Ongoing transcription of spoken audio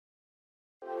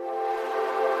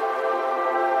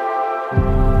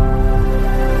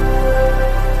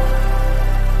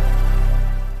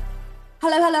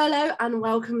Hello and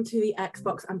welcome to the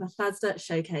Xbox and Bethesda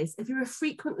showcase. If you're a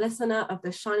frequent listener of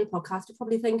this shiny podcast, you're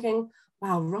probably thinking,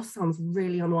 wow, Ross sounds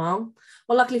really unwell.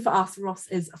 Well, luckily for us, Ross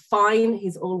is fine.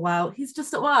 He's all well. He's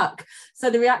just at work.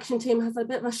 So the reaction team has a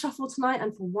bit of a shuffle tonight,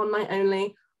 and for one night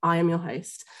only, I am your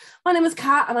host. My name is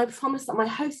Kat, and I promise that my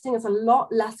hosting is a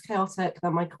lot less chaotic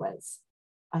than my quiz.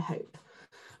 I hope.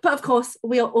 But of course,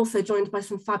 we are also joined by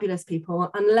some fabulous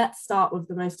people. And let's start with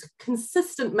the most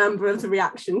consistent member of the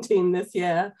reaction team this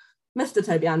year, Mr.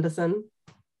 Toby Anderson.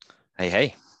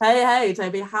 Hey. Hey,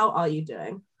 Toby, how are you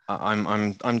doing?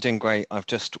 I'm doing great. I've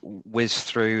just whizzed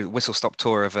through whistle-stop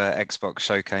tour of Xbox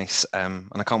Showcase, and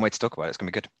I can't wait to talk about it. It's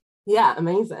going to be good. Yeah,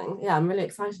 amazing. Yeah, I'm really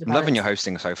excited about it. I'm loving your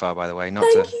hosting so far, by the way.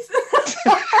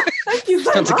 Thank you so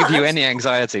not much. To give you any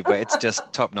anxiety, but it's just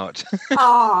top-notch.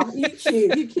 You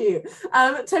cute.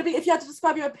 Toby, if you had to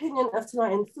describe your opinion of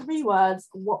tonight in 3 words,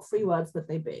 what 3 words would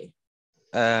they be?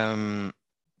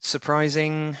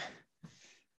 Surprising,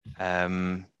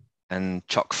 and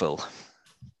chock-full.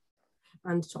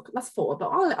 And chocolate. That's 4, but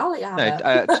I'll let you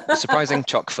have it. Surprising,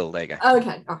 chock-full. There you go.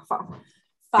 Okay.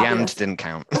 The and didn't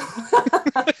count.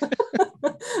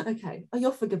 Okay,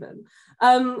 you're forgiven.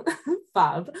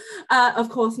 Fab. Of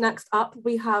course, next up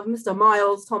we have Mr.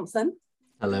 Miles Thompson.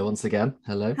 Hello once again.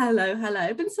 Hello.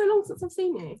 It's been so long since I've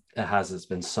seen you. It has. It's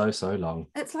been so long.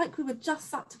 It's like we were just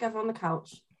sat together on the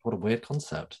couch. What a weird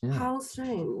concept. Yeah. How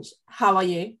strange. How are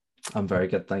you? I'm very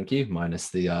good, thank you. Minus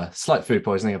the slight food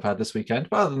poisoning I've had this weekend.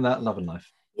 But other than that, love and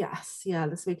life. Yes, yeah,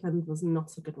 this weekend was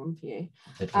not a good one for you.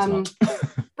 It was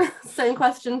not. Same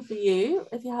question for you.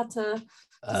 If you had to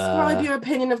describe your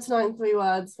opinion of tonight in 3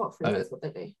 words, what 3 words would they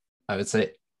be? I would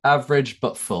say average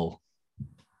but full.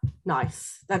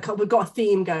 Nice. We've got a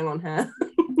theme going on here.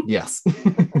 Yes.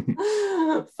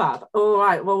 Fab. All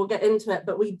right, well, we'll get into it,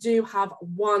 but we do have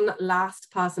one last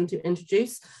person to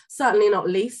introduce, certainly not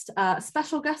least, a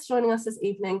special guest joining us this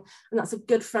evening, and that's a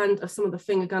good friend of some of the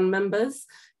Finger Gun members.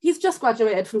 He's just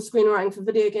graduated from screenwriting for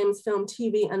video games, film,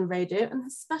 TV, and radio, and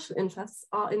his special interests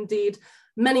are indeed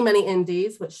many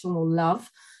indies, which you will love,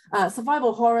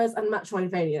 survival horrors and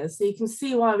Metroidvanias. So you can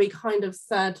see why we kind of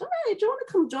said, hey, do you want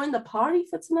to come join the party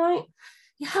for tonight?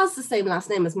 He has the same last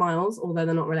name as Miles, although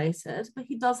they're not related, but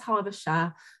he does, however,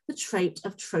 share the trait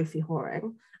of trophy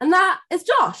whoring. And that is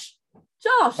Josh.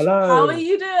 Josh, hello. How are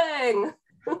you doing?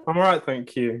 I'm all right,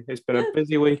 thank you. It's been a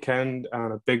busy weekend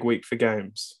and a big week for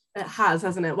games. It has,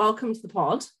 hasn't it? Welcome to the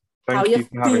pod. Thank you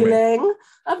for having feeling? me.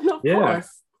 Of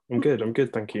course. I'm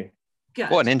good, thank you. Good.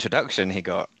 What an introduction he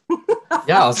got.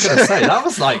 Yeah, I was going to say, that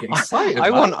was like exciting. I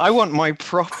want my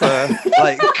proper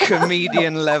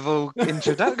comedian level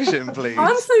introduction, please.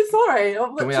 I'm so sorry.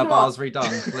 Can we have ours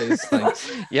redone, please? Thanks.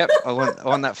 Yep, I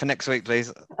want that for next week,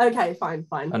 please. Okay, fine.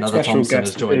 Another Special Thompson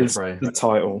guest has joined the is fray. the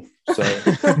title. So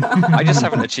I just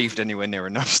haven't achieved anywhere near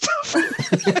enough stuff.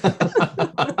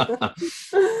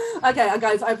 Okay,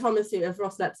 guys, I promise you, if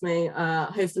Ross lets me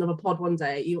host another pod one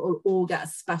day, you will all get a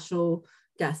special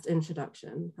guest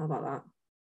introduction. How about that?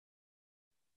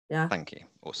 Yeah. Thank you.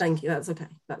 Awesome. Thank you.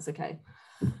 That's okay.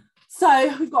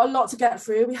 So we've got a lot to get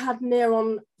through. We had near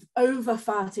on over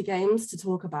 30 games to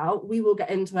talk about. We will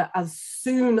get into it as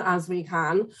soon as we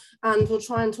can, and we'll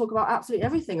try and talk about absolutely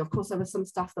everything. Of course, there was some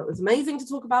stuff that was amazing to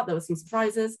talk about. There were some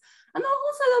surprises, and there were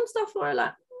also some stuff where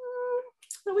like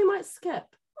that we might skip.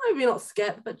 Maybe not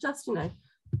skip, but just,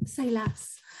 say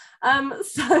less.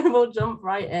 So we'll jump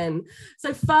right in.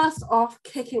 So first off,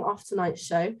 kicking off tonight's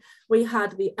show, we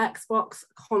had the Xbox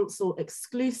console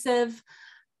exclusive,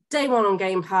 day 1 on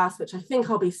Game Pass, which I think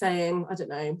I'll be saying, I don't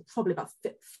know, probably about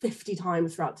 50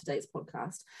 times throughout today's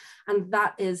podcast. And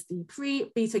that is the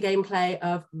pre-beta gameplay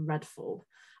of Redfall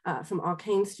from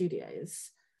Arcane Studios.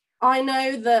 I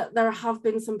know that there have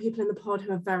been some people in the pod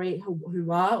who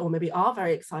were or maybe are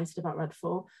very excited about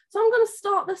Redfall. So I'm going to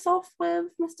start this off with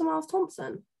Mr. Miles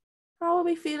Thompson. How are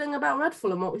we feeling about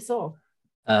Redfall and what we saw?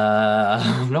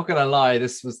 I'm not going to lie,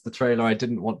 this was the trailer I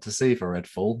didn't want to see for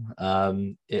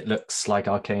Redfall. It looks like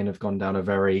Arcane have gone down a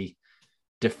very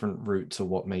different route to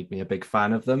what made me a big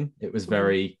fan of them. It was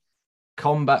very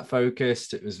combat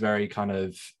focused. It was very kind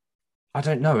of, I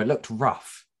don't know, it looked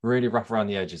rough, really rough around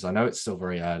the edges. I know it's still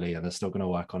very early and they're still going to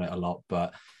work on it a lot,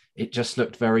 but it just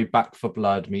looked very Back 4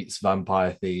 Blood meets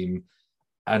vampire theme.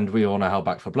 And we all know how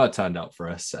Back 4 Blood turned out for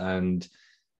us. And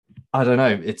I don't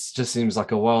know, it just seems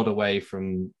like a world away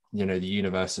from, the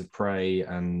universe of Prey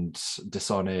and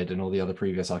Dishonored and all the other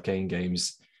previous Arcane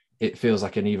games. It feels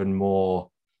like an even more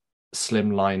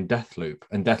slimline Deathloop,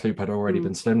 and Deathloop had already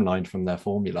been slimlined from their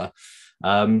formula.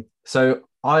 So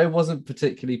I wasn't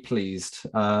particularly pleased.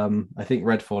 I think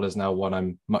Redfall is now one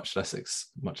I'm much less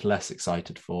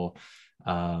excited for.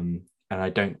 and I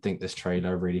don't think this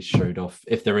trailer really showed off.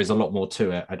 If there is a lot more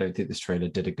to it, I don't think this trailer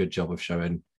did a good job of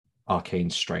showing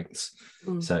Arcane's strengths.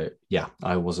 So yeah,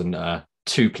 I wasn't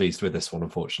too pleased with this one,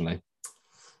 unfortunately.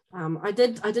 I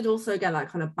did also get that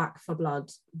kind of Back for Blood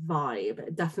vibe.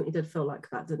 It definitely did feel like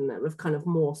that, didn't it? With kind of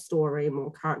more story,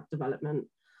 more character development.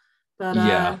 But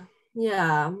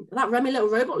yeah, that Remy little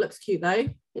robot looks cute though.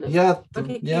 He looks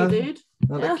cute, dude.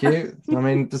 That looked cute. I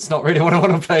mean, that's not really what I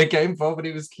want to play a game for, but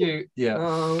he was cute.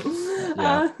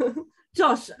 Yeah.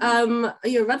 Josh, are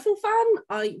you a Redfall fan?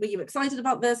 Were you excited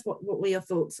about this? What were your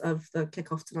thoughts of the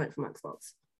kickoff tonight from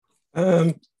Xbox?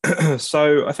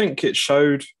 So I think it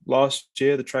showed last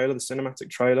year the cinematic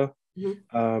trailer,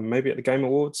 maybe at the Game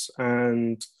Awards,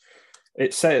 and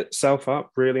it set itself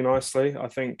up really nicely. I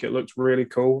think it looked really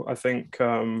cool. I think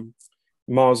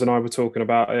Mars and I were talking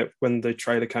about it when the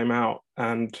trailer came out,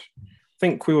 and I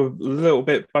think we were a little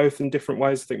bit both in different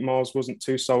ways. I think Mars wasn't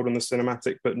too sold on the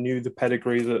cinematic, but knew the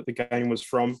pedigree that the game was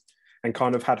from and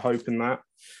kind of had hope in that.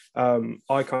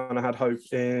 I kind of had hope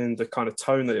in the kind of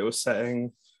tone that it was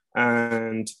setting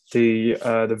and the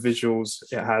visuals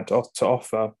it had to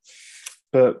offer.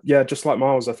 But yeah, just like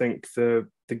Miles, I think the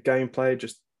gameplay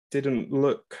just didn't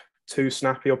look too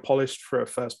snappy or polished for a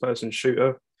first-person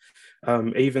shooter,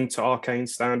 even to Arcane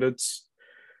standards.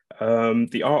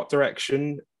 The art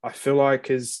direction, I feel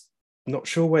like, is not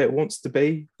sure where it wants to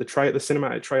be. The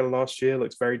cinematic trailer last year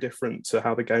looks very different to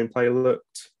how the gameplay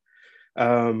looked.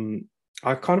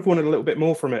 I kind of wanted a little bit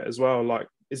more from it as well. Like,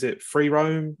 is it free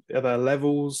roam? Are there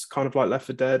levels, kind of like Left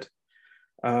 4 Dead?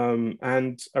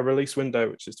 And a release window,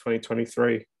 which is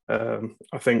 2023.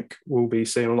 I think we'll be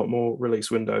seeing a lot more release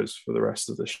windows for the rest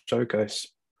of the showcase.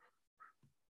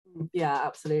 Yeah,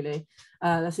 absolutely.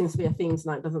 There seems to be a theme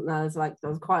tonight, doesn't there?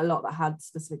 There was quite a lot that had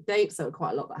specific dates, so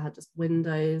quite a lot that had just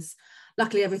windows.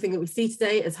 Luckily, everything that we see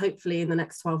today is hopefully in the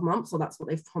next 12 months, or that's what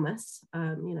they've promised.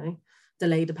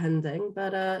 Delay depending,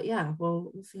 but yeah,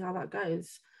 we'll see how that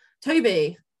goes.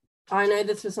 Toby, I know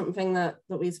this was something that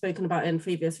we've spoken about in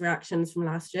previous reactions from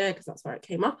last year, because that's where it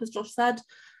came up, as Josh said.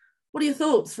 What are your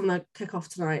thoughts from the kickoff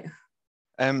tonight?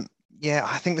 Yeah,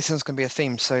 I think this is going to be a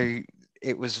theme. So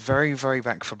it was very, very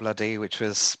Back 4 Bloody, which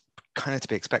was kind of to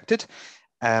be expected,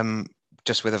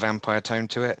 just with a vampire tone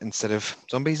to it instead of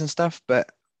zombies and stuff. But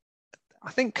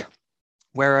I think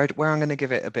where I'm going to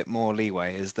give it a bit more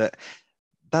leeway is that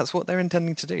that's what they're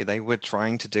intending to do. They were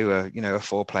trying to do a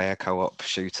 4-player co-op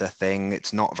shooter thing.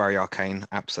 It's not very Arcane,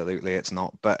 absolutely it's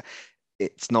not, but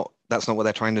that's not what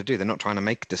they're trying to do. They're not trying to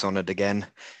make Dishonored again.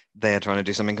 They're trying to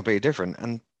do something completely different.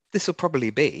 And this will probably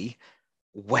be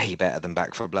way better than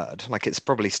Back 4 Blood. Like, it's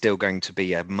probably still going to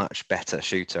be a much better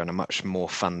shooter and a much more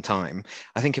fun time.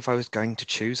 I think if I was going to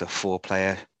choose a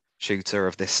 4-player shooter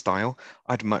of this style,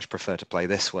 I'd much prefer to play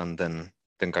this one than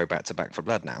go back to Back 4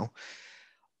 Blood now.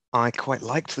 I quite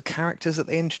liked the characters that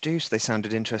they introduced. They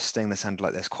sounded interesting. They sounded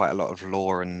like there's quite a lot of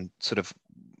lore and sort of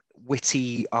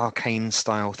witty Arcane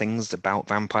style things about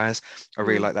vampires. I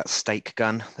really like that stake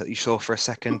gun that you saw for a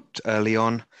second early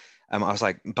on. I was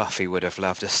like, Buffy would have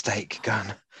loved a stake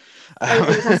gun.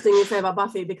 Interesting you say about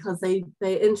Buffy, because they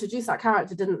introduced that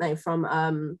character, didn't they,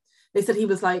 from they said he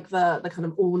was like the kind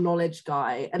of all knowledge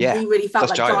guy, and he really felt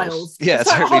like Giles. Yeah,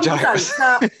 so totally Giles.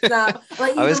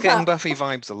 Like, I was getting Buffy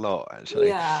vibes a lot, actually.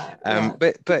 Yeah.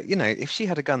 But if she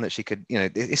had a gun that she could,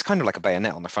 it's kind of like a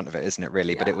bayonet on the front of it, isn't it?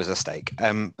 Really, but it was a stake.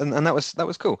 And that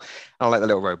was cool. I like the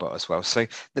little robot as well. So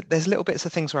there's little bits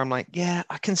of things where I'm like, yeah,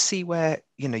 I can see where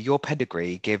your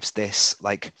pedigree gives this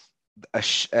like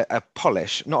a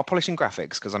polish, not a polish in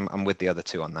graphics, because I'm with the other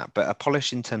two on that, but a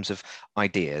polish in terms of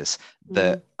ideas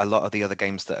that a lot of the other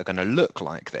games that are going to look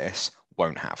like this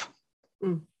won't have.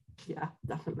 Yeah,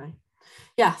 definitely.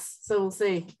 Yes, so we'll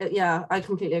see. Yeah, I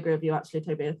completely agree with you, actually,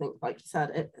 Toby. I think, like you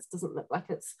said, it doesn't look like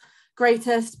it's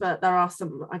greatest, but there are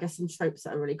some tropes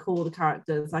that are really cool. The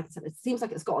characters, like I said, it seems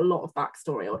like it's got a lot of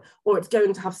backstory, or it's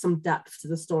going to have some depth to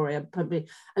the story, and probably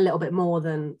a little bit more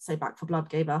than, say, Back 4 Blood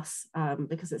gave us,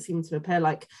 because it seemed to appear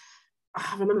like,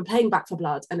 I remember playing Back 4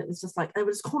 Blood, and it was just like they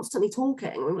were just constantly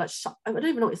talking. We were like, "Shut! I don't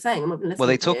even know what you're saying." I'm not listening. Well,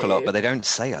 they talk a lot, but they don't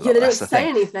say a lot. Yeah, they That's don't the say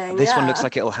thing. anything. This one looks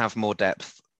like it'll have more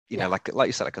depth. Like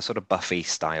you said, like a sort of Buffy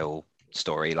style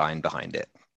storyline behind it.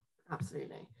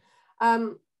 Absolutely.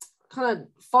 Kind of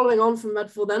following on from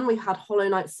Redfall, then we had Hollow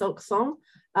Knight Silk Song.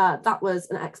 That was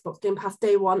an Xbox Game Pass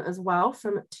day one as well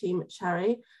from Team Cherry.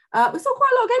 We saw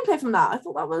quite a lot of gameplay from that. I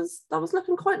thought that was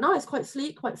looking quite nice, quite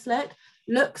sleek, quite slick.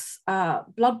 Looks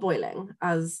blood boiling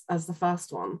as the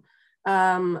first one.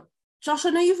 Josh, I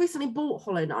know you've recently bought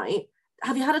Hollow Knight.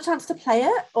 Have you had a chance to play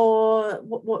it, or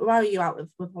where are you out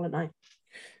with Hollow Knight?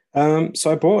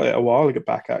 So I bought it a while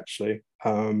back, actually.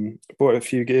 I bought it a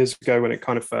few years ago when it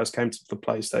kind of first came to the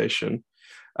PlayStation.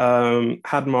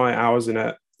 Had my hours in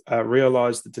it,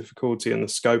 realized the difficulty and the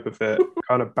scope of it,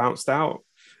 kind of bounced out.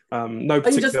 No Oh,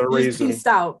 particular you just reason.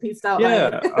 pieced out.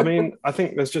 Yeah, Like... I mean, I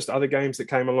think there's just other games that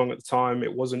came along at the time.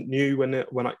 It wasn't new when it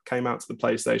came out to the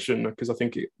PlayStation, because I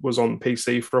think it was on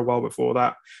PC for a while before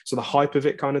that. So the hype of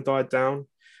it kind of died down.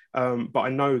 But I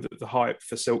know that the hype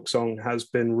for Silksong has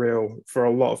been real for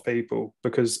a lot of people,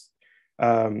 because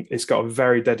it's got a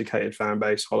very dedicated fan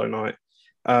base, Hollow Knight.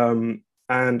 And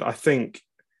I think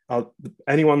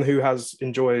anyone who has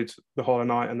enjoyed the Hollow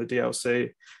Knight and the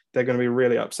DLC, they're going to be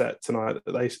really upset tonight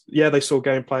that they saw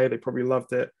gameplay, they probably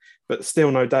loved it, but still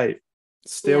no date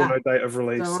of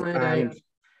release. And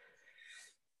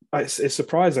it's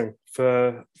surprising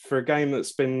for a game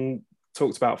that's been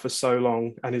talked about for so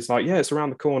long, and it's like, yeah, it's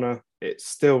around the corner. It's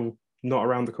still not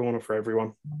around the corner for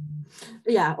everyone.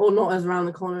 Yeah, or not as around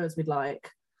the corner as we'd like.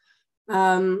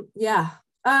 Miles,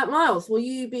 will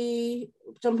you be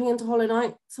jumping into Hollow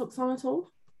Knight Silksong at all?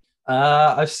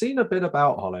 I've seen a bit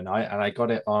about Hollow Knight, and I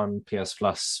got it on PS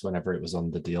Plus whenever it was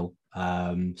on the deal.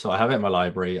 So I have it in my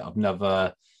library. I've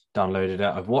never downloaded it.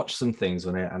 I've watched some things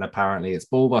on it, and apparently it's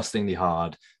ball-bustingly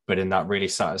hard, but in that really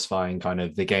satisfying kind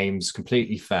of, the game's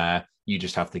completely fair. You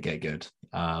just have to get good.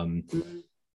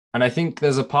 And I think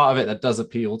there's a part of it that does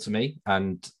appeal to me.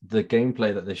 And the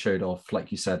gameplay that they showed off, like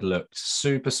you said, looked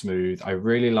super smooth. I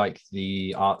really like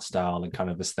the art style and kind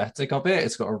of aesthetic of it.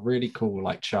 It's got a really cool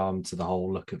like charm to the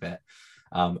whole look of it.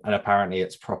 And apparently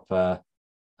it's proper,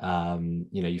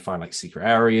 you find like secret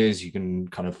areas, you can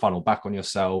kind of funnel back on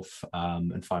yourself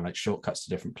and find like shortcuts to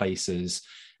different places.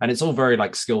 And it's all very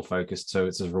like skill focused. So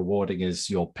it's as rewarding as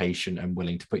you're patient and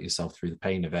willing to put yourself through the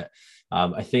pain of it.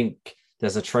 I think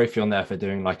there's a trophy on there for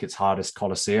doing like its hardest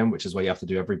Colosseum, which is where you have to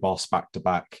do every boss back to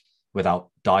back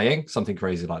without dying, something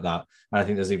crazy like that. And I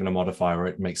think there's even a modifier where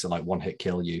it makes it like one hit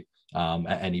kill you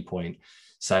at any point.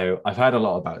 So I've heard a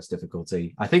lot about its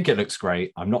difficulty. I think it looks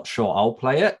great. I'm not sure I'll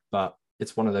play it, but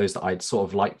it's one of those that I'd sort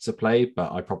of like to play,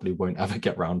 but I probably won't ever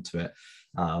get round to it.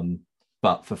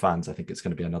 But for fans, I think it's going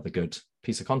to be another good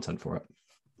piece of content for it.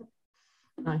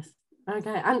 Nice.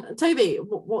 Okay, and Toby,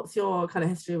 what's your kind of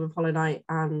history with Hollow Knight,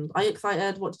 and are you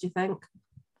excited? What did you think?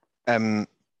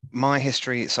 My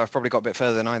history, so I've probably got a bit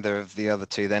further than either of the other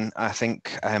two then. I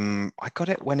think I got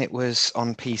it when it was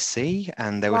on PC,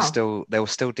 and there was still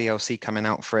DLC coming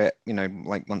out for it,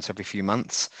 like once every few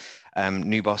months.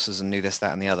 New bosses and new this,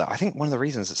 that, and the other. I think one of the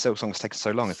reasons that Silksong has taken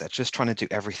so long is they're just trying to do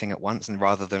everything at once, and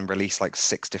rather than release like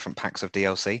 6 different packs of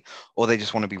DLC, or they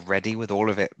just want to be ready with all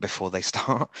of it before they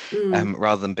start,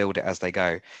 rather than build it as they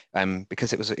go.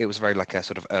 Because it was very like a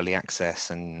sort of early access,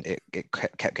 and it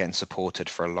kept getting supported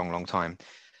for a long, long time.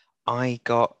 I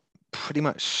got pretty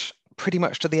much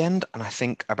to the end, and I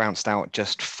think I bounced out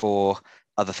just for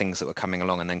other things that were coming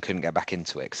along, and then couldn't get back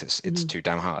into it because it's too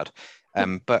damn hard.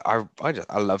 But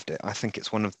I loved it. I think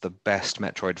it's one of the best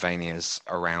Metroidvanias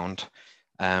around.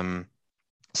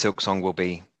 Silksong will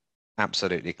be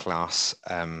absolutely class,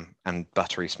 and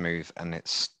buttery smooth, and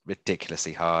it's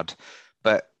ridiculously hard.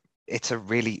 But it's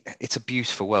a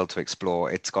beautiful world to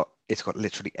explore. It's got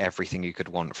literally everything you could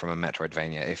want from a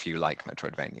Metroidvania if you like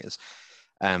Metroidvanias.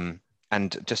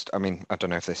 And just, I mean, I don't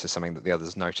know if this is something that the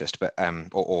others noticed, but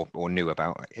or knew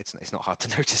about. It's not hard to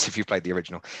notice if you played the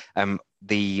original.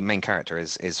 The main character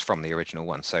is from the original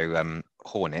one. So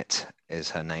Hornet is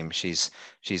her name. She's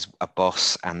a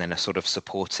boss and then a sort of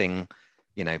supporting,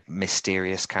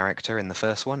 mysterious character in the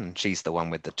first one. And she's the one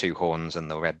with the 2 horns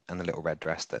and the little red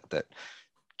dress that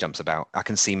jumps about. I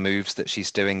can see moves that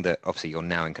she's doing that obviously you're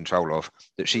now in control of,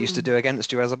 that she used to do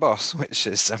against you as a boss, which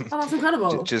is that's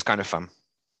incredible. Which is kind of fun.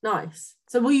 Nice.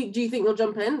 So do you think you'll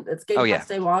jump in? It's Game Pass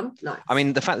day one. Nice. I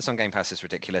mean, the fact it's on Game Pass is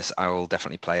ridiculous. I will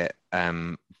definitely play it.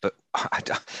 But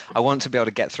I want to be able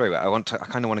to get through it. I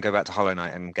kind of want to go back to Hollow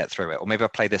Knight and get through it. Or maybe I'll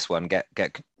play this one, get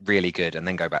really good, and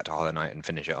then go back to Hollow Knight and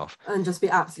finish it off. And just be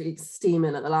absolutely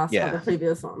steaming at the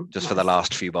previous one. Just for the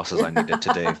last few bosses I needed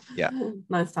to do. Yeah.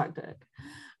 Nice tactic.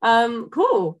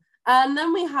 Cool. And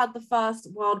then we had the first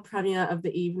world premiere of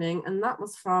the evening, and that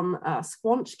was from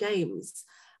Squanch Games.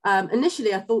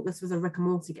 Initially, I thought this was a Rick and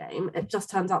Morty game. It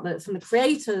just turns out that it's from the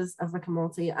creators of Rick and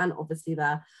Morty, and obviously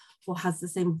therefore has the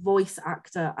same voice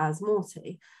actor as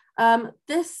Morty.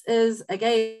 This is a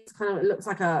game, it looks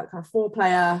like a kind of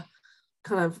 4-player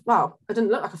it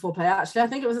didn't look like a 4-player actually. I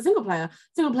think it was a single player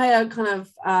kind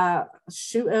of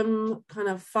shoot 'em kind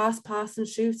of first-person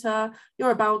shooter. You're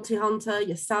a bounty hunter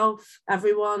yourself,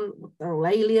 everyone, they're all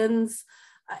aliens.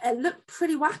 it looked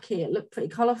pretty wacky. It looked pretty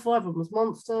colourful. Everyone was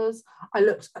monsters.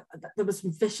 There was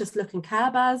some vicious looking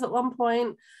Care Bears at one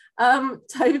point.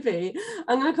 Toby,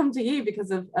 I'm going to come to you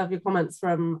because of your comments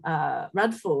from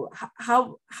Redfall.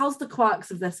 How's the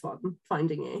quirks of this one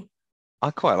finding you? I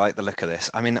quite like the look of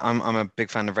this. I mean, I'm a big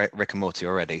fan of Rick and Morty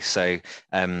already. So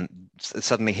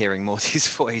suddenly hearing Morty's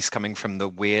voice coming from the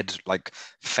weird like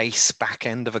face back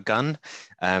end of a gun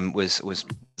was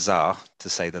bizarre, to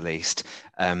say the least,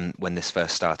 when this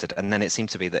first started. And then it seemed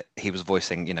to be that he was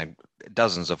voicing,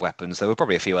 dozens of weapons. There were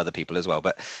probably a few other people as well,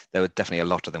 but there were definitely a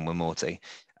lot of them were Morty.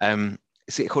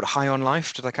 Is it called High on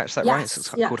Life? Did I catch that right? It's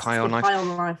called High on Life. High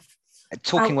on Life.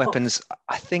 Talking weapons,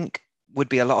 I think, would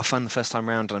be a lot of fun the first time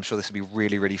around, and I'm sure this would be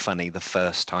really, really funny the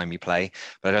first time you play,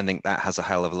 but I don't think that has a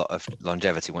hell of a lot of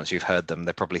longevity once you've heard them.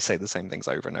 They probably say the same things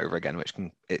over and over again, which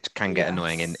can get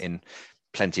annoying in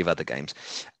plenty of other games.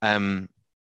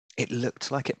 It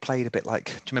looked like it played a bit like,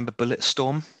 do you remember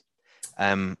Bulletstorm?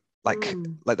 Like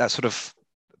that sort of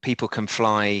people can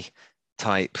fly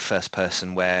type first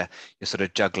person where you're sort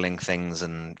of juggling things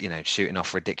and shooting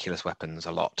off ridiculous weapons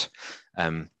a lot.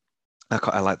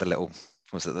 I like the little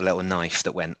knife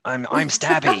that went, I'm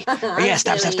stabby. Oh, yeah,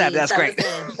 stab. That's great. Do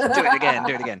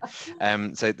it again.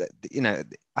 So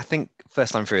I think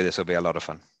first time through this will be a lot of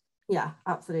fun. Yeah,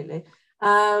 absolutely.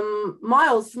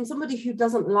 Miles, from somebody who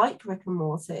doesn't like Rick and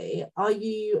Morty, are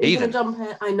you going to jump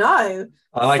in? I know.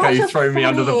 I like how you throw me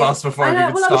under the bus before I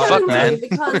even start. Man.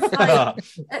 Because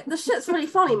the shit's really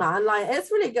funny, man. Like,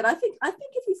 it's really good. I think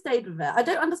if you stayed with it, I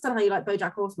don't understand how you like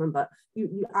BoJack Horseman, but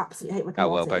you absolutely hate Rick and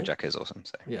Morty. Oh well, BoJack is awesome.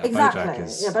 So. Yeah, exactly.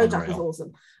 BoJack is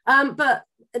awesome. But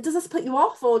does this put you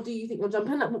off, or do you think you'll jump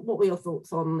in? What were your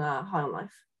thoughts on High on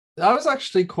Life? I was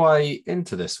actually quite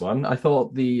into this one. I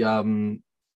thought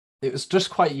it was just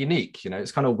quite unique.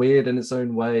 It's kind of weird in its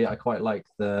own way. I quite like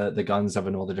the guns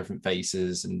having all the different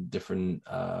faces and different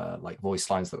like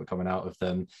voice lines that were coming out of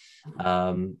them.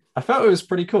 I felt it was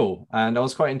pretty cool, and I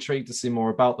was quite intrigued to see more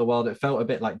about the world. It felt a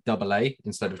bit like AA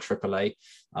instead of AAA,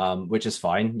 which is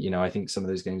fine. I think some of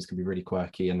those games can be really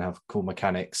quirky and have cool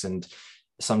mechanics, and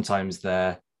sometimes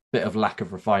their bit of lack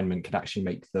of refinement can actually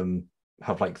make them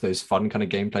have like those fun kind of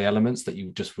gameplay elements that you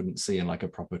just wouldn't see in like a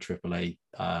proper AAA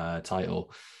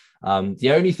title.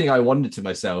 The only thing I wondered to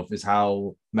myself is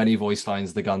how many voice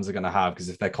lines the guns are going to have, because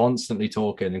if they're constantly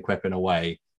talking and quipping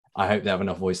away, I hope they have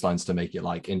enough voice lines to make it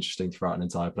like interesting throughout an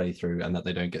entire playthrough, and that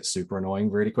they don't get super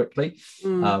annoying really quickly.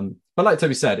 But like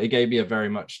Toby said, it gave me a very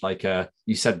much like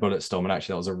you said Bulletstorm, and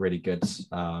actually that was a really good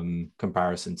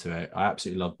comparison to it. I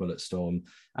absolutely love Bulletstorm,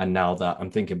 and now that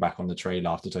I'm thinking back on the trailer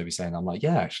after Toby saying, I'm like,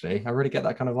 yeah, actually I really get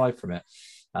that kind of vibe from it.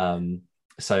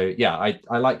 So yeah,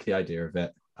 I like the idea of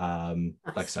it. Like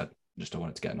I said, just don't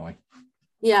want it to get annoying.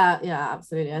 Yeah,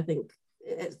 absolutely. I think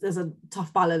there's a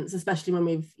tough balance, especially when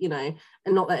we've, and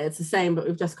not that it's the same, but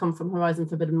we've just come from Horizon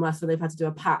Forbidden West where they've had to do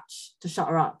a patch to shut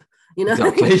her up.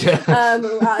 Exactly. Yeah.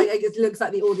 It looks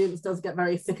like the audience does get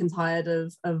very sick and tired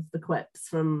of the quips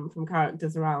from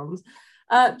characters around.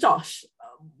 Josh,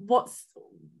 what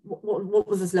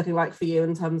was this looking like for you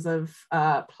in terms of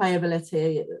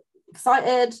playability?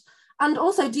 Excited, and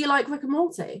also, do you like Rick and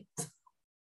Morty?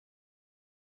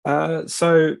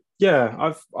 So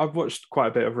yeah, I've watched quite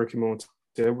a bit of Rick and Morty.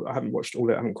 I haven't watched all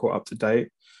of it, I haven't caught up to date.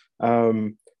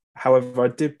 However, I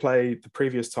did play the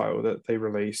previous title that they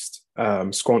released,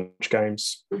 Squanch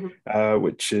Games,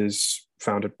 which is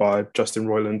founded by Justin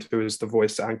Roiland, who is the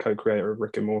voice and co-creator of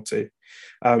Rick and Morty.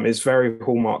 It's very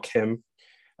hallmark him.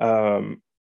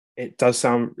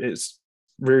 It's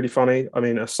really funny. I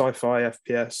mean, a sci-fi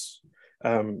FPS,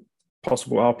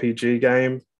 possible RPG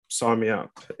game, sign me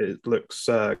up. It looks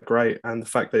great, and the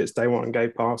fact that it's day one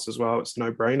Game Pass as well, it's a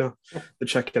no-brainer to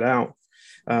check it out.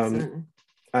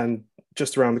 And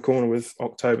just around the corner with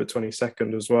October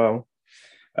 22nd as well.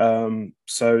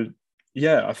 So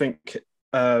yeah, I think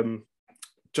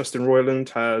Justin Roiland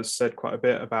has said quite a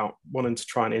bit about wanting to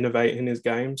try and innovate in his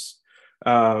games.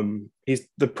 He's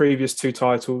the previous two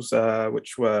titles,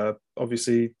 which were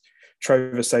obviously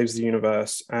Trover Saves the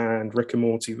Universe and Rick and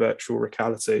Morty Virtual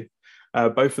Reality.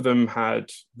 Both of them had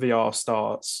VR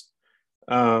starts,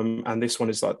 and this one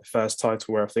is like the first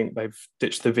title where I think they've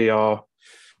ditched the VR.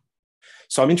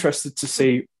 So I'm interested to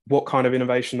see what kind of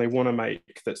innovation they want to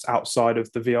make that's outside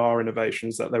of the VR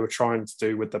innovations that they were trying to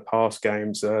do with the past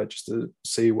games, just to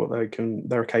see what they're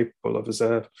capable of as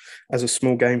a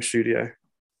small game studio.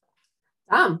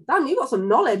 Damn, you got some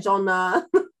knowledge on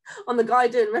on the guy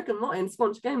doing Rick and Morty and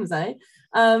Squanch Games, eh?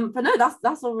 But no,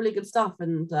 that's all really good stuff,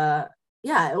 and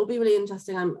yeah, it will be really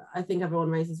interesting. I think everyone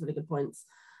raises really good points,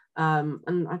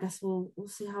 and I guess we'll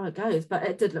see how it goes. But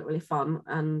it did look really fun,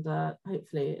 and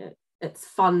hopefully it's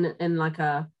fun in like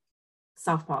a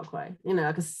South Park way, you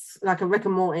know, like a Rick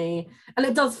and Morty, and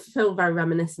it does feel very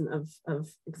reminiscent of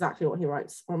exactly what he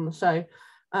writes on the show.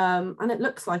 And it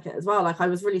looks like it as well. Like I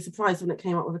was really surprised when it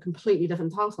came up with a completely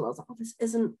different title. I was like, oh, this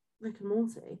isn't Rick and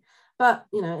Morty, but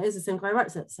you know, it is the same guy who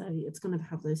writes it, so it's going to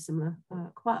have those similar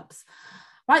quirks.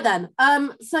 Right then,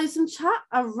 so some chat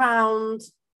around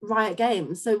Riot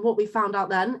Games. So what we found out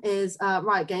then is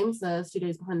Riot Games, the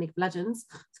studios behind League of Legends,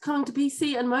 is coming to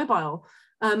PC and mobile.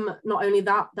 Not only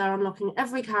that, they're unlocking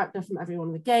every character from every one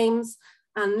of the games.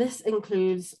 And this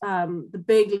includes the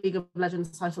big League of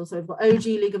Legends titles. So we've got OG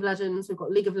League of Legends, we've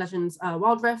got League of Legends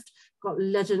Wild Rift, we've got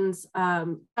Legends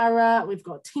Era, we've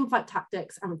got Teamfight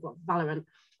Tactics, and we've got Valorant,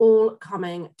 all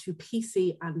coming to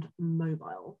PC and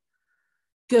mobile.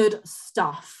 Good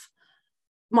stuff.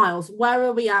 Miles, where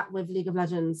are we at with League of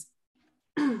Legends?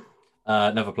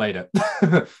 Never played it.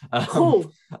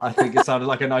 Cool. I think it sounded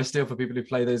like a nice deal for people who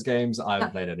play those games. I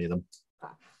haven't played any of them.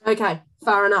 Okay,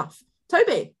 fair enough.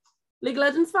 Toby, League of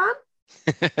Legends fan?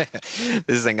 This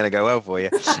isn't going to go well for you.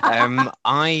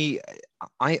 I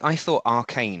thought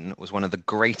Arcane was one of the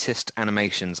greatest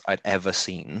animations I'd ever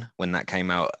seen when that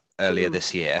came out earlier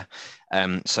this year.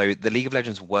 So the League of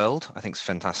Legends world, I think, is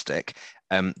fantastic.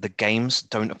 The games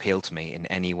don't appeal to me in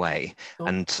any way. Cool.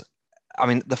 And I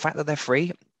mean, the fact that they're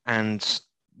free and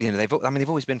you know, they've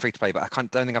always been free to play, but I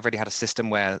don't think I've really had a system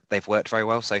where they've worked very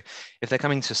well. So if they're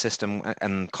coming to system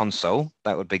and console,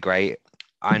 that would be great.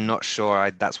 I'm not sure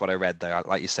that's what I read though.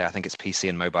 Like you say, I think it's PC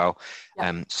and mobile.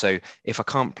 Yeah. So if I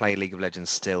can't play League of Legends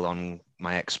still on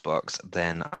my Xbox,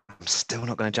 then I'm still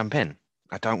not going to jump in.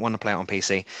 I don't want to play it on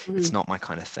PC. It's not my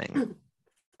kind of thing.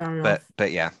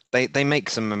 But yeah, they make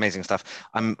some amazing stuff.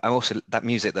 I also, that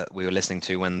music that we were listening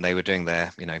to when they were doing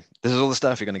their, you know, this is all the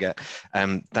stuff you're going to get.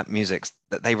 That music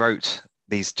that they wrote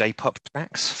these J-pop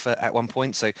tracks at one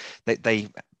point. So they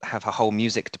have a whole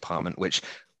music department which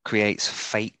creates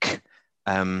fake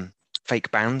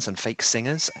bands and fake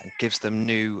singers and gives them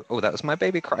new. Oh, that was my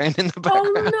baby crying in the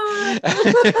background.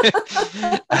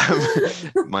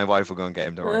 Oh no. My wife will go and get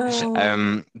him tomorrow.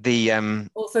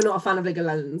 Also not a fan of League of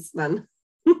Legends then.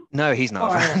 No, he's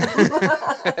not.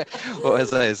 Right. What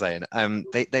was I saying?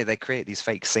 They create these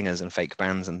fake singers and fake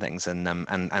bands and things, and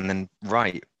then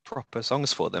write proper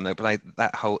songs for them. They play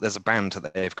that whole. There's a band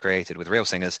that they've created with real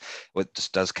singers, which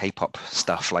just does K-pop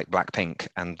stuff like Blackpink,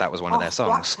 and that was one of their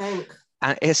songs. Blackpink.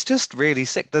 And it's just really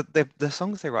sick. The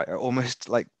songs they write are almost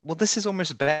like, well, this is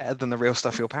almost better than the real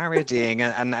stuff you're parodying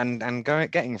and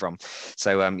getting from.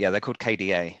 So yeah, they're called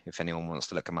KDA. If anyone wants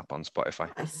to look them up on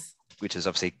Spotify. Nice. Which is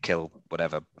obviously kill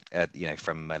whatever, you know,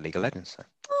 from League of Legends. So.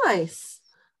 Nice.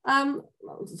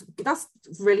 That's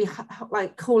really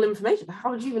like cool information.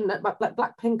 How would you even know about like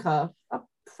Blackpink are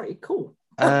pretty cool?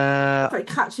 Very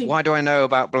catchy. Why do I know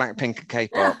about Blackpink and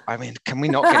K-pop? I mean, can we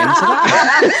not get into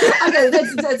that? Okay,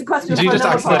 it's a question. Did you just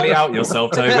accidentally out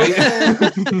yourself, Toby?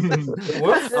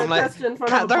 I'm like,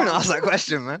 don't ask that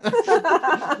question, man.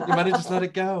 You might have just let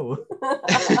it go.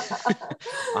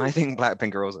 I think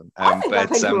Blackpink are awesome.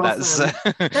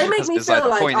 They make me feel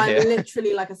like I'm here.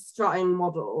 literally like a strutting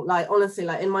model. Like honestly,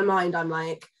 like in my mind, I'm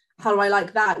like, how do I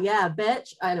like that? Yeah,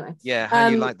 bitch. Anyway. Yeah, How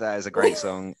You Like That is a great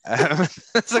song.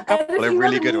 There's a couple of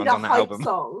really good ones on that album.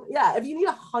 Yeah, if you need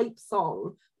a hype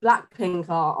song, Blackpink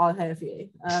are here for you.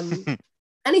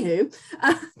 Anywho,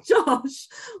 Josh,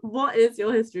 what is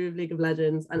your history of League of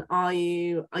Legends, and are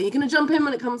you going to jump in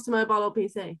when it comes to mobile or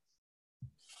PC?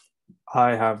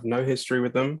 I have no history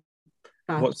with them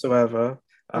whatsoever,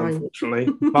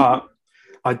 unfortunately. But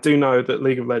I do know that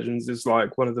League of Legends is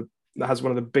like has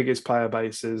one of the biggest player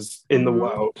bases in the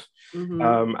world.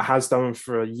 Has done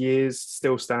for years,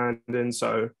 still standing.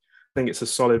 So I think it's a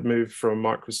solid move from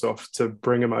Microsoft to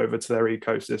bring them over to their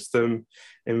ecosystem,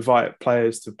 invite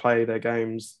players to play their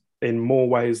games in more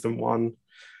ways than one.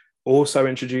 Also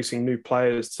introducing new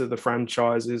players to the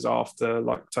franchises after,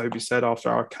 like Toby said, after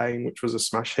Arcane, which was a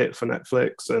smash hit for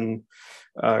Netflix, and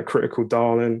Critical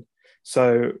Darling.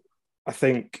 So I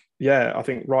think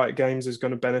Riot Games is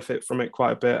going to benefit from it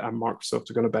quite a bit, and Microsoft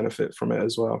are going to benefit from it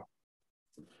as well.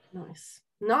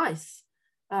 Nice.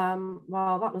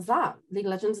 Well, that was that. League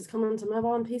of Legends is coming to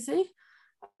mobile and PC.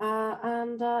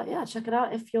 Yeah, check it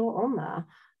out if you're on there.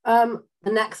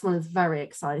 The next one is very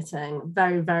exciting.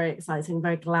 Very, very exciting.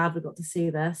 Very glad we got to see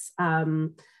this.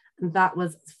 And that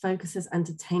was Focus's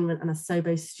Entertainment and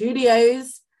Asobo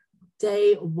Studios.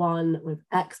 Day one with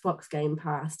Xbox Game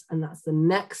Pass. And that's the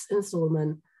next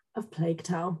installment of Plague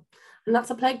Tale. And that's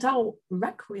a Plague Tale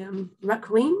Requiem.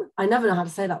 I never know how to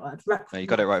say that word. Requiem. No, you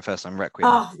got it right first time.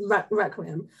 Requiem.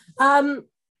 Requiem.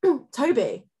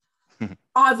 Toby,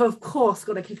 I've of course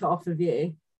got to kick it off with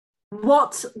you.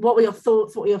 What were your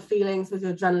thoughts? What were your feelings? Was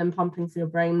your adrenaline pumping through your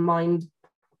brain, mind,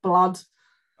 blood?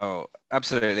 Oh,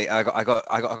 absolutely. I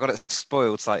got it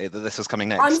spoiled slightly that this was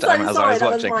coming I'm next so as I sorry, was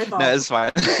that was watching. my fault. No, it's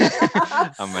fine.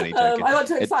 I'm only joking. I got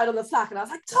too excited on the Slack and I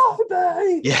was like,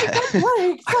 Toby! Yeah.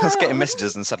 Break I was getting down."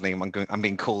 messages and suddenly I'm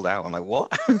being called out. I'm like,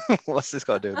 what? What's this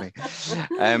got to do with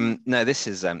me? No, this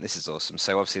is awesome.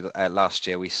 So obviously last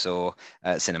year we saw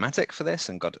cinematic for this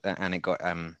and it got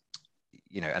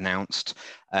announced.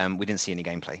 We didn't see any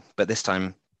gameplay, but this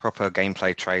time proper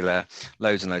gameplay trailer,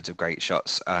 loads and loads of great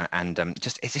shots, and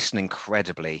it's just an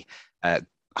incredibly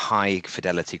high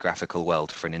fidelity graphical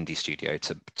world for an indie studio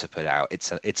to put out.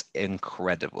 It's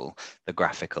incredible, the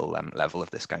graphical level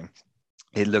of this game.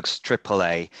 It looks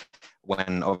AAA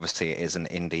when obviously it is an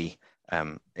indie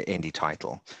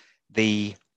title.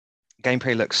 The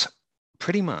gameplay looks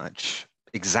pretty much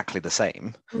exactly the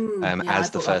same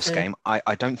as the first game.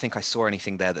 I don't think I saw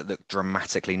anything there that looked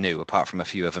dramatically new, apart from a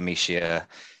few of Amicia,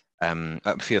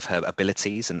 a few of her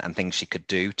abilities and things she could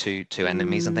do to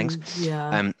enemies and things.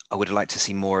 Yeah. I would like to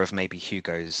see more of maybe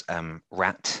Hugo's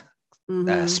rat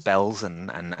spells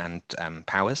and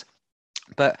powers.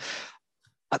 But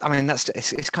I mean,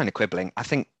 it's kind of quibbling. I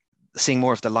think seeing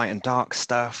more of the light and dark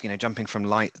stuff, jumping from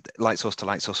light source to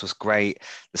light source was great.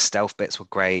 The stealth bits were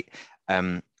great.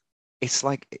 It's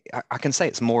like, I can say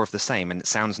it's more of the same, and it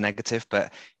sounds negative,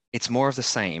 but it's more of the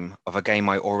same of a game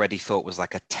I already thought was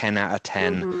like a 10 out of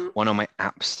 10, one of my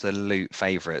absolute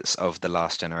favorites of the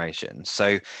last generation.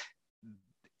 So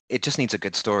it just needs a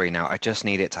good story now. I just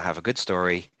need it to have a good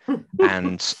story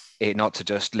and it not to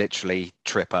just literally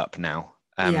trip up now.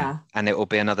 And it will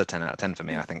be another 10 out of 10 for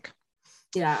me, I think.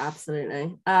 Yeah,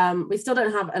 absolutely. We still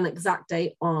don't have an exact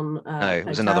date on. No, it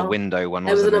was another window one.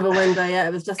 It was another window. Yeah,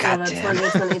 it was just another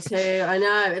 2022. I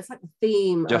know, it's like the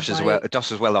theme. Josh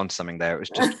was well on something there.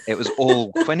 It was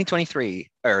all 2023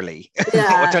 early.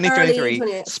 Yeah, or 2023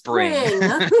 early spring.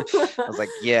 I was like,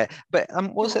 yeah, but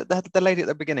what was it? The lady at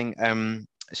the beginning.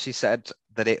 She said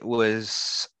that it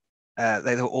was.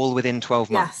 They were all within 12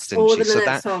 months, didn't she? So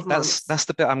that's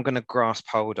the bit I'm going to grasp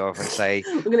hold of and say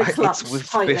it's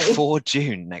before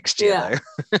June next year,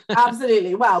 though.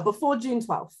 Absolutely. Well, before June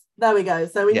 12th. There we go.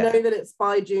 So we know that it's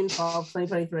by June 12th,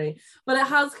 2023. But it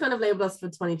has kind of labelled us for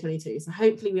 2022. So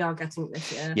hopefully we are getting it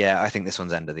this year. Yeah, I think this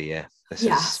one's end of the year. This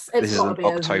is an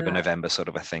October, November sort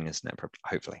of a thing, isn't it?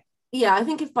 Hopefully. Yeah, I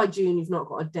think if by June you've not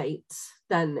got a date,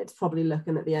 then it's probably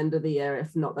looking at the end of the year.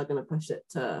 If not, they're going to push it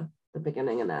to the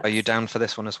beginning of next. Are you down for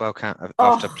this one as well, Kat,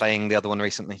 after playing the other one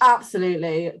recently?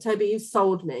 Absolutely. Toby, you've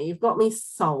sold me. You've got me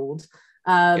sold.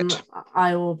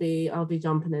 I'll be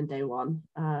jumping in day one.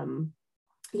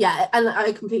 Yeah, and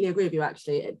I completely agree with you,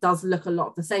 actually. It does look a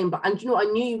lot the same, but you know what,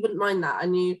 I knew you wouldn't mind that. I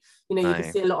knew, you could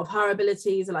see a lot of her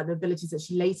abilities, and like the abilities that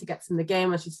she later gets in the game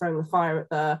when she's throwing the fire at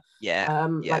the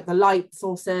like the light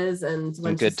sources, and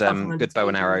when good bow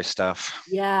and arrow stuff.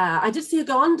 Yeah, I did see her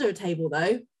go under a table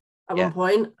though at one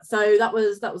point, so that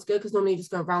was good, because normally you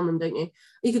just go around them, don't you?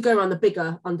 You could go around the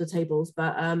bigger under tables,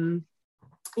 but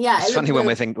yeah, it's funny when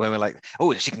we're like,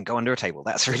 oh, she can go under a table.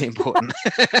 That's really important.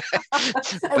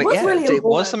 It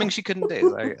was something she couldn't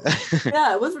do.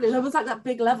 Yeah, it was really. There was like that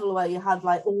big level where you had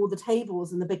like all the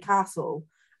tables in the big castle.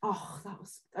 Oh,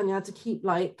 and you had to keep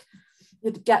like, you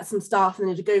had to get some stuff and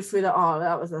you had to go through that. Oh,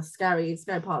 that was a scary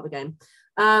part of the game.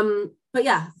 But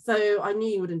yeah, so I knew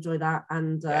you would enjoy that,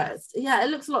 and it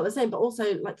looks a lot the same, but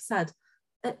also, like you said,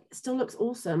 it still looks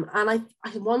awesome. And I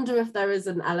wonder if there is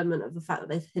an element of the fact that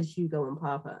they've hid Hugo on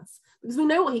purpose, because we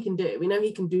know what he can do. We know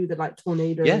he can do the like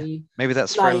tornado. Yeah, maybe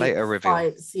that's for a later reveal.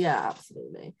 Fights. Yeah,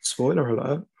 absolutely. Spoiler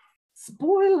alert.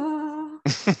 Spoiler.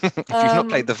 If you've not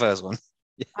played the first one.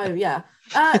 Oh yeah.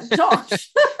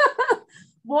 Josh,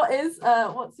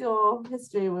 what's your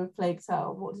history with Plague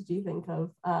Tale? What did you think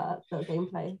of the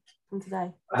gameplay from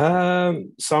today?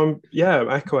 So I'm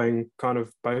echoing kind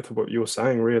of both of what you're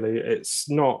saying, really. It's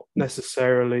not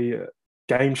necessarily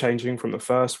game changing from the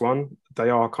first one. They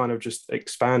are kind of just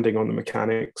expanding on the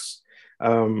mechanics.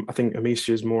 I think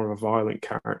Amicia is more of a violent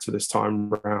character this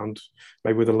time around,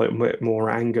 maybe with a little bit more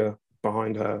anger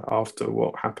behind her after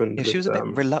what happened. Yeah, she was a bit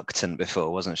reluctant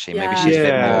before, wasn't she? Yeah. Maybe she's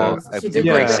a bit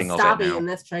more embracing of it now. In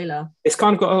this trailer. It's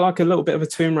kind of got like a little bit of a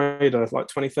Tomb Raider, like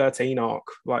 2013 arc,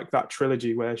 like that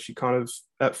trilogy where she kind of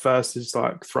at first is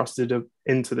like thrusted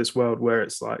into this world where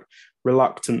it's like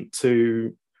reluctant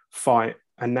to fight,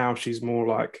 and now she's more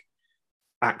like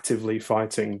actively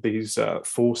fighting these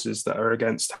forces that are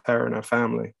against her and her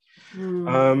family.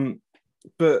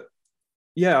 But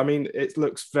yeah, I mean, it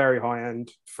looks very high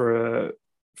end for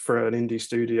an indie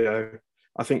studio.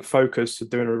 I think Focus are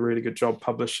doing a really good job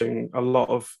publishing a lot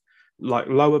of like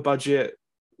lower budget,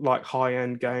 like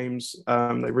high-end games.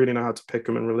 They really know how to pick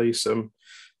them and release them.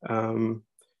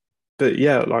 But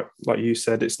yeah, like you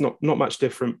said, it's not much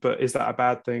different. But is that a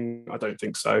bad thing? I don't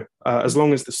think so. As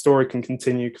long as the story can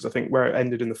continue, because I think where it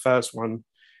ended in the first one,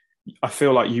 I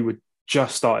feel like you would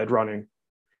just started running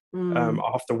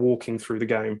after walking through the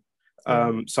game.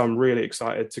 So I'm really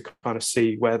excited to kind of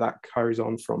see where that carries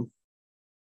on from.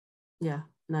 Yeah,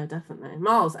 no, definitely.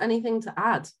 Miles, anything to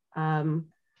add from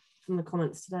the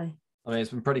comments today? I mean,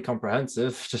 it's been pretty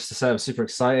comprehensive. Just to say, I'm super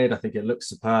excited. I think it looks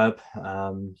superb.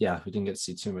 Yeah, we didn't get to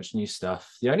see too much new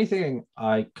stuff. The only thing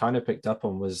I kind of picked up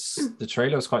on was the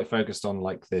trailer was quite focused on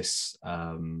like this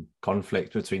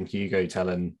conflict between Hugo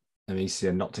telling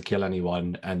Amicia not to kill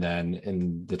anyone, and then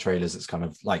in the trailers, it's kind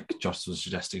of like Josh was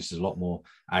suggesting, she's a lot more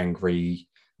angry,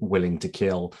 willing to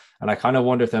kill. And I kind of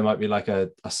wonder if there might be like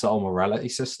a subtle morality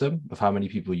system of how many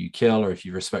people you kill, or if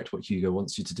you respect what Hugo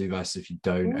wants you to do versus if you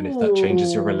don't, and if that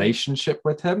changes your relationship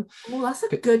with him. Oh, that's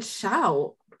a good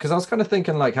shout. Because I was kind of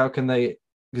thinking like, how can they,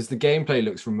 because the gameplay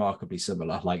looks remarkably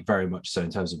similar, like very much so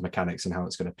in terms of mechanics and how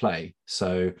it's going to play.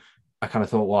 So I kind of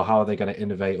thought, well, how are they going to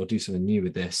innovate or do something new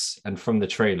with this? And from the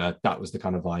trailer, that was the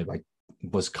kind of vibe I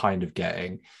was kind of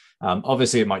getting.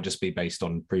 Obviously, it might just be based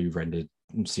on pre-rendered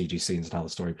CG scenes and how the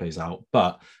story plays out,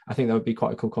 but I think that would be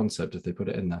quite a cool concept if they put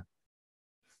it in there.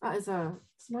 That is a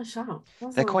nice shout.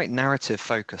 They're quite narrative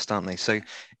focused, aren't they? So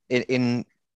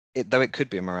though it could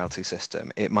be a morality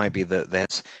system, it might be that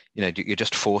there's, you're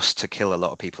just forced to kill a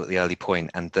lot of people at the early point,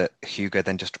 and that Hugo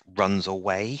then just runs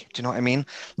away. Do you know what I mean?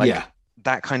 Like, yeah,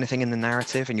 that kind of thing in the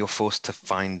narrative, and you're forced to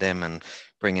find him and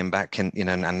bring him back and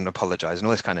and apologize and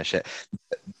all this kind of shit.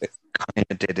 It kind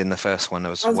of did in the first one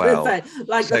as well. Say,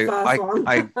 like so the first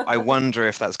one. I wonder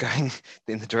if that's going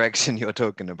in the direction you're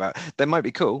talking about. That might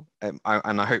be cool, and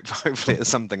I hope hopefully it's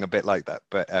something a bit like that.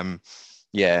 But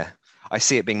yeah, I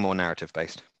see it being more narrative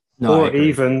based. No, or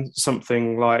even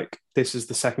something like this is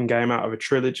the second game out of a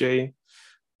trilogy.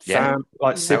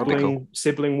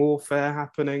 Sibling warfare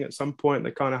happening at some point. They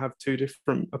kind of have two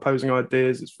different opposing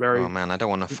ideas. It's very. Oh man, I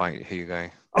don't want to fight Hugo.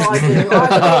 Oh,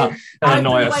 I do.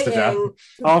 Annoy us to death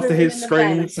after his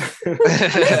screams. No.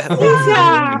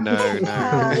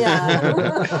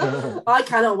 I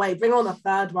cannot wait. Bring on the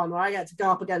third one where I get to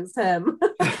go up against him.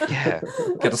 Yeah,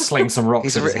 get to sling some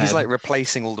rocks. He's like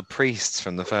replacing all the priests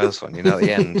from the first one. At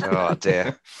the end. Oh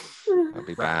dear, that'd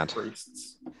be bad.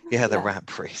 Priests. Yeah, the rat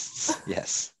priests.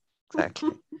 Yes,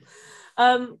 exactly.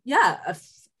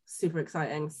 Super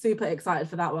exciting. Super excited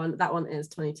for that one. That one is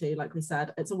 22, like we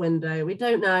said. It's a window. We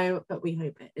don't know, but we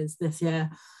hope it is this year.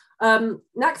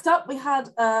 Next up, we had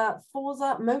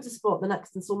Forza Motorsport, the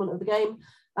next installment of the game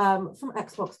from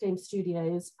Xbox Game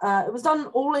Studios. It was done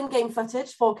all in-game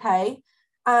footage, 4K,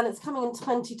 and it's coming in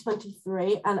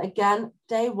 2023. And again,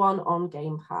 day one on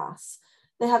Game Pass.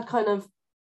 They had kind of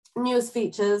newest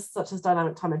features such as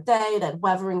dynamic time of day, they had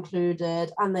weather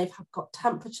included, and they've got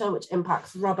temperature, which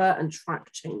impacts rubber and track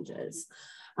changes.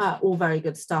 All very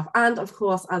good stuff. And of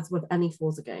course, as with any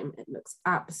Forza game, it looks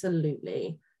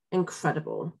absolutely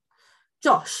incredible.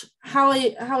 Josh, how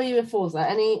are you with Forza?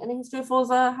 Any history of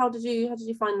Forza? How did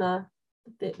you find the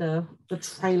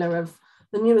trailer of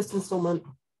the newest installment?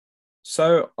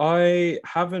 So I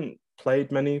haven't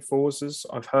played many Forzas.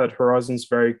 I've heard Horizon's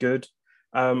very good.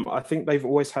 I think they've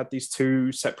always had these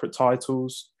two separate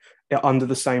titles under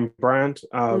the same brand.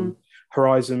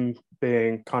 Horizon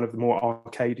being kind of the more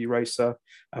arcadey racer,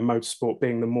 and Motorsport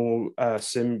being the more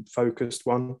sim-focused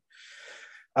one.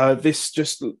 I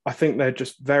think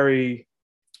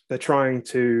they're trying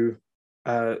to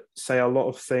say a lot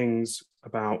of things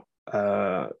about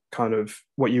kind of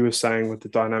what you were saying with the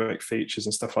dynamic features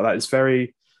and stuff like that. It's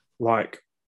very like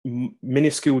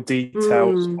minuscule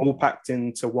details all packed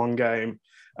into one game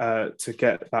to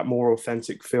get that more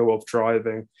authentic feel of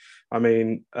driving. I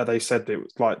mean, they said it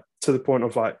was like to the point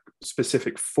of like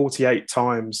specific 48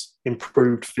 times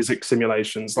improved physics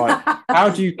simulations. Like, how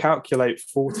do you calculate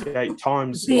 48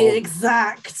 times?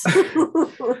 Exact.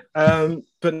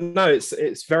 But no,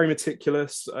 it's very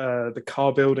meticulous. The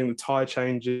car building, the tire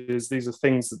changes, these are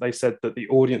things that they said that the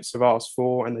audience have asked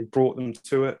for, and they brought them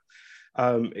to it.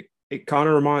 It kind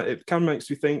of makes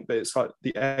me think that it's like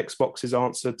the Xbox's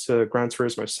answer to Gran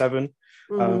Turismo 7.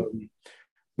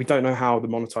 We don't know how the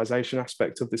monetization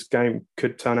aspect of this game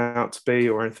could turn out to be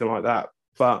or anything like that,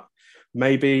 but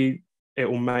maybe it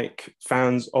will make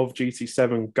fans of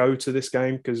GT7 go to this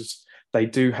game because they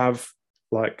do have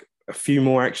like a few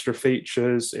more extra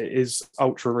features. It is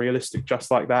ultra realistic just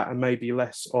like that, and maybe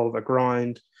less of a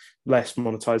grind, less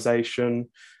monetization,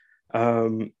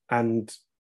 and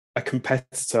a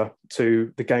competitor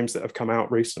to the games that have come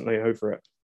out recently over it.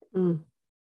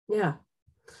 Yeah.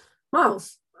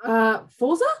 Miles,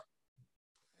 Forza?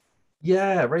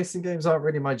 Yeah, racing games aren't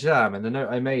really my jam. And the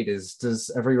note I made is, does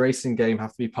every racing game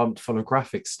have to be pumped full of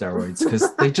graphics steroids?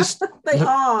 Because they just They look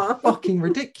are fucking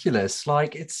ridiculous.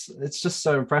 Like it's just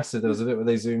so impressive. There was a bit where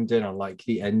they zoomed in on like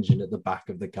the engine at the back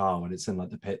of the car when it's in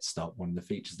like the pit stop. One of the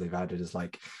features they've added is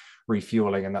like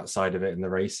refueling and that side of it in the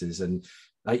races. And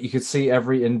like you could see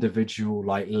every individual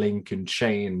like link and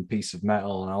chain piece of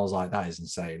metal. And I was like, that is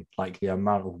insane. Like the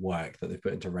amount of work that they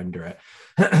put into render it.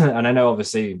 And I know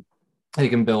obviously they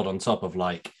can build on top of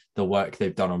like the work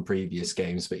they've done on previous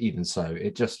games, but even so,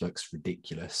 it just looks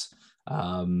ridiculous.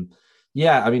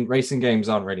 Yeah, I mean, racing games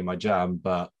aren't really my jam,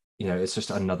 but you know, it's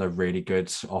just another really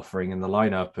good offering in the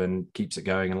lineup and keeps it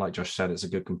going. And like Josh said, it's a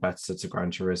good competitor to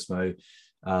Gran Turismo.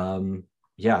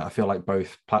 Yeah, I feel like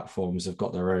both platforms have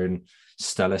got their own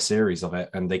stellar series of it,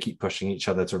 and they keep pushing each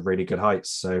other to really good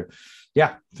heights. So,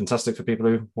 yeah, fantastic for people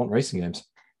who want racing games.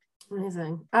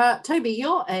 Amazing. Toby,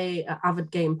 you're a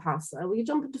avid game passer. Will you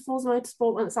jump into Forza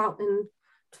Motorsport when it's out in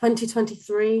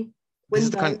 2023? This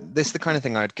is the kind of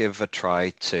thing I'd give a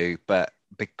try to, but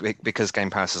because Game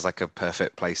Pass is like a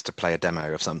perfect place to play a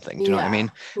demo of something. Do you know what I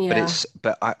mean? Yeah.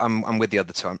 But I'm with the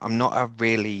other two. I'm not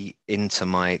really into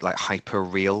my like hyper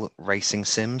real racing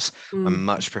sims. I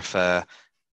much prefer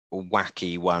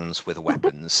wacky ones with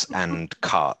weapons and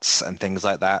carts and things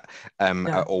like that,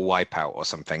 or Wipeout or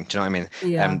something. Do you know what I mean?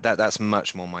 Yeah. That's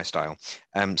much more my style.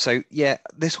 So yeah,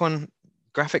 this one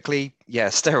graphically, yeah,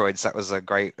 steroids. That was a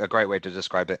great way to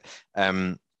describe it.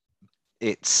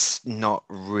 It's not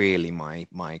really my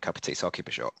cup of tea, so I'll keep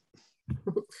it short.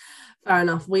 Fair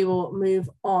enough. We will move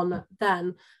on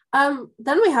then.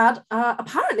 Then we had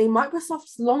apparently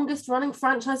Microsoft's longest running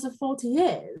franchise of 40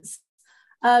 years.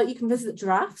 You can visit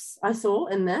giraffes, I saw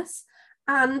in this.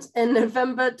 And in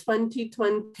November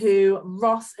 2022,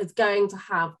 Ross is going to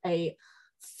have a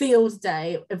field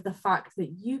day of the fact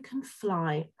that you can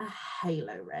fly a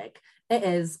Halo rig. It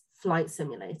is Flight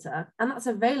Simulator, and that's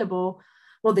available.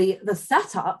 Well, the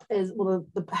setup is, well,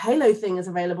 the Halo thing is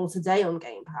available today on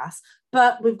Game Pass,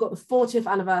 but we've got the 40th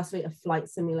anniversary of Flight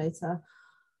Simulator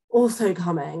also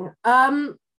coming.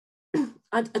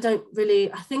 I don't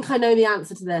really, I think I know the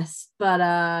answer to this,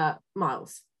 but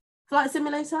Miles, Flight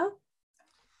Simulator?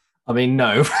 I mean,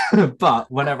 no,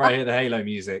 but whenever I hear the Halo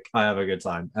music, I have a good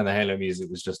time. And the Halo music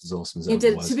was just as awesome as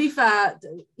it was. To be fair,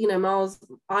 you know, Miles,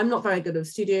 I'm not very good with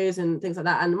studios and things like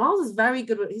that. And Miles is very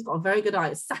good. He's got a very good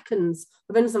eye. Seconds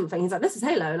within something. He's like, this is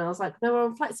Halo. And I was like, no, we're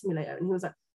on Flight Simulator. And he was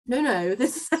like, no,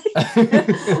 this is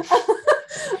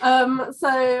Halo.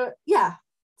 So, yeah.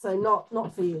 So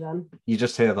not for you then. You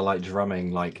just hear the like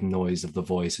drumming like noise of the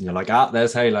voice and you're like,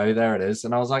 there's Halo, there it is.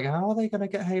 And I was like, how are they going to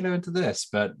get Halo into this?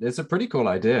 But it's a pretty cool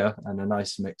idea and a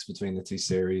nice mix between the two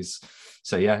series.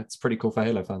 So yeah, it's pretty cool for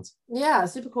Halo fans. Yeah,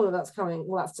 super cool that that's coming.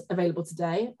 Well, that's available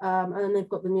today. And then they've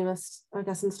got the newest, I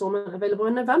guess, installment available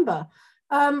in November.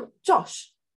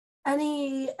 Josh,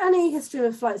 any history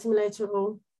with Flight Simulator at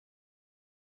all?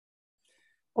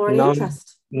 Or any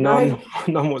interest? None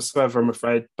whatsoever, I'm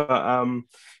afraid. But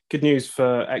good news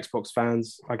for Xbox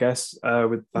fans, I guess,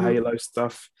 with the Halo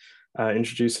stuff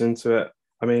introduced into it.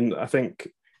 I mean, I think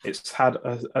it's had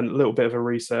a little bit of a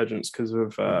resurgence because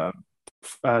of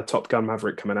Top Gun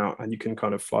Maverick coming out, and you can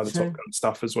kind of fly the Top Gun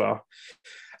stuff as well.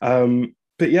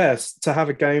 But yes, to have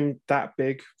a game that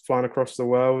big flying across the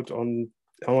world on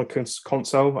a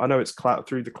console, I know it's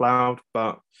through the cloud,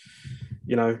 but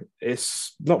you know,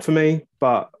 it's not for me,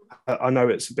 but I know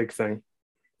it's a big thing.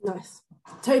 Nice.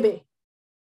 Toby,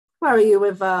 where are you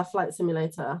with Flight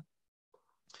Simulator?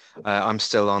 I'm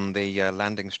still on the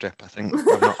landing strip, I think.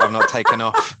 I've not taken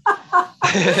off.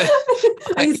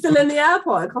 Are you still in the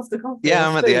airport at Costa Coffee? Yeah,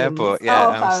 I'm at the airport. Yeah,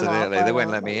 absolutely. They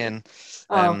won't let me in.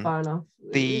 Fair enough.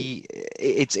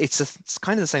 It's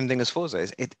kind of the same thing as Forza.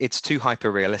 It's too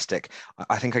hyper realistic.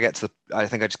 I think I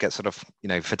just get sort of, you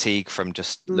know, fatigue from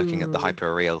just looking at the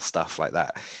hyper real stuff like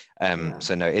that.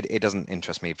 So no, it doesn't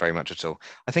interest me very much at all.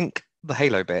 I think the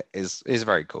Halo bit is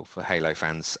very cool for Halo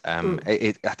fans. I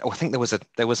think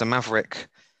there was a Maverick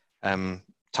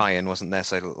tie-in, wasn't there?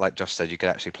 So like Josh said, you could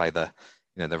actually play the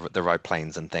right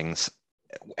planes and things.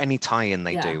 Any tie-in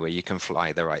they do where you can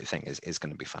fly the right thing is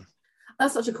going to be fun.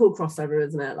 That's such a cool crossover,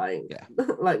 isn't it? Like,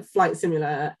 like Flight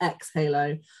Simulator X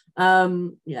Halo.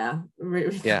 Really,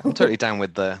 really cool. I'm totally down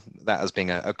with that as being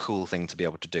a cool thing to be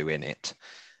able to do in it.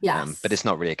 Yes. But it's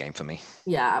not really a game for me.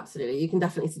 Yeah, absolutely. You can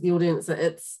definitely see the audience that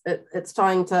it's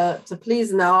trying to please,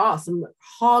 and there are some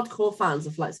hardcore fans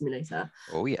of Flight Simulator.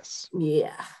 Oh yes.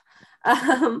 Yeah.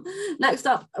 Next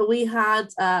up, we had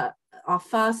our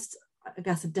first, I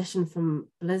guess, edition from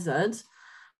Blizzard,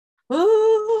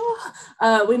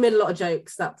 We made a lot of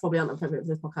jokes that probably aren't appropriate for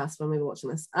this podcast when we were watching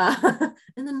this.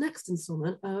 In the next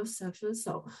installment of Sexual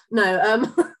Assault. No,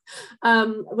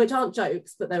 which aren't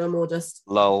jokes, but they were more just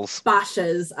lols,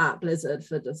 bashes at Blizzard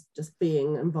for just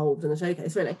being involved in the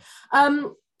showcase, really.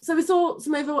 So we saw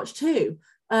some Overwatch 2.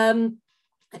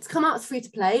 It's come out as free to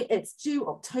play. It's due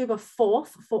October 4th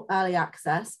for early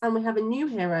access, and we have a new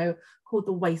hero called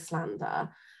the Wastelander.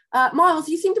 Miles,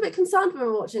 you seemed a bit concerned when we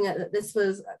were watching it that this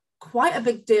was quite a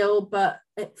big deal, but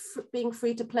it being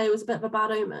free to play was a bit of a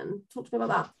bad omen. Talk to me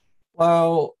about that.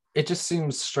 Well, it just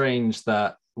seems strange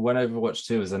that when Overwatch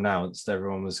 2 was announced,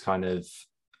 everyone was kind of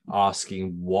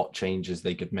asking what changes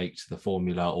they could make to the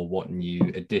formula or what new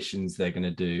additions they're going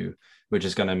to do, which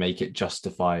is going to make it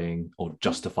justify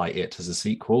it as a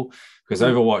sequel. Because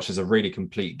Overwatch is a really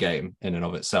complete game in and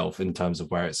of itself in terms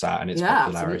of where it's at and its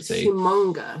popularity. It's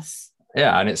humongous.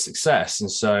 Yeah, and its success.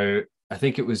 And so I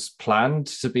think it was planned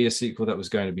to be a sequel that was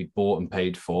going to be bought and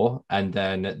paid for. And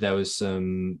then there was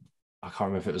some, I can't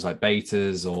remember if it was like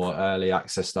betas or early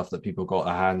access stuff that people got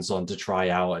their hands on to try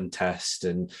out and test.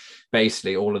 And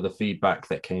basically all of the feedback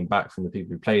that came back from the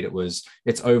people who played it was,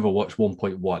 it's Overwatch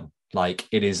 1.1. Like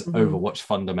it is Overwatch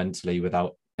fundamentally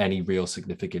without any real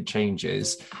significant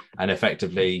changes. And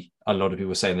effectively, a lot of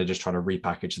people are saying they're just trying to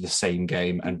repackage the same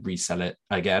game and resell it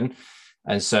again.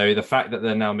 And so the fact that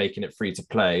they're now making it free to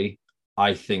play,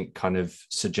 I think kind of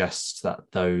suggests that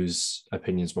those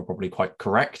opinions were probably quite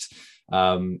correct.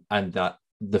 And that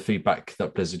the feedback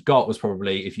that Blizzard got was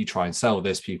probably, if you try and sell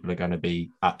this, people are going to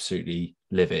be absolutely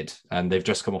livid. And they've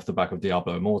just come off the back of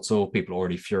Diablo Immortal. People are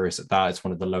already furious at that. It's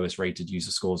one of the lowest rated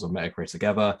user scores on Metacritic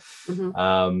ever.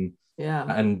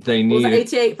 And they need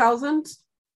 88,000.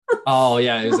 Oh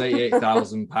yeah, it was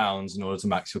 £88,000 in order to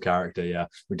max your character. Yeah,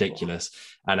 ridiculous.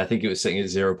 And I think it was sitting at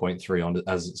 0.3 on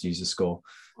as its user score.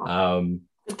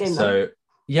 So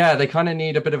yeah, they kind of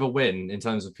need a bit of a win in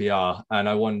terms of PR. And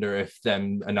I wonder if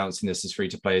them announcing this as free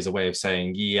to play is a way of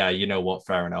saying, yeah, you know what,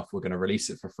 fair enough, we're going to release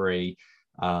it for free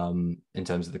in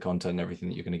terms of the content and everything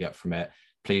that you're going to get from it.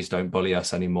 Please don't bully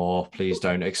us anymore. Please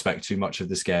don't expect too much of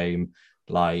this game.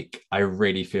 Like, I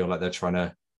really feel like they're trying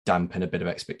to dampen a bit of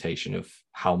expectation of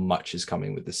how much is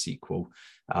coming with the sequel.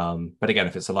 But again,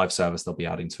 if it's a live service, they'll be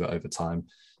adding to it over time.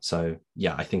 So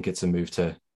yeah, I think it's a move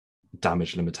to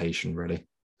damage limitation, really.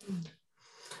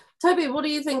 Toby, what do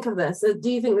you think of this?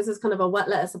 Do you think this is kind of a wet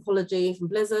lettuce apology from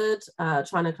Blizzard,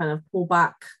 trying to kind of pull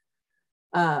back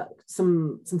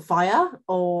some fire,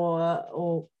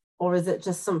 or is it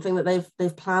just something that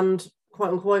they've planned,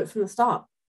 quote unquote, from the start?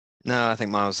 No, I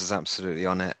think Miles is absolutely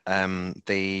on it.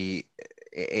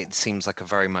 It seems like a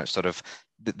very much sort of,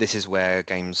 this is where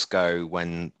games go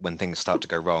when things start to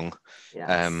go wrong.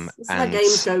 Yes. It's where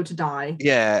games go to die.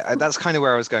 Yeah, that's kind of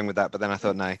where I was going with that, but then I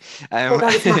thought no. That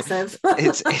was massive.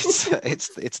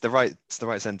 it's the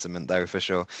right sentiment though, for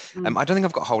sure. I don't think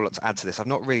I've got a whole lot to add to this. I've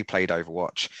not really played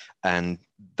Overwatch, and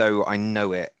though I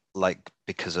know it like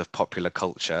because of popular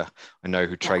culture, I know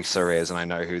who Tracer is, and I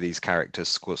know who these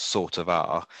characters sort of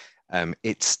are.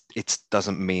 It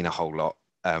doesn't mean a whole lot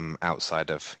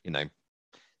outside of, you know,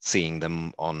 seeing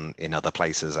them in other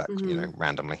places you know,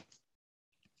 randomly.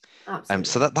 Absolutely.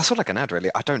 So that's all I can add,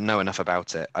 really. I don't know enough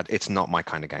about it. It's not my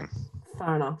kind of game.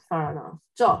 Fair enough.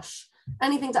 Josh,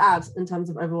 anything to add in terms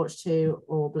of Overwatch 2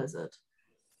 or Blizzard?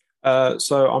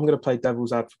 So I'm going to play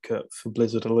devil's advocate for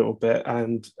Blizzard a little bit,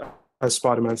 and as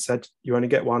Spider-Man said, you only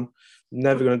get one.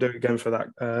 Never going to do it again for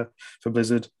that for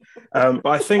Blizzard. But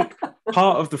I think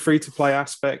part of the free-to-play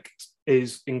aspect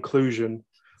is inclusion.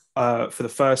 For the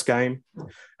first game,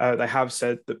 they have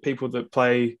said that people that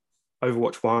play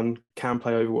Overwatch 1 can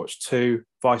play Overwatch 2,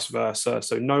 vice versa.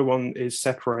 So no one is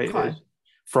separated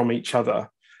from each other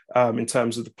in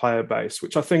terms of the player base,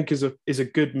 which I think is a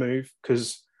good move,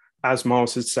 because as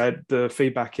Miles has said, the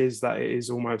feedback is that it is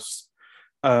almost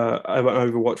an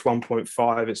Overwatch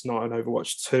 1.5. It's not an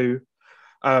Overwatch 2.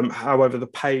 However, the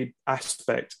paid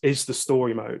aspect is the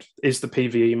story mode, is the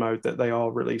PvE mode that they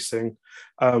are releasing,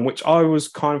 which I was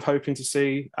kind of hoping to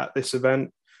see at this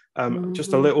event.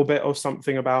 Just a little bit of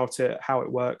something about it, how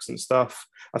it works and stuff.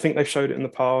 I think they've showed it in the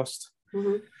past.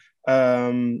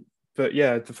 But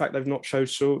yeah, the fact they've not showed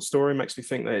short story makes me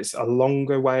think that it's a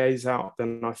longer ways out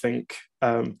than I think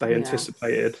they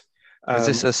anticipated. Is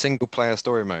this a single player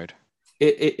story mode?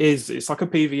 It is. It's like a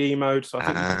PvE mode, so I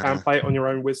think you can play it on your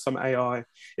own with some AI.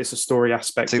 It's a story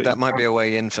aspect. See, that might be a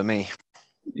way in for me.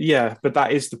 Yeah, but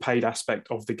that is the paid aspect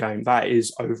of the game. That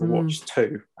is Overwatch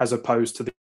 2, as opposed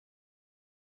to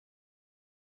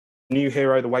new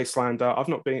hero, the Wastelander. I've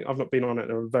not been on it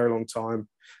in a very long time.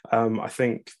 I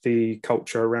think the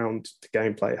culture around the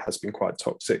gameplay has been quite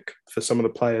toxic for some of the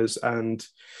players, and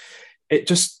it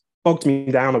just bogged me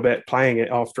down a bit playing it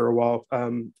after a while.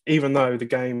 Even though the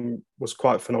game was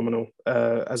quite phenomenal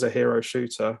as a hero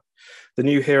shooter, the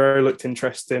new hero looked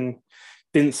interesting.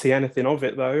 Didn't see anything of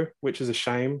it though, which is a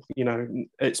shame. You know,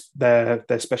 it's their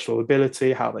special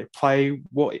ability, how they play,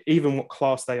 what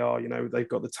class they are. You know, they've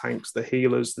got the tanks, the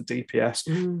healers, the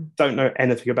DPS. Don't know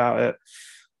anything about it,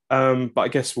 but I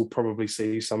guess we'll probably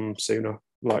see some sooner,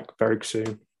 like very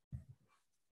soon.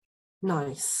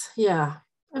 Nice, yeah,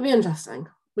 it'll be interesting.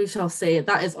 We shall see.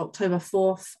 That is October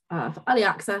 4th for early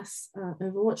access.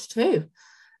 Overwatch 2.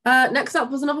 Next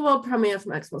up was another world premiere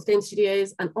from Xbox Game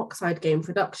Studios, an Oxide game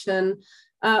production.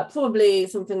 Probably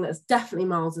something that's definitely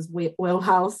Miles's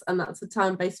wheelhouse, and that's a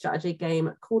turn-based strategy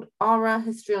game called Ara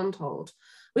History Untold.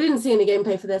 We didn't see any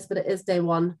gameplay for this, but it is day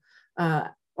one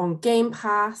on Game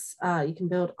Pass. You can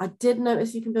build. I did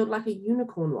notice you can build like a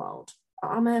unicorn world.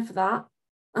 I'm here for that.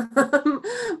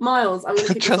 Miles, I'm going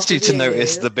to trust you to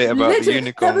notice the bit about the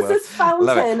unicorn. There was this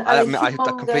fountain. That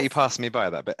completely passed me by,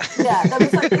 that bit. Yeah, there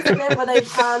was like this bit where they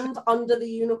panned under the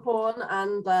unicorn,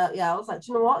 and I was like, do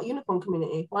you know what? Unicorn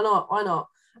community, why not? Why not?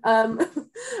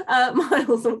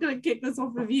 Miles, I'm going to kick this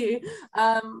off with you.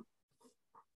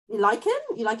 You like it?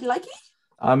 You like it?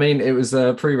 I mean, it was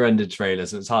a pre-rendered trailer,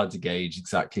 so it's hard to gauge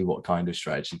exactly what kind of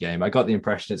strategy game. I got the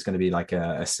impression it's going to be like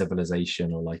a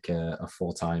civilization or like a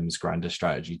 4 times grander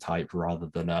strategy type rather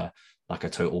than a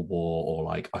Total War or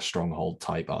like a Stronghold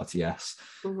type RTS.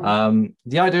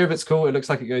 The idea of it's cool. It looks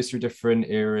like it goes through different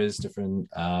eras,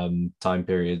 different time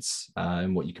periods,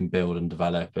 and what you can build and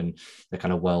develop, and the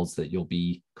kind of worlds that you'll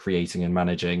be creating and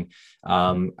managing.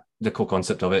 The cool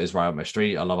concept of it is right up my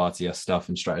street. I love RTS stuff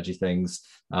and strategy things.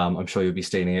 I'm sure you'll be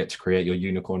stealing it to create your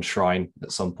unicorn shrine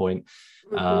at some point.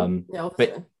 But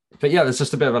yeah, there's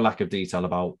just a bit of a lack of detail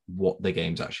about what the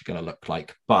game's actually going to look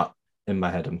like. But in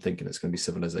my head, I'm thinking it's going to be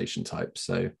civilization type.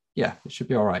 So yeah, it should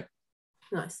be all right.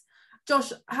 Nice.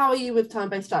 Josh, how are you with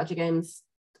turn-based strategy games?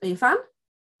 Are you a fan?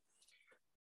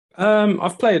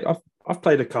 I've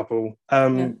played a couple.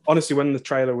 Honestly, when the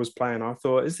trailer was playing, I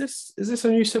thought, is this a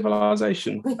new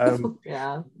Civilization?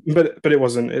 Yeah. But it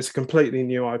wasn't. It's a completely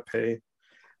new IP.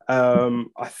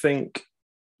 I think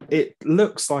it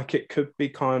looks like it could be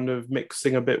kind of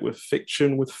mixing a bit with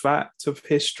fiction, with fact of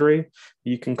history.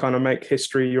 You can kind of make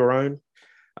history your own,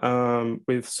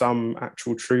 with some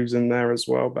actual truths in there as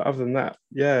well. But other than that,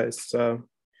 yeah, it's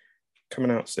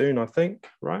coming out soon, I think,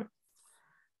 right?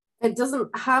 It didn't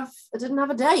have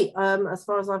a date, as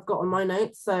far as I've got on my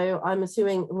notes. So I'm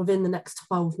assuming within the next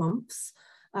 12 months.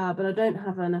 But I don't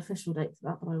have an official date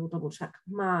for that, but I will double check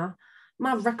my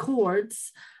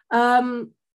records.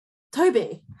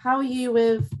 Toby, how are you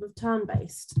with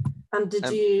turn-based? And did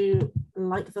you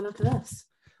like the look of this?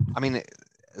 I mean,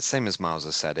 same as Miles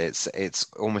has said, it's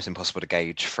almost impossible to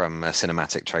gauge from a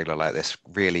cinematic trailer like this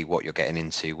really what you're getting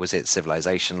into. Was it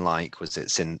Civilization-like? Was it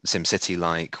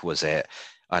SimCity-like? Was it,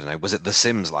 I don't know, was it The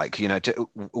Sims-like? You know,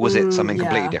 was it something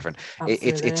completely different?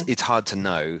 It's hard to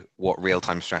know what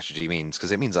real-time strategy means,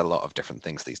 because it means a lot of different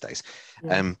things these days.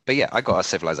 Yeah. But yeah, I got a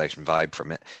Civilization vibe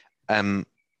from it.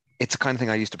 It's the kind of thing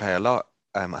I used to play a lot.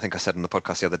 I think I said on the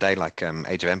podcast the other day, like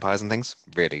Age of Empires and things.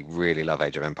 Really, really love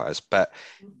Age of Empires, but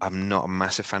I'm not a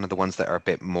massive fan of the ones that are a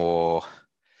bit more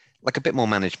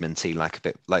management-y, like a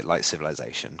bit like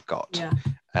Civilization got.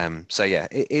 Yeah. So yeah,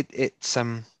 it's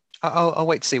I'll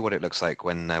wait to see what it looks like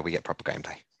when we get proper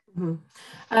gameplay.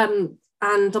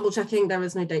 And double checking, there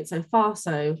is no date so far,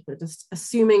 so we're just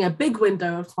assuming a big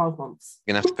window of 12 months.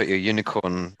 You're going to have to put your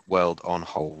unicorn world on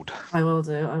hold. I will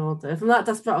do. If I'm that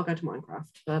desperate, I'll go to Minecraft.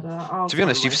 But to be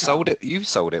honest, you've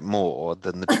sold it more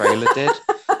than the trailer did.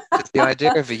 The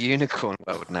idea of a unicorn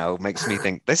world now makes me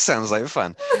think this sounds like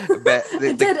fun. But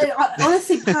it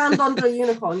honestly panned under a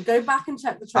unicorn. Go back and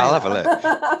check the trailer. I'll have a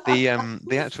look.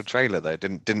 The actual trailer though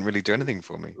didn't really do anything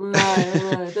for me. No,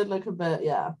 it did look a bit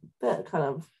kind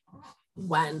of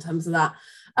wet in terms of that.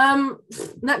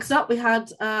 Next up, we had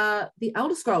the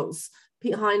Elder Scrolls.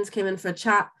 Pete Hines came in for a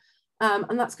chat,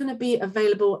 and that's going to be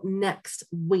available next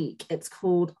week. It's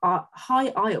called High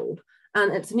Isle,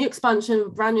 and it's a new expansion,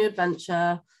 brand new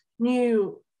adventure,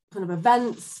 new kind of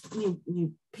events,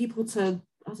 new people to,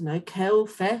 I don't know, kill,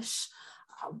 fish.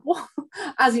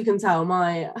 As you can tell,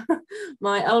 my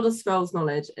Elder Scrolls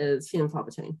knowledge is few and far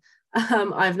between.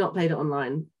 I've not played it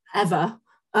online ever.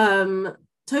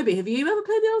 Toby, have you ever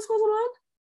played the Elder Scrolls Online?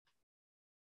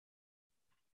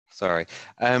 Sorry.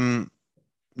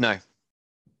 No.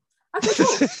 Okay,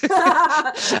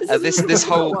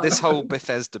 cool. This whole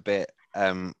Bethesda bit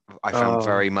I found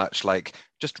very much like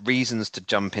just reasons to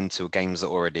jump into games that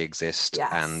already exist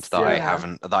and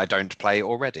that I don't play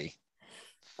already.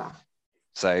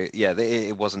 So yeah,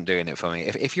 it wasn't doing it for me.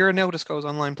 If you're an Elder Scrolls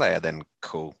Online player, then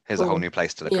cool. Here's a whole new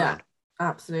place to look around.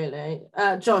 Absolutely.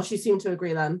 Josh, you seem to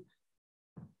agree then.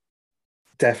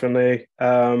 Definitely.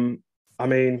 I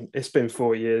mean, it's been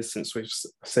 4 years since we've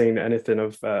seen anything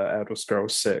of Elder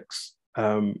Scrolls 6,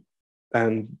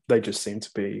 and they just seem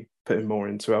to be putting more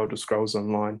into Elder Scrolls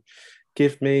Online.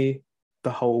 Give me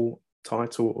the whole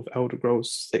title of Elder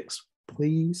Scrolls 6,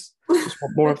 please. Just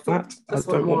want more of that. I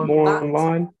don't want more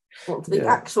online. Want the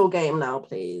actual game now,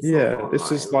 please. Yeah,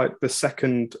 this is like the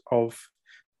second of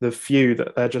the few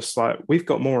that they're just like, we've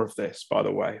got more of this, by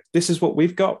the way. This is what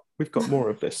we've got. We've got more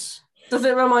of this. Does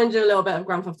it remind you a little bit of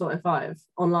Grand Theft Auto 5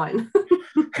 online?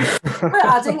 We're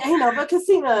adding another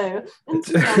casino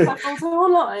into Grand Theft Auto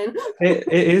Online. It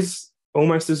is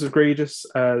almost as egregious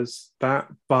as that,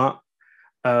 but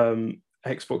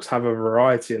Xbox have a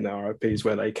variety in their IPs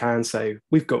where they can say,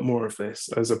 we've got more of this,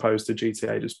 as opposed to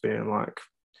GTA just being like,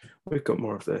 we've got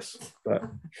more of this. But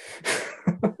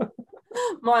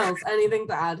Miles, anything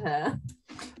to add here?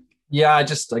 Yeah, I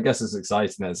guess it's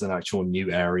exciting that it's an actual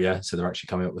new area. So they're actually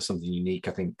coming up with something unique.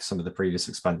 I think some of the previous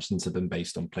expansions have been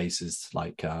based on places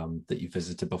like that you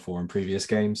visited before in previous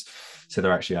games. So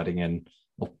they're actually adding in,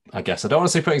 well, I guess I don't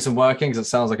want to say putting some work in because it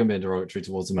sounds like I'm being derogatory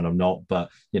towards them and I'm not, but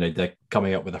they're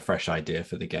coming up with a fresh idea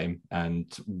for the game.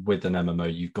 And with an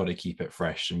MMO, you've got to keep it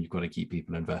fresh and you've got to keep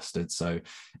people invested. So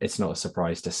it's not a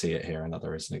surprise to see it here and that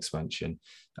there is an expansion.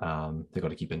 They've got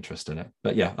to keep interest in it.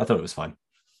 But yeah, I thought it was fine.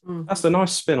 That's a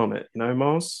nice spin on it,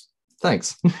 Mars.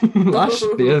 Thanks. I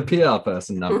should be a PR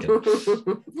person now.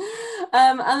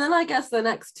 And then I guess the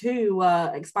next two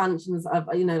expansions of,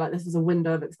 like this is a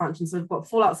window of expansion. So we've got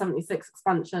Fallout 76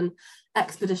 expansion,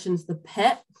 Expedition to the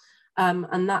Pit.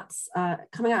 And that's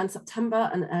coming out in September.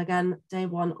 And again, day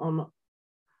one on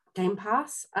Game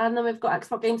Pass. And then we've got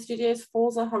Xbox Game Studios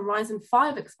Forza Horizon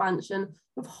 5 expansion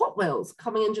with Hot Wheels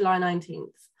coming in July 19th.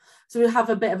 So we have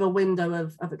a bit of a window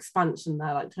of expansion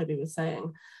there, like Toby was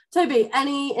saying. Toby,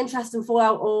 any interest in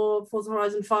Fallout or Forza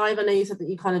Horizon 5? I know you said that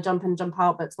you kind of jump in, jump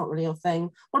out, but it's not really your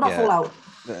thing. What about Fallout?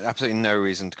 Absolutely no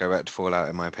reason to go back to Fallout,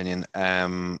 in my opinion.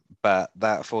 But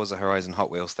that Forza Horizon Hot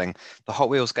Wheels thing, the Hot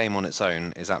Wheels game on its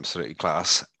own is absolutely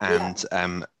class. And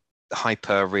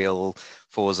hyper real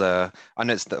Forza, I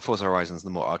know it's that Forza Horizon's the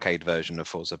more arcade version of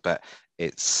Forza, but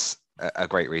it's a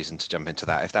great reason to jump into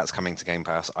that. If that's coming to Game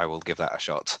Pass, I will give that a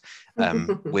shot.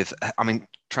 With,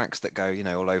 tracks that go,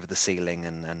 all over the ceiling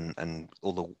and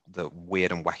all the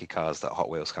weird and wacky cars that Hot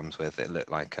Wheels comes with, it looked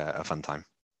like a fun time.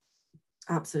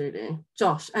 Absolutely.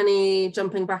 Josh, any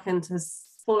jumping back into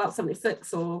Fallout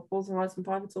 76 or Forza Horizon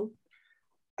 5 at all?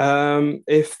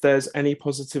 If there's any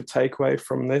positive takeaway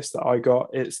from this that I got,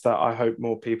 it's that I hope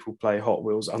more people play Hot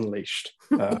Wheels Unleashed,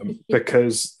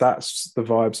 because that's the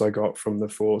vibes I got from the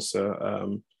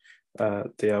Forza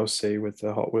DLC with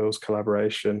the Hot Wheels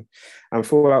collaboration. And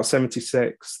Fallout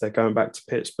 76, they're going back to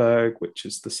Pittsburgh, which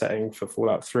is the setting for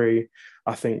Fallout 3.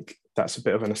 I think that's a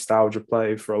bit of a nostalgia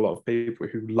play for a lot of people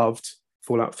who loved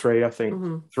Fallout 3. I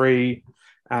think 3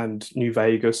 and New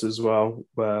Vegas as well,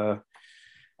 where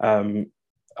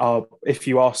if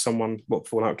you ask someone what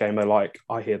Fallout game they like,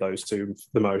 I hear those two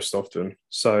the most often.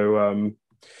 So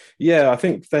I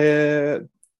think they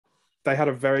had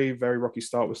a very, very rocky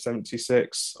start with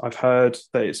 76. I've heard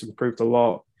that it's improved a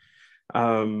lot,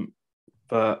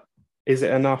 but is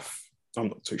it enough? I'm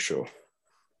not too sure.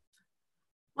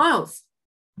 Miles?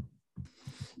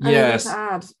 Yes.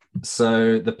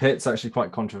 So the pit's actually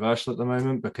quite controversial at the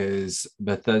moment because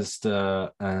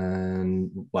Bethesda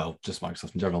and, just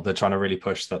Microsoft in general, they're trying to really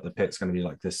push that the pit's going to be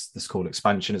like this cool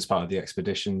expansion. It's part of the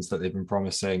expeditions that they've been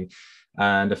promising.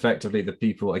 And effectively the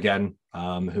people, again,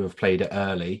 who have played it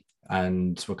early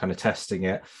and were kind of testing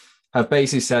it, have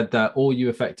basically said that all you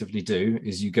effectively do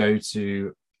is you go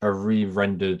to a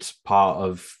re-rendered part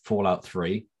of Fallout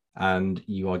 3 and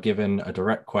you are given a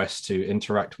direct quest to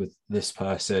interact with this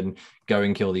person, go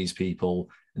and kill these people.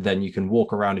 Then you can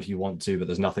walk around if you want to, but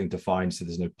there's nothing to find, so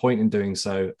there's no point in doing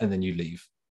so, and then you leave.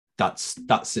 That's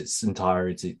its entire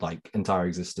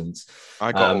existence.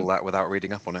 I got all that without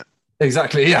reading up on it.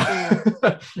 Exactly, yeah.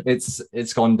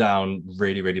 It's gone down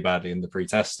really, really badly in the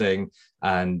pre-testing,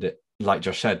 and like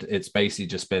Josh said, it's basically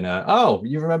just been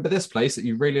you remember this place that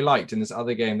you really liked in this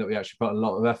other game that we actually put a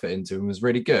lot of effort into and was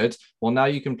really good? Well, now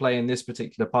you can play in this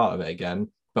particular part of it again,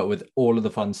 but with all of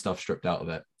the fun stuff stripped out of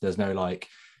it. There's no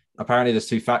apparently there's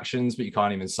two factions, but you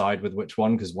can't even side with which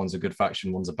one because one's a good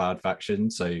faction, one's a bad faction.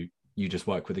 So you just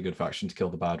work with a good faction to kill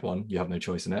the bad one. You have no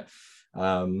choice in it.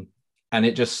 And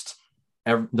it just,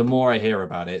 the more I hear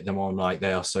about it, the more I'm like,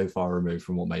 they are so far removed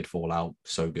from what made Fallout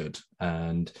so good.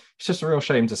 And it's just a real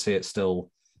shame to see it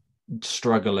still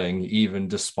struggling, even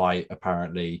despite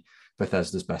apparently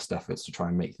Bethesda's best efforts to try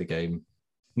and make the game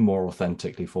more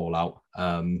authentically Fallout.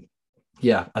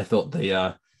 Yeah, I thought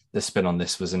the spin on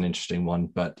this was an interesting one,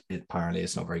 but apparently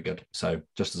it's not very good. So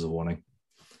just as a warning.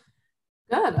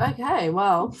 Good. Okay.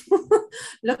 Well,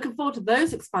 looking forward to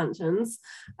those expansions.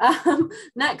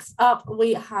 Next up,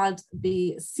 we had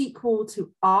the sequel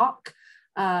to Ark.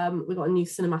 We got a new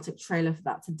cinematic trailer for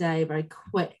that today. Very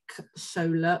quick show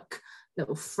look,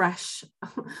 little fresh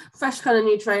kind of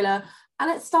new trailer, and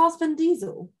it stars Vin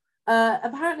Diesel.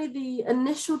 Apparently, the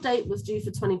initial date was due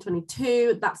for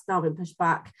 2022. That's now been pushed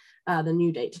back. The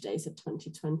new date today said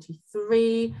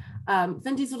 2023.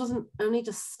 Vin Diesel doesn't only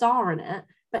just star in it,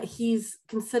 but he's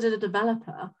considered a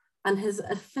developer, and his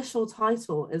official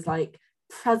title is like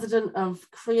President of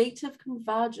Creative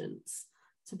Convergence,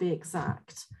 to be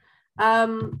exact. Has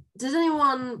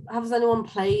anyone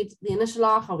played the initial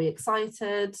Ark? Are we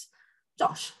excited?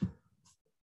 Josh?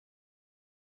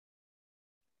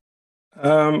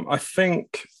 I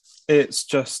think it's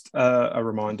just a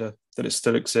reminder that it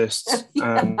still exists.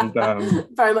 Yeah. And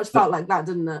very much felt like that,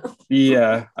 didn't it?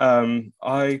 Yeah.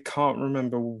 I can't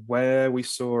remember where we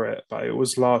saw it, but it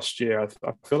was last year. I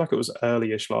feel like it was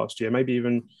early-ish last year, maybe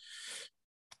even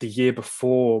the year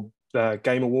before the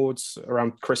Game Awards,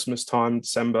 around Christmas time,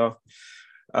 December,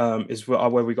 is where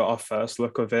we got our first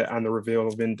look of it, and the reveal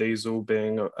of Vin Diesel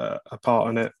being a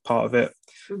part of it.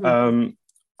 Mm-hmm.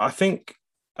 I think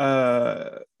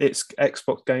it's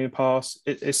Xbox Game Pass.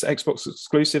 It's Xbox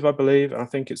exclusive, I believe. And I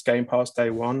think it's Game Pass day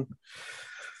one.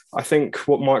 I think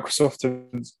what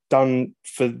Microsoft has done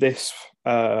for this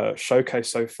showcase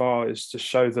so far is to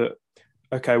show that,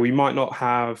 okay, we might not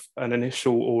have an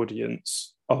initial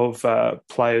audience of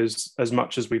players as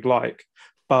much as we'd like,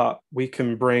 but we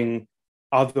can bring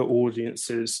other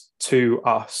audiences to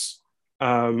us.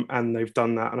 And they've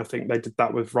done that. And I think they did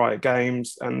that with Riot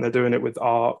Games, and they're doing it with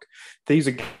Ark. These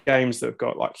are games that have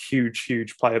got like huge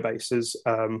player bases.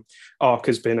 Ark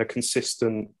has been a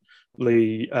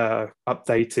consistently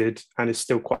updated and is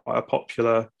still quite a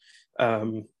popular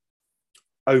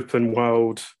open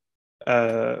world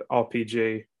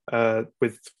RPG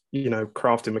with,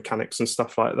 crafting mechanics and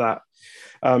stuff like that.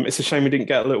 It's a shame we didn't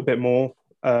get a little bit more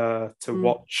to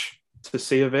watch, to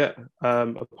see of it,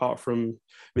 apart from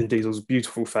Vin Diesel's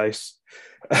beautiful face.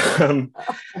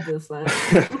 Obviously.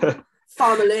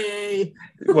 Family.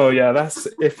 Well, yeah, that's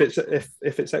if it's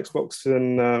Xbox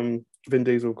and Vin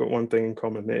Diesel got one thing in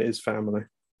common, it is family.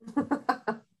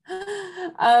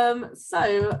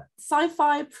 So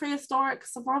sci-fi prehistoric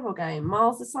survival game.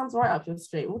 Miles, this sounds right up your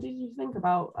street. What did you think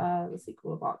about the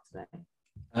sequel of Ark today?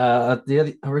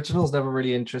 The originals never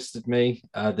really interested me.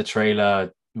 The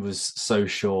trailer was so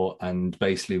short and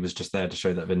basically was just there to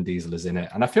show that Vin Diesel is in it.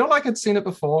 And I feel like I'd seen it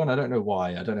before, and I don't know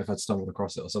why. I don't know if I'd stumbled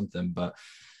across it or something, but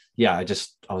yeah,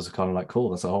 I was kind of like, cool,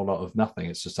 that's a whole lot of nothing.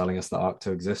 It's just telling us that Ark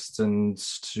 2 exists and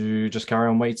to just carry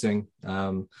on waiting.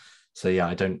 So yeah,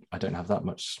 I don't have that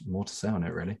much more to say on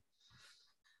it, really.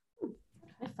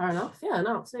 Okay, fair enough. Yeah,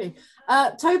 no, absolutely.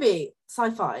 Toby,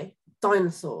 sci-fi,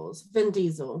 dinosaurs, Vin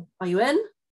Diesel. Are you in?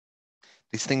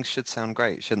 These things should sound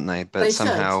great, shouldn't they? But They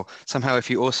somehow, if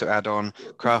you also add on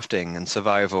crafting and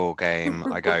survival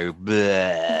game, I go,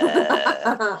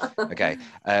 bleh. Okay,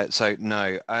 so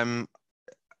no,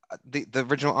 the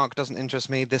original Ark doesn't interest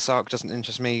me. This Ark doesn't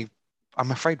interest me.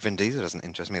 I'm afraid Vin Diesel doesn't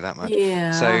interest me that much.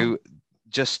 Yeah. So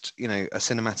just, a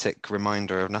cinematic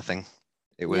reminder of nothing.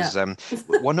 It was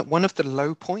one of the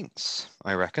low points,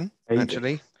 I reckon,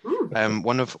 actually.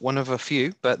 One of a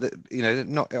few, but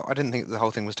not. I didn't think the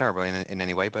whole thing was terrible in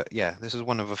any way, but yeah, this is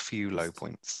one of a few low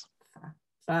points.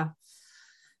 Fair.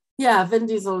 Yeah, Vin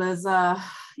Diesel is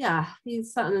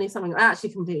he's certainly something. I actually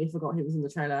completely forgot he was in the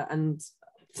trailer, and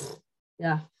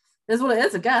yeah, here's what it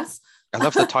is, I guess. I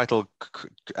love the title,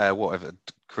 whatever,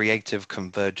 Creative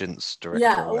Convergence Director.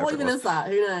 Yeah, what even is that?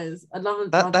 Who knows? I love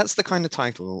it. That's the kind of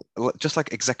title, just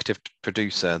like executive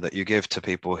producer, that you give to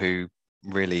people who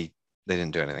really, they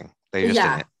didn't do anything. They're just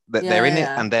in it. They're in it,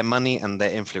 and their money and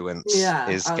their influence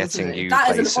is getting you that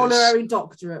places. Is an honorary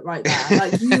doctorate right there.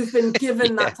 Like, you've been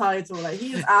given that title. Like,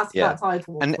 he's asked that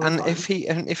title. And if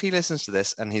he listens to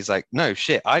this and he's like, no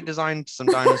shit, I designed some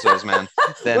dinosaurs, man,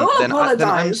 then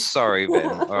I'm sorry, Vin.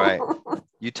 All right,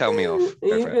 you tell me off.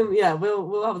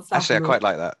 We'll have a actually, I quite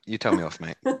like that. You tell me off,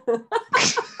 mate. It'd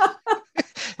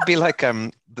be like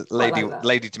the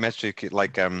Lady Dimitri,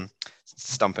 like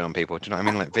stumping on people. Do you know what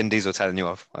I mean? Like Vin Diesel telling you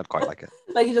off. I'd quite like it.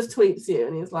 Like, he just tweets you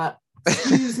and he's like,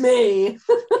 Excuse me.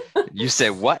 You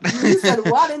said what? You said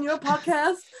what in your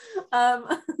podcast?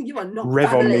 You are not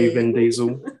Rev on family. me, Vin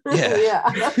Diesel.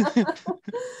 Yeah. Yeah.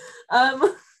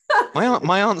 um,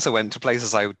 My answer went to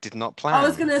places I did not plan. I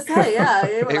was going to say, yeah.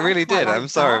 It really did. I'm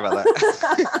sorry about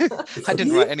that. I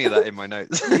didn't write any of that in my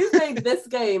notes. You've made this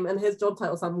game and his job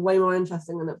title sound way more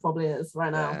interesting than it probably is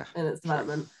right now in its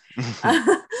development.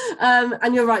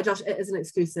 And you're right, Josh, it is an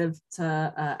exclusive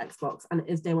to Xbox and it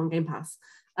is day one Game Pass.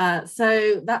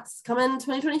 So that's coming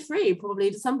 2023, probably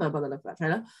December by the look of that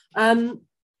trailer.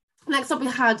 Next up, we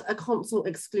had a console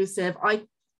exclusive. I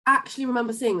actually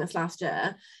remember seeing this last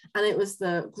year, and it was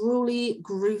the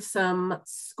gruesome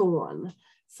Scorn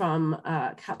from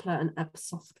Kepler and Ebb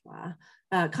Software,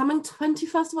 coming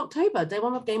 21st of October, day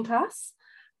one of Game Pass.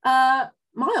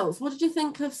 Miles, what did you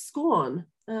think of Scorn?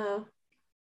 I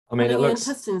mean, it looks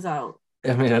intestines out.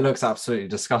 I mean, it looks absolutely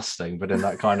disgusting, but in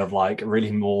that kind of like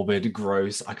really morbid,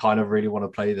 gross, I kind of really want to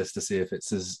play this to see if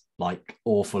it's as like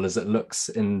awful as it looks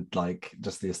in like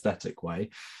just the aesthetic way.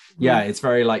 Yeah, it's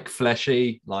very like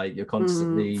fleshy, like you're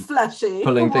constantly fleshy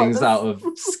pulling things out of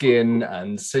skin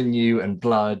and sinew and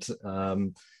blood.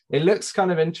 It looks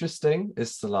kind of interesting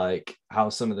as to like how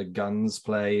some of the guns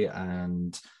play,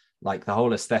 and like the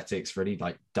whole aesthetic's really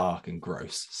like dark and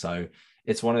gross. So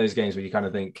it's one of those games where you kind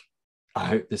of think, I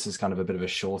hope this is kind of a bit of a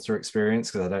shorter experience,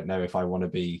 because I don't know if I want to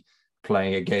be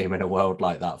playing a game in a world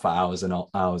like that for hours and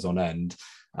hours on end,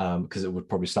 because it would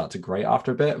probably start to grate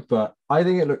after a bit. But I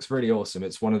think it looks really awesome.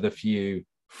 It's one of the few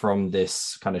from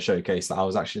this kind of showcase that I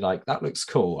was actually like, that looks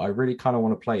cool. I really kind of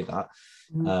want to play that.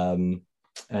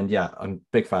 And yeah, I'm a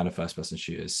big fan of first-person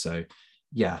shooters. So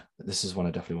yeah, this is one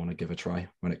I definitely want to give a try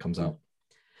when it comes out.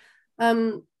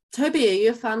 Toby, are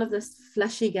you a fan of this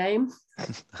fleshy game?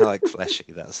 I like fleshy.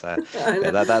 That's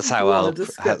that's how I'll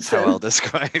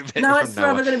describe it. Now it's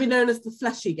forever going to be known as the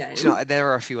fleshy game. You know,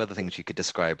 there are a few other things you could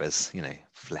describe as,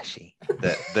 fleshy.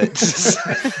 That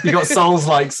You got Souls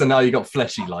likes, and now you got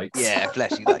fleshy likes. Yeah,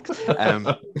 fleshy likes.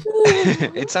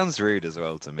 It sounds rude as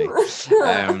well to me.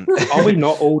 Are we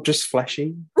not all just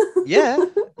fleshy? Yeah.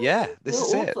 This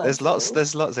is it. There's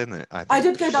lots in it. I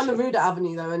did go down the rude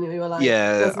avenue though, and we were like,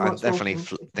 yeah, I'm definitely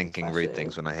thinking fleshy. Rude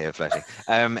things when I hear fleshy.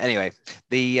 Anyway,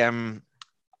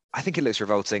 I think it looks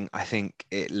revolting. I think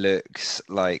it looks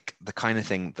like the kind of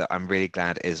thing that I'm really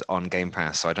glad is on Game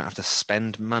Pass, so I don't have to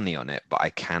spend money on it, but I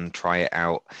can try it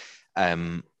out,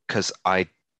 because I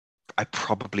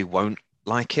probably won't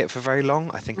like it for very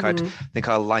long. I think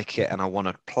I'll like it and I want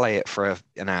to play it for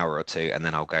an hour or two, and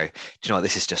then I'll go, do you know what,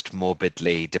 this is just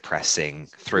morbidly depressing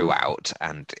throughout,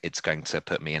 and it's going to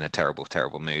put me in a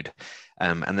terrible mood,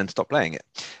 and then stop playing it.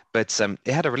 But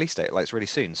it had a release date, like it's really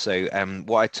soon. So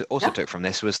what I also took from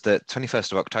this was that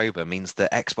 21st of October means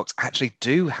that Xbox actually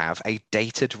do have a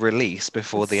dated release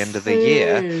before the end of the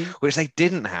year, which they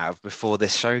didn't have before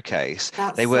this showcase.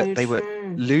 They were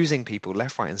losing people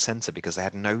left, right, and centre because they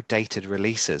had no dated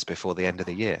releases before the end of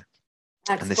the year.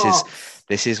 Xbox. And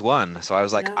this is one. So I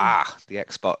was like, the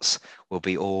Xbox will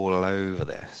be all over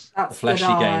this. That's the fleshy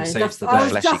game saves the day. I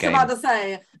was just about to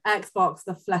say Xbox,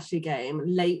 the fleshy game,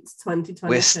 late 2022.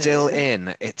 We're still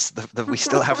in. It's we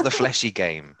still have the fleshy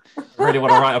game. I really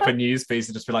want to write up a news piece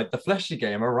and just be like, the fleshy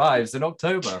game arrives in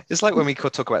October. It's like when we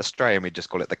talk about Stray and we just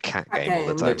call it the cat game all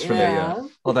the time. Literally, yeah.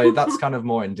 Although that's kind of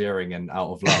more endearing and out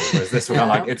of love, whereas this one,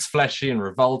 like, it's fleshy and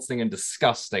revolting and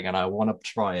disgusting, and I want to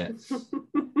try it.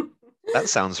 That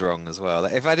sounds wrong as well.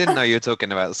 If I didn't know you were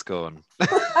talking about Scorn.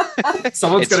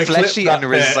 Someone's going to fleshy and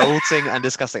resulting and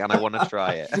disgusting, and I want to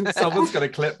try it. Someone's going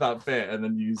to clip that bit and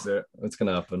then use it. It's going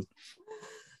to happen.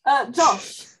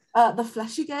 Josh, the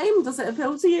fleshy game, does it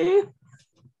appeal to you?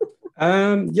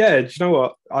 Yeah, do you know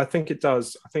what? I think it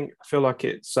does. I feel like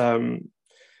it's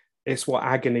what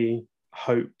Agony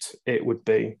hoped it would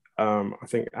be. I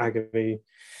think Agony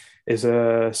is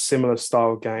a similar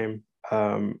style game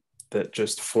that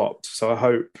just flopped. So I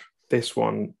hope this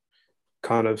one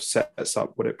kind of sets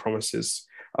up what it promises.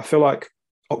 I feel like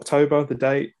October, the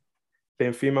date,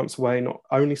 being a few months away, not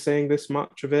only seeing this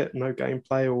much of it, no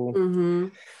gameplay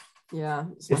or yeah.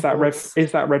 Is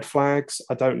that red flags?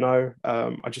 I don't know.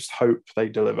 I just hope they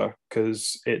deliver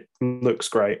because it looks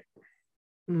great.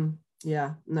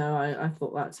 Yeah, no, I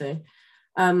thought that too.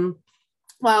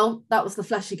 Well, that was the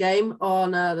fleshy game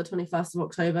on the 21st of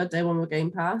October, day one with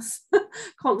Game Pass.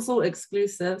 Console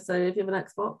exclusive. So if you have an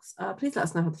Xbox, please let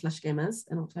us know how the fleshy game is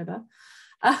in October.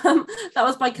 That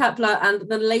was by Kepler, and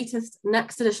the latest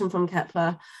next edition from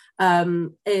Kepler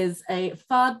is a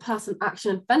third-person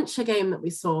action-adventure game that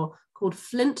we saw called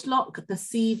Flintlock, The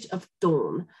Siege of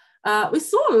Dawn. We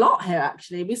saw a lot here,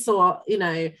 actually. We saw,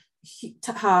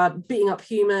 her beating up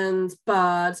humans,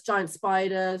 birds, giant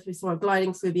spiders. We saw her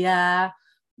gliding through the air.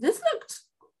 This looked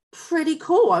pretty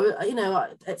cool.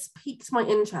 It's piqued my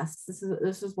interest. This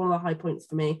is one of the high points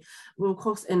for me. We'll, of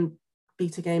course, in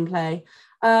beta gameplay.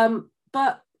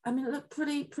 But I mean, it looked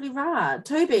pretty rad.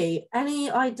 Toby,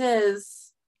 any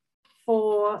ideas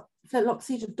for Flintlock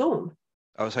Siege of Dawn?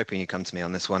 I was hoping you'd come to me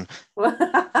on this one.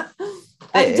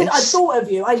 I thought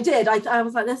of you. I did. I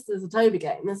was like, this is a Toby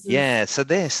game. Yeah, so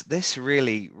this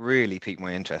really, really piqued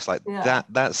my interest. Like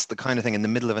that's the kind of thing in the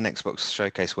middle of an Xbox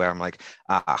showcase where I'm like,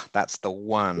 that's the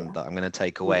one that I'm going to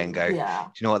take away and go, do you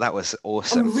know what, that was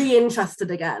awesome. I'm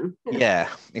re-interested again. Yeah,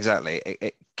 exactly.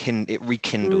 It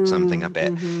rekindled something a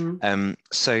bit.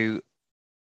 So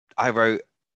I wrote,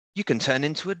 you can turn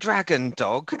into a dragon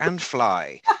dog and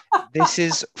fly. This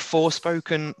is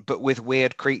Forspoken, but with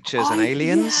weird creatures and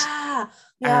aliens.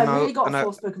 Yeah, I really got a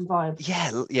Forspoken vibe.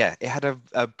 Yeah, it had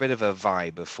a bit of a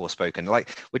vibe of Forspoken.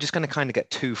 Like, we're just going to kind of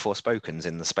get 2 Forspokens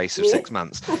in the space of 6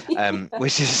 months,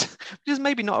 which is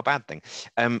maybe not a bad thing.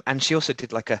 And she also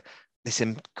did like this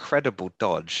incredible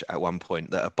dodge at one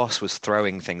point that a boss was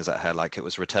throwing things at her like it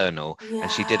was Returnal,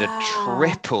 and she did a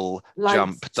triple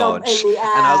jump dodge, and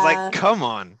I was like, come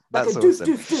on, that's like awesome.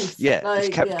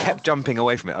 Doof. Kept jumping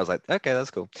away from it. I was like, okay, that's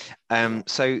cool.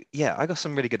 So yeah, I got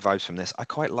some really good vibes from this. I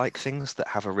quite like things that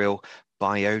have a real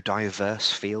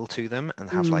biodiverse feel to them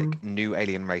and have like new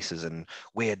alien races and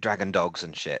weird dragon dogs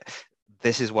and shit.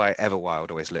 This is why Everwild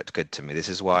always looked good to me. This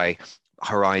is why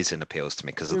Horizon appeals to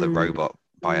me, because of the robot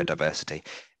biodiversity.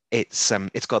 It's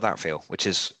got that feel, which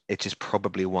is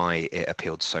probably why it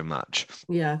appealed so much.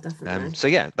 Yeah, definitely. So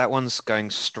yeah, that one's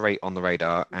going straight on the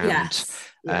radar.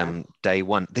 And day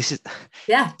one. This is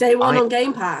day one on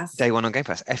Game Pass. Day one on Game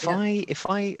Pass. If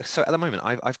I so at the moment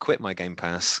I've quit my Game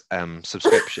Pass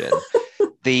subscription.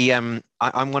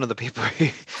 I'm one of the people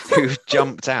who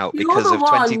jumped out because of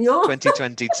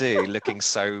 2022 looking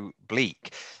so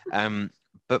bleak.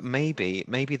 But maybe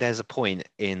there's a point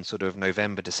in sort of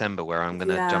November, December where I'm going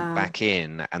to jump back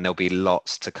in, and there'll be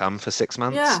lots to come for 6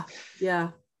 months.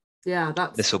 Yeah.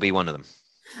 This will be one of them.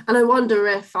 And I wonder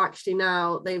if actually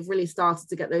now they've really started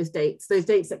to get those dates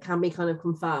that can be kind of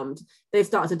confirmed. They've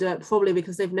started to do it probably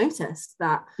because they've noticed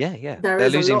that. They're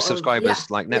losing subscribers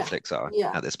like Netflix are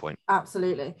at this point.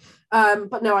 Absolutely.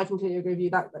 But no, I completely agree with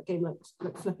you. That game looked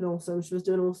flipping awesome. She was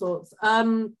doing all sorts.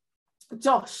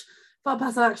 Josh,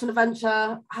 third-person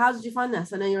action-adventure. How did you find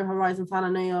this? I know you're a Horizon fan. I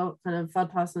know you're kind of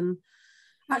third-person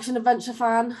action-adventure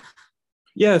fan.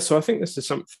 Yeah, so I think this is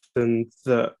something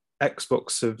that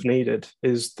Xbox have needed,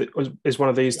 is one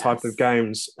of these type of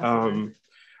games.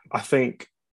 I think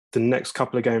the next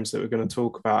couple of games that we're going to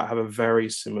talk about have a very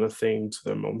similar theme to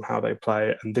them on how they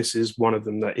play, and this is one of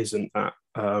them that isn't that.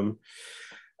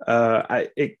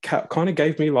 It kind of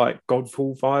gave me like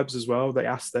Godfall vibes as well, the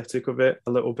aesthetic of it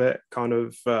a little bit, kind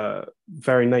of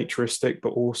very naturistic, but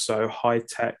also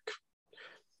high-tech,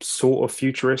 sort of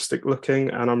futuristic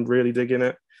looking, and I'm really digging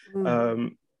it.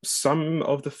 Some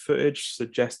of the footage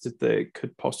suggested that it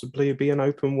could possibly be an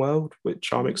open world,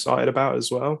 which I'm excited about as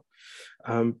well.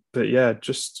 But yeah,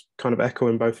 just kind of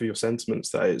echoing both of your sentiments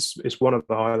there, it's one of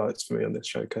the highlights for me on this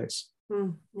showcase.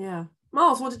 Yeah.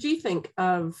 Miles, what did you think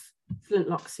of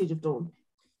Flintlock Siege of Dawn?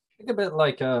 I think a bit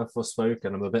like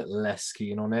Forspoken, I'm a bit less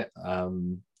keen on it.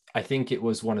 I think it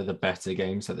was one of the better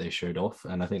games that they showed off,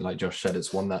 and I think, like Josh said,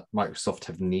 it's one that Microsoft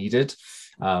have needed.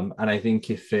 And I think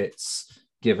if it's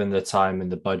given the time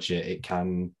and the budget, it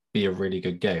can be a really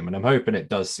good game, and I'm hoping it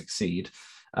does succeed.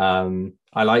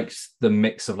 I liked the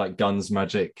mix of like guns,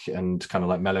 magic, and kind of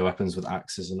like melee weapons with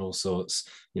axes and all sorts,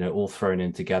 all thrown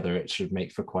in together. It should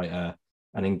make for quite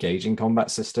an engaging combat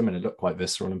system, and it looked quite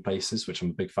visceral in places, which I'm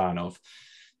a big fan of.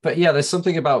 But yeah, there's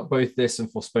something about both this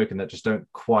and Forspoken that just don't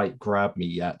quite grab me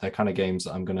yet. They're kind of games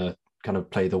that I'm going to kind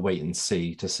of play the wait and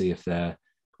see to see if they're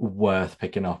worth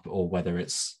picking up, or whether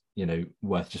it's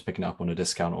worth just picking it up on a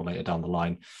discount or later down the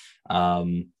line.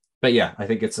 But yeah, I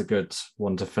think it's a good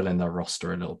one to fill in their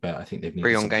roster a little bit. I think they've needed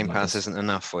free on Game like Pass this. Isn't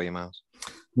enough for you, Miles.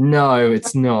 No,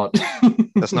 it's not.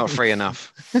 That's not free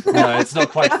enough. No, it's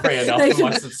not quite free enough for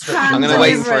my subscription. I'm going to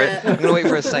wait for it. I'm going to wait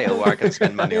for a sale where I can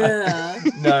spend money on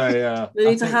it. No, They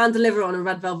need to hand deliver it on a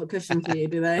red velvet cushion for you,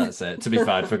 do they? That's it. To be fair,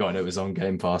 I'd forgotten it was on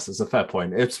Game Pass. It's a fair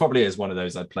point. It probably is one of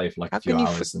those I'd play for like a few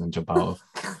hours and then jump out of.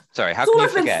 Sorry, how can you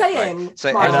forget? Right?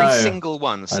 So every single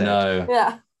one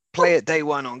said, play it day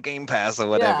one on Game Pass or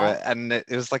whatever, and it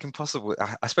was like impossible.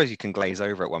 I suppose you can glaze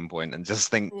over at one point and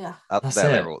just think,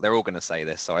 they're all going to say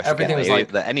this, so I forget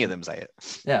that any of them say it.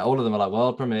 Yeah, all of them are like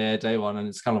world premiere day one, and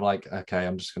it's kind of like, okay,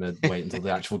 I'm just going to wait until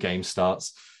the actual game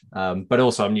starts. But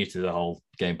also, I'm new to the whole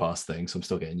Game Pass thing, so I'm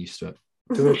still getting used to it.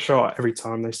 Do a shot every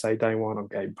time they say day one on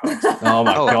Game Pass. Oh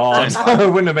my God. I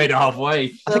wouldn't have made it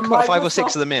halfway. I think about 5 or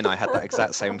 6 of them in, I had that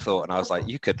exact same thought, and I was like,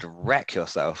 you could wreck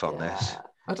yourself on this.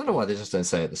 I don't know why they just don't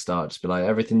say at the start. Just be like,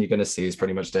 everything you're going to see is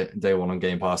pretty much day one on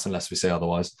Game Pass, unless we say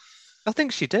otherwise. I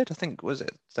think she did. I think was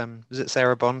it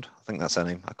Sarah Bond? I think that's her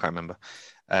name. I can't remember.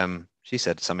 She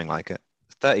said something like it.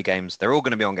 30 games. They're all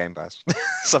going to be on Game Pass.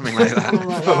 Something like that.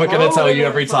 But we're going to tell you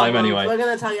every time anyway. We're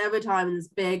going to tell you every time in this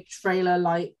big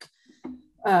trailer-like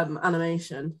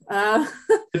animation.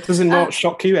 Does it not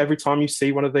shock you every time you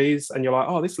see one of these and you're like,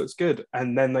 oh, this looks good,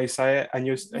 and then they say it and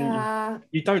you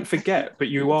don't forget, but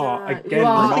you are again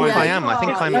reminded. I am. I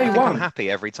think I'm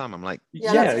happy every time. I'm like,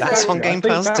 that's on Game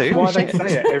Pass too. Why they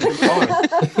say it every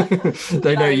time.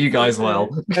 They know you guys well.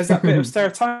 There's that bit of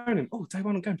serotonin. Oh, day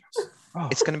one on Game Pass. Oh.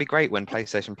 It's going to be great when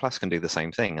PlayStation Plus can do the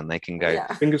same thing, and they can go,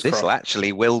 Fingers this crossed.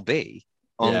 will be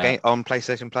on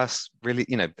PlayStation Plus. Really,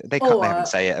 they haven't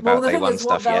say it about day one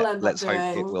stuff yet. Let's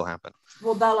hope it will happen.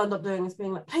 What they'll end up doing is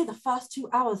being like, play the first 2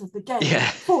 hours of the game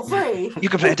for free. You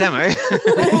can play a demo.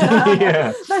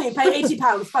 Then you pay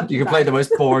 £80. You can play the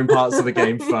most boring parts of the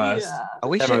game first. Are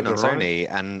we shooting on Sony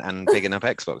and bigging up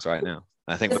Xbox right now?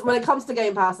 I think when it comes to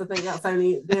Game Pass, I think that's the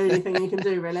only thing you can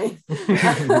do, really.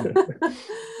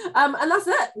 And that's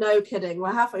it. No kidding.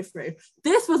 We're halfway through.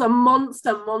 This was a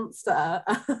monster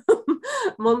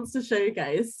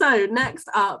showcase. So next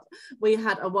up, we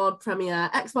had a world premiere,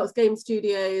 Xbox Game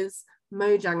Studios,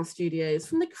 Mojang Studios,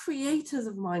 from the creators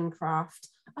of Minecraft,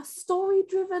 a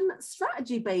story-driven,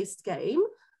 strategy-based game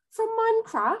from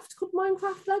Minecraft called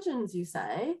Minecraft Legends, you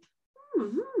say?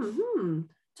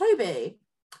 Toby,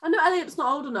 I know Elliot's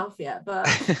not old enough yet, but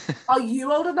are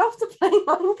you old enough to play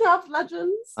Minecraft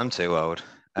Legends? I'm too old.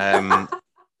 I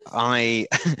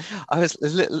was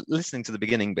listening to the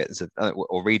beginning bits of,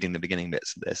 or reading the beginning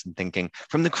bits of this and thinking,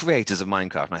 from the creators of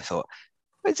Minecraft, and I thought,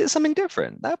 is it something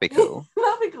different? That'd be cool.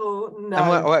 That'd be cool. No. And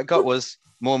what I got was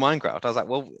more Minecraft. I was like,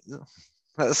 well,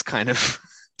 that's kind of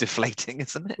deflating,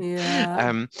 isn't it?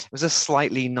 Yeah. It was a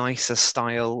slightly nicer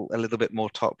style, a little bit more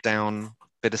top-down,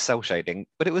 bit of cell shading,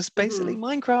 but it was basically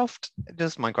Minecraft,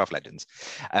 just Minecraft Legends.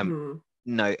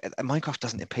 No, Minecraft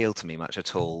doesn't appeal to me much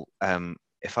at all.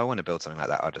 If I want to build something like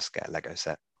that, I'll just get a Lego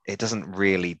set. It doesn't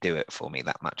really do it for me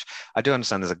that much. I do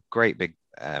understand there's a great big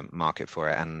market for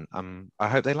it, and I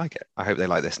hope they like it. I hope they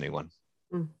like this new one.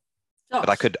 But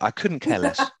I couldn't care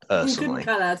less personally. You couldn't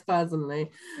care less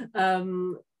personally.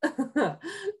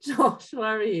 Josh,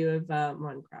 where are you with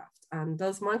Minecraft? And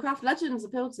does Minecraft Legends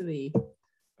appeal to thee?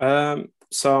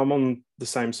 So I'm on the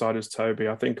same side as Toby.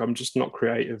 I think I'm just not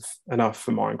creative enough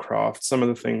for Minecraft. Some of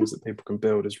the things that people can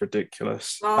build is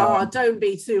ridiculous. Don't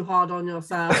be too hard on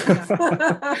yourself.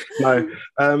 No.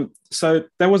 So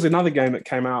there was another game that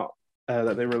came out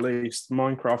that they released,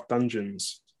 Minecraft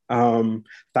Dungeons.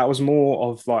 That was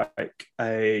more of like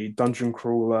a dungeon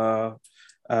crawler,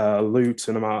 loot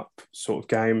and 'em up sort of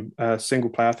game, single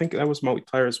player. I think there was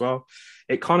multiplayer as well.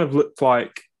 It kind of looked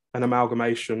like an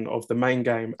amalgamation of the main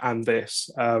game and this.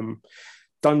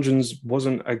 Dungeons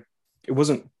wasn't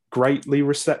greatly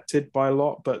recepted by a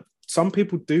lot, but some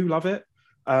people do love it.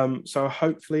 So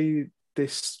hopefully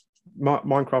this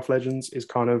Minecraft Legends is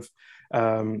kind of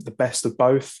the best of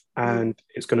both, and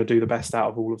it's going to do the best out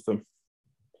of all of them.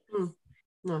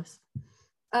 Nice.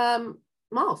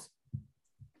 Miles,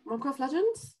 Minecraft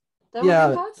Legends?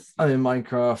 Yeah, I mean,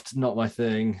 Minecraft, not my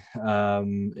thing.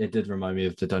 It did remind me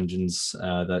of the dungeons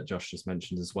that Josh just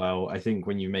mentioned as well. I think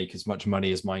when you make as much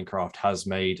money as Minecraft has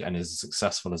made and is as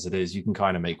successful as it is, you can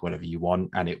kind of make whatever you want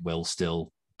and it will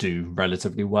still do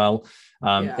relatively well.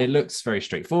 It looks very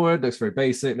straightforward, looks very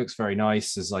basic, looks very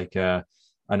nice as like an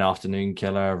afternoon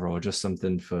killer or just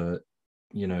something for,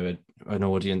 an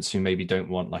audience who maybe don't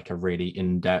want like a really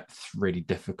in-depth, really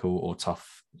difficult or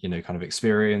tough, kind of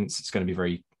experience. It's going to be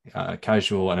very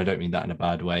casual, and I don't mean that in a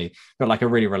bad way, but like a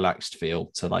really relaxed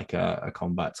feel to like a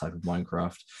combat type of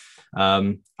Minecraft.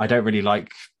 I don't really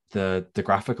like the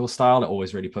graphical style. It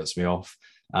always really puts me off.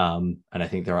 And I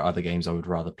think there are other games I would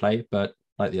rather play, but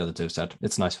like the other two have said,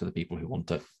 it's nice for the people who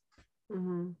want it.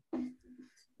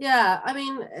 Yeah, I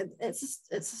mean,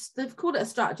 it's they've called it a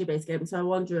strategy-based game, so I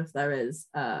wonder if there is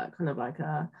kind of like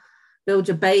a build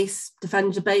your base,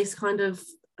 defend your base kind of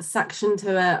section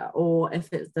to it, or if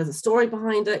there's a story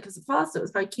behind it, because at first it was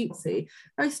very cutesy,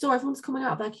 very story, everyone's coming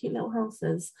out of their cute little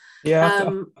houses.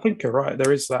 I think you're right,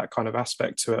 there is that kind of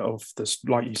aspect to it of this,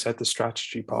 like you said, the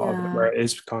strategy part of it, where it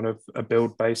is kind of a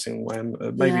build basing when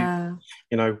maybe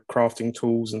crafting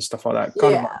tools and stuff like that,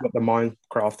 kind of like the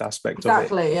Minecraft aspect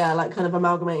of it. Like kind of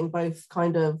amalgamating both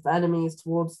kind of enemies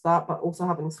towards that, but also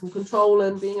having some control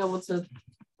and being able to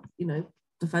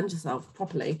defend yourself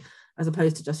properly. as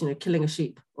opposed to just, killing a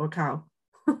sheep or a cow.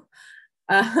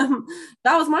 That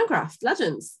was Minecraft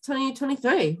Legends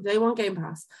 2023, day one Game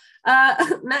Pass.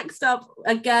 Next up,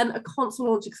 again, a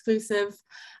console launch exclusive.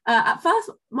 At first,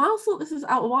 Miles thought this was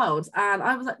Outer Wilds, and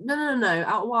I was like, no.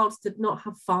 Outer Wilds did not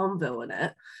have Farmville in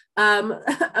it.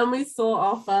 And we saw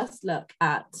our first look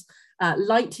at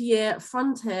Lightyear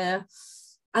Frontier,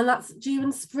 and that's due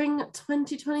in spring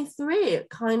 2023. It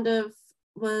kind of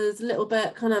was a little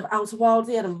bit kind of Outer Wilds.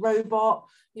 You had a robot,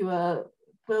 you were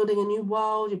building a new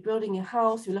world, you're building your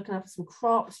house, you're looking after some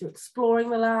crops, you're exploring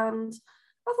the land.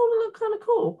 I thought it looked kind of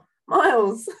cool.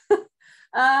 Miles,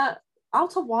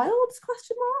 Outer Wilds,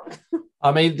 question mark?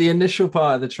 I mean, the initial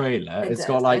part of the trailer, it's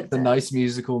got like the nice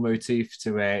musical motif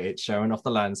to it. It's showing off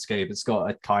the landscape. It's got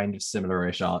a kind of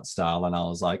similar-ish art style. And I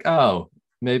was like, oh,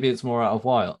 maybe it's more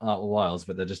Outer Wilds,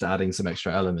 but they're just adding some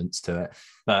extra elements to it.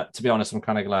 But to be honest, I'm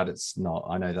kind of glad it's not.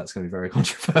 I know that's going to be very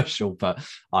controversial, but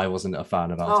I wasn't a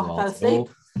fan of Outer Wilds at all.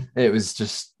 It was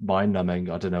just mind-numbing.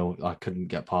 I don't know. I couldn't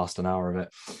get past an hour of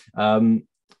it.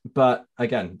 But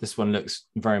again, this one looks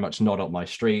very much not up my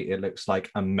street. It looks like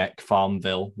a mech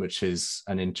Farmville, which is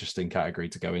an interesting category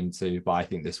to go into, but I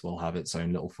think this will have its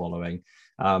own little following.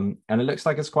 And it looks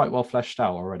like it's quite well fleshed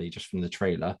out already just from the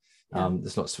trailer.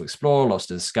 There's lots to explore, lots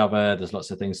to discover, there's lots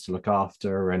of things to look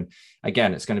after. And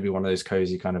again, it's going to be one of those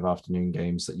cozy kind of afternoon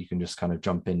games that you can just kind of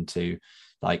jump into,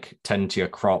 like tend to your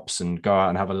crops and go out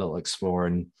and have a little explore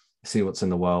and see what's in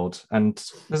the world. And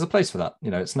there's a place for that.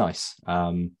 It's nice.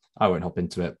 I won't hop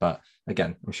into it, but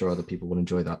again, I'm sure other people will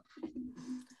enjoy that.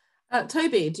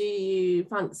 Toby, do you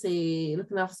fancy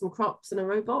looking after some crops and a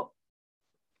robot?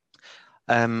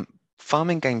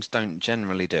 Farming games don't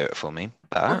generally do it for me,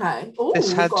 but okay. Ooh,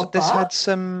 this had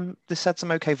some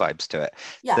okay vibes to it.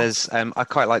 Yes. There's I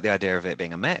quite like the idea of it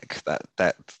being a mech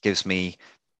that gives me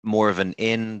more of an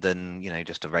in than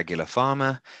just a regular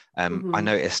farmer. I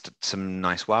noticed some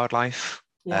nice wildlife.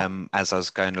 As I was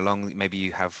going along. Maybe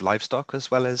you have livestock as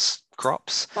well as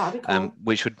crops, that'd be cool.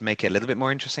 Which would make it a little bit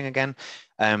more interesting again.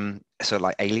 So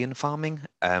like alien farming.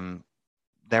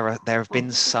 There have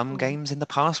been some games in the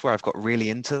past where I've got really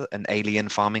into an alien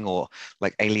farming or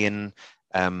like alien,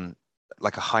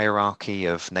 like a hierarchy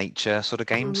of nature sort of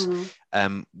games.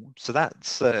 So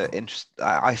that's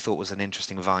I thought was an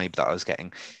interesting vibe that I was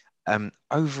getting.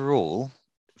 Overall,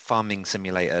 Farming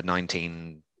Simulator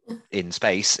 19 in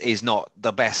space is not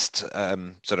the best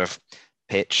sort of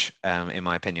pitch in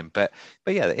my opinion, but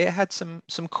yeah, it had some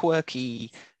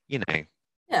quirky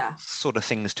sort of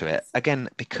things to it. Again,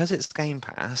 because it's Game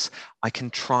Pass, I can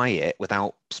try it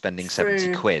without spending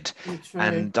 70 quid.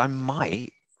 And I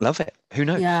might love it. Who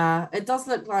knows? Yeah, it does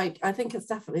look like, I think it's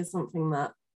definitely something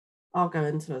that I'll go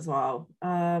into as well.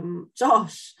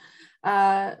 Josh,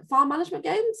 farm management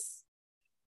games?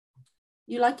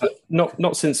 You like it?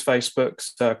 Not since Facebook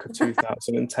circa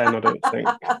 2010, I don't think.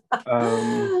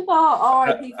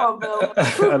 R.I.P. Farmville.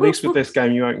 At least with this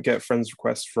game, you won't get friends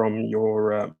requests from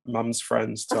your mum's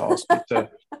friends to ask you to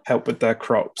help with their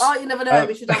crops. Oh, you never know.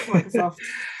 We should ask Microsoft.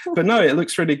 But no, it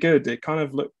looks really good. It kind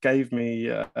of gave me.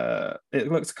 It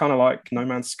looks kind of like No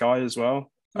Man's Sky as well.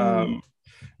 In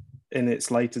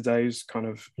its later days, kind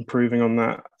of improving on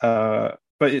that.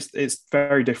 But it's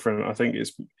very different. I think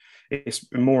it's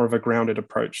more of a grounded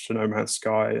approach to No Man's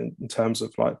Sky in terms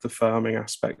of like the farming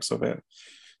aspects of it.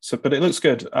 So, but it looks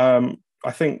good.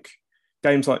 I think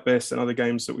games like this and other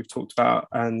games that we've talked about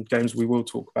and games we will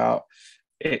talk about,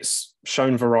 it's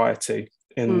shown variety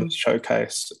in the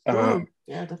showcase,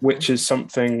 which is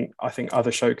something I think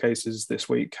other showcases this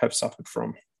week have suffered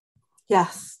from.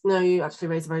 Yes, no, you actually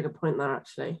raised a very good point there,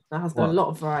 actually. There has been a lot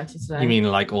of variety today. You mean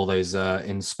like all those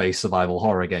in-space survival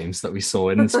horror games that we saw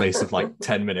in the space of like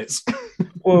 10 minutes?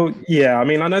 Well, yeah, I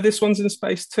mean, I know this one's in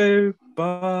space too,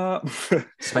 but...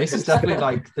 Space is definitely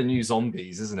like the new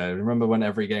zombies, isn't it? Remember when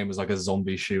every game was like a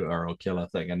zombie shooter or killer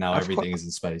thing, and now everything is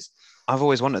in space? I've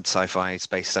always wanted sci-fi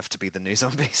space stuff to be the new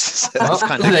zombies. So that's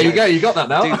kind of there you go, you got that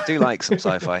now. do like some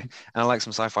sci-fi, and I like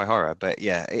some sci-fi horror, but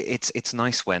yeah, it's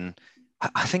nice when...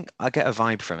 I think I get a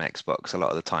vibe from Xbox a lot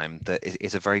of the time that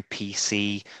it's a very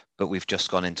PC, but we've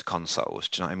just gone into consoles.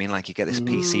 Do you know what I mean? Like you get this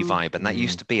PC vibe, and that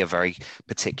used to be a very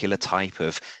particular type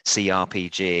of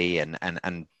CRPG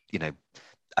and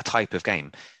a type of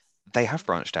game. They have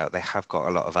branched out. They have got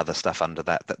a lot of other stuff under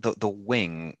that. The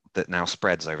wing that now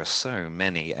spreads over so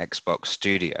many Xbox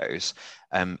studios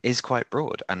is quite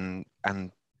broad, and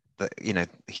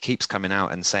he keeps coming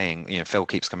out and saying, Phil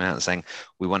keeps coming out and saying,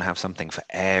 we want to have something for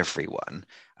everyone. And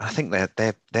I think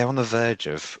they're on the verge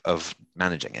of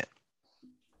managing it.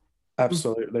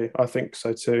 Absolutely, I think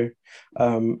so too.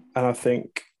 And I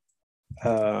think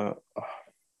I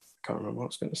can't remember what I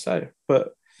was going to say,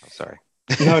 but Oh, sorry.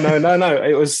 No.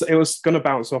 It was going to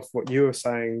bounce off what you were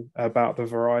saying about the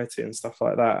variety and stuff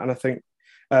like that. And I think,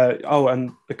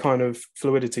 and the kind of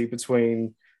fluidity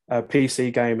between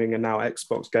PC gaming and now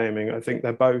Xbox gaming. I think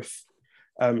they're both.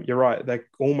 You're right. They're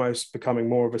almost becoming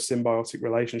more of a symbiotic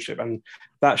relationship, and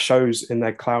that shows in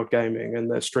their cloud gaming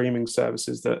and their streaming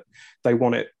services that they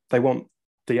want it. They want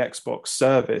the Xbox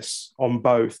service on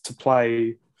both to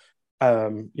play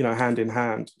hand in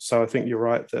hand. So I think you're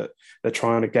right that they're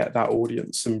trying to get that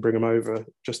audience and bring them over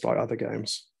just like other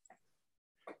games.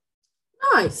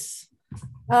 Nice.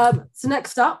 So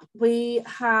next up, we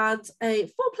had a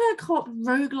 4-player co-op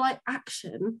roguelike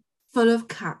action full of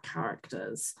cat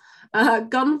characters.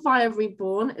 Gunfire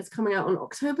Reborn is coming out on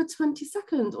October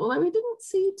 22nd, although we didn't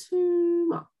see too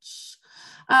much.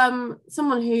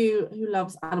 Someone who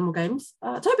loves animal games,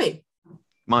 Toby.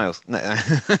 Miles. No.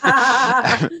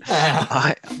 I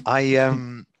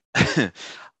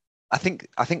think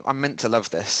I'm meant to love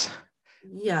this.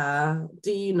 Yeah.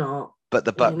 Do you not? But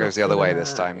the butt goes the other way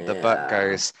this time. The butt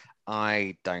goes,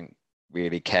 I don't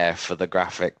really care for the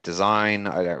graphic design.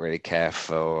 I don't really care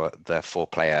for the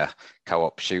 4-player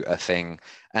co-op shooter thing.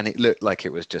 And it looked like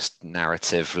it was just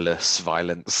narrative-less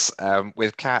violence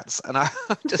with cats. And I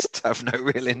just have no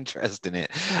real interest in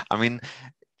it. I mean,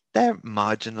 they're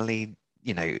marginally,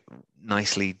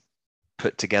 nicely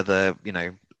put together,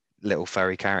 little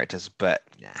furry characters. But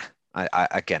yeah, I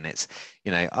again, it's,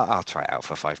 I'll try it out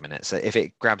for 5 minutes. If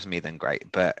it grabs me, then great.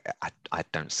 But I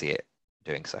don't see it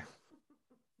doing so.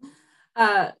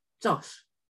 Josh,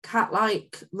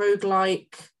 cat-like,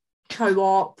 roguelike,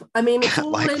 co-op. I mean, it's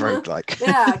all in roguelike.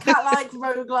 Cat-like,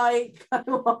 roguelike,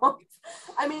 co-op.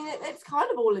 I mean, it's kind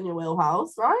of all in your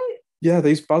wheelhouse, right? Yeah,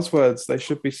 these buzzwords, they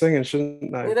should be singing,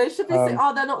 shouldn't they? Yeah, they should be singing.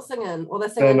 Oh, they're not singing, or they're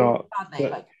singing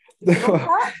badly.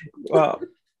 Well,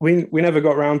 we never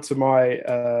got round to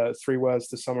my 3 words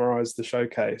to summarize the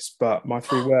showcase, but my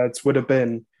 3 words would have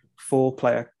been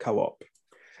 4-player co-op.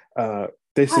 I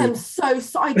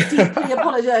deeply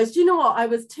apologise. Do you know what? I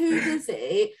was too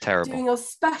busy doing your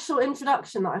special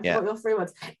introduction that I forgot your 3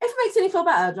 words. If it makes you feel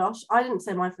better, Josh, I didn't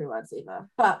say my 3 words either.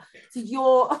 But so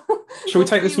your shall we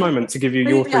take this moment to give you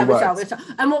your 3 words? We shall.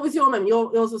 And what was your moment?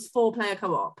 Yours was 4-player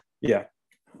co-op. Yeah.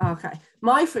 Okay.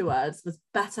 My 3 words was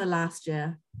better last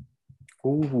year.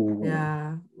 Ooh.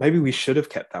 Yeah. Maybe we should have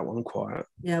kept that one quiet.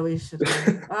 Yeah, we should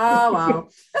have. Oh, wow.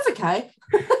 That's okay.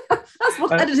 That's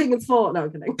what editing is for. No,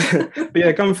 I'm kidding. But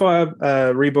yeah,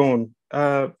 Gunfire Reborn.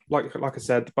 Like I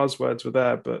said, the buzzwords were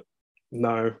there, but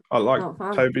no. Like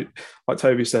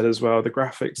Toby said as well, the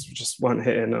graphics just weren't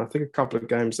hitting. And I think a couple of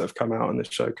games that have come out in this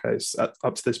showcase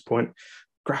up to this point,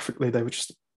 graphically, they were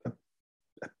just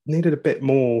needed a bit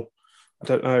more, I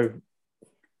don't know,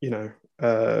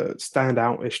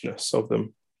 standout-ishness of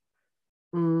them.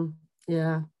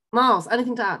 Yeah. Miles,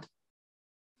 anything to add?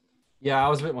 Yeah, I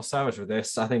was a bit more savage with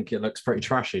this. I think it looks pretty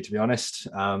trashy, to be honest.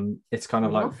 It's kind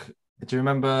of like, do you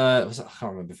remember, I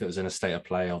can't remember if it was in a State of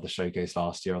Play or the showcase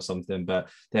last year or something, but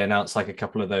they announced like a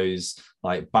couple of those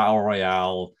like Battle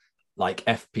Royale, like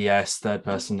FPS,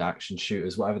 third-person action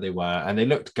shooters, whatever they were, and they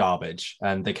looked garbage.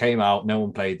 And they came out, no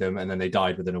one played them, and then they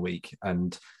died within a week.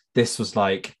 And this was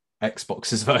like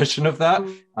Xbox's version of that.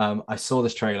 I saw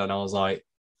this trailer and I was like,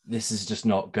 this is just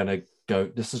not going to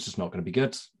be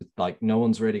good. Like, no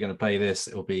one's really going to play this.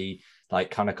 It'll be like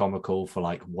kind of comical for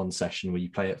like one session where you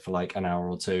play it for like an hour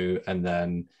or 2 and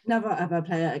then never ever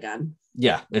play it again.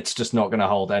 Yeah, it's just not going to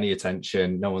hold any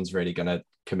attention. No one's really going to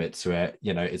commit to it.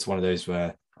 It's one of those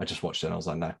where I just watched it and I was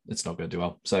like, no, it's not going to do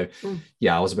well. So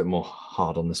yeah, I was a bit more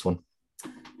hard on this one.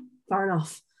 Fair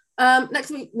enough.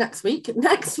 Next we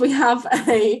have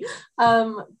a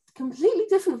completely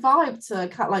different vibe to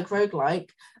cat-like roguelike.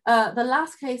 The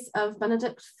Last Case of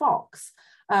Benedict Fox,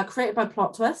 created by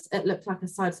Plot Twist. It looked like a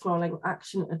side-scrolling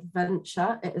action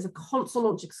adventure. It is a console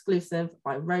launch exclusive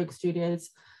by Rogue Studios.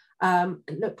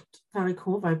 It looked very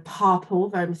cool, very purple,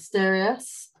 very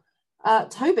mysterious.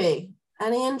 Toby,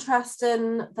 any interest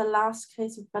in The Last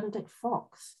Case of Benedict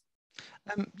Fox?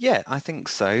 Yeah, I think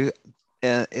so.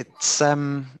 It's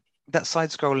that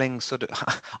side-scrolling sort of.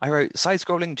 I wrote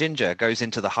side-scrolling ginger goes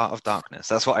into the heart of darkness.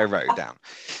 That's what I wrote down.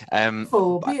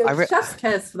 Chef's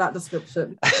kiss for that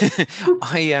description. I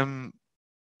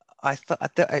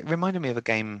thought it reminded me of a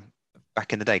game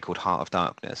back in the day called Heart of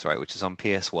Darkness, right, which is on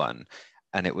PS1,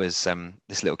 and it was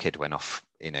this little kid went off,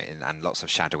 and lots of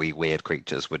shadowy, weird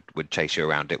creatures would chase you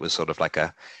around. It was sort of like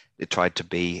it tried to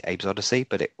be Abe's Odyssey,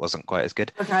 but it wasn't quite as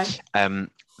good. Okay.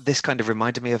 This kind of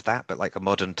reminded me of that, but like a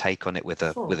modern take on it with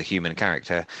a human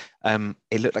character.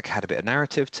 It looked like it had a bit of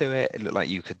narrative to it. It looked like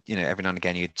you could, every now and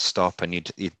again you'd stop and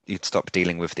you'd stop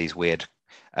dealing with these weird,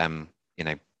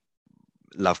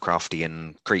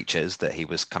 Lovecraftian creatures that he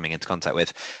was coming into contact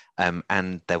with.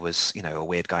 And there was, a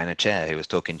weird guy in a chair who was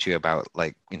talking to you about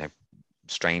like,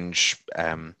 strange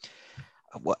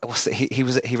what's the,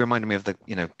 he reminded me of the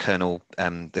Colonel,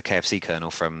 the KFC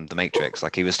Colonel from The Matrix.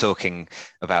 Like he was talking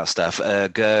about stuff.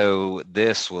 Go,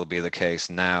 this will be the case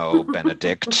now,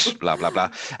 Benedict. Blah blah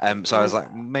blah. So I was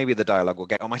like, maybe the dialogue will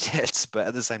get on my tits, but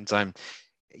at the same time,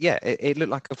 yeah, it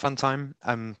looked like a fun time.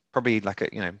 Probably like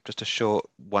a just a short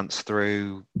once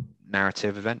through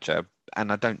narrative adventure,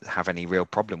 and I don't have any real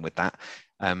problem with that.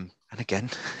 And again,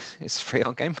 it's free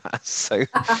on Game Pass, so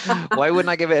why wouldn't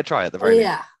I give it a try at the very least?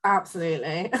 Yeah,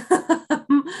 absolutely.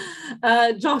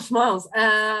 Josh, Miles,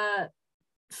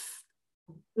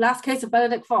 last case of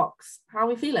Benedict Fox. How are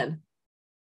we feeling?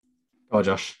 Oh,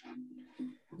 Josh.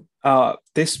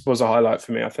 This was a highlight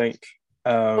for me, I think.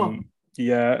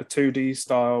 Yeah, a 2D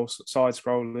style,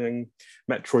 side-scrolling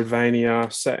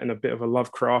Metroidvania set in a bit of a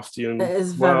Lovecraftian it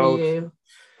is world. Very you.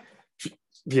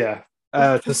 Yeah,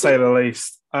 to say the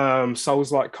least.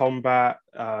 Souls-like combat.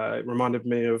 It reminded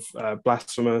me of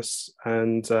Blasphemous,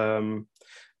 and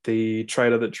the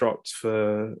trailer that dropped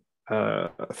for I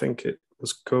think it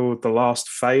was called The Last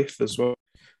Faith as well,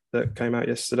 that came out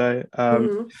yesterday.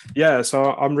 Yeah, so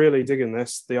I'm really digging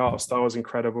this. The art style is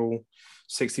incredible.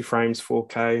 60 frames,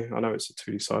 4K. I know it's a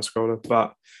 2D side scroller,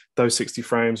 but those 60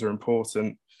 frames are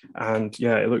important. And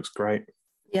yeah, it looks great.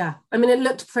 Yeah, I mean, it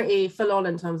looked pretty full on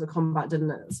in terms of combat,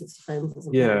 didn't it? 60 frames.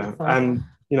 Yeah, and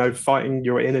fighting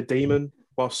your inner demon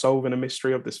while solving a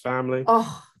mystery of this family.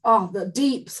 Oh, the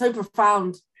deep, so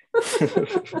profound.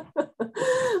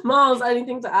 Miles,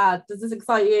 anything to add? Does this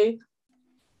excite you?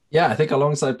 Yeah, I think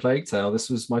alongside Plague Tale, this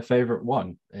was my favorite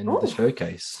one in the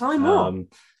showcase. Tell me more.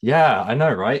 Yeah, I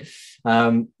know, right?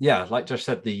 Yeah, like Josh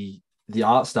said, the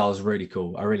art style is really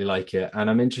cool. I really like it. And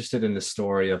I'm interested in the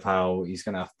story of how he's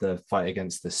going to have to fight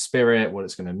against the spirit, what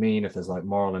it's going to mean, if there's like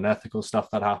moral and ethical stuff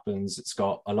that happens. It's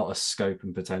got a lot of scope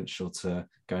and potential to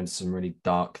go into some really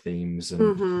dark themes.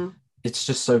 And it's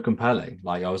just so compelling.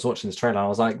 Like I was watching this trailer and I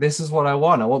was like, this is what I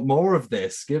want. I want more of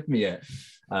this. Give me it.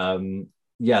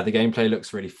 Yeah, the gameplay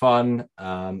looks really fun.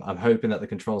 I'm hoping that the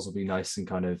controls will be nice and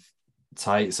kind of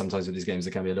tight. Sometimes with these games,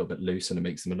 they can be a little bit loose and it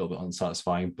makes them a little bit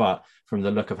unsatisfying. But from the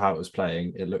look of how it was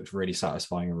playing, it looked really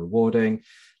satisfying and rewarding.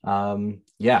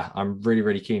 Yeah, I'm really,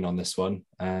 really keen on this one.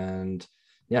 And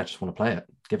yeah, I just want to play it.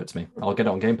 Give it to me. I'll get it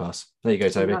on Game Pass. There you go,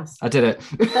 Toby. Nice. I did it.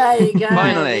 There you go.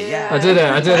 Finally, yeah. I did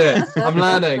it. I'm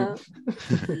learning.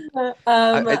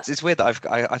 It's weird that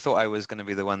I thought I was going to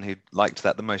be the one who liked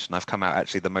that the most, and I've come out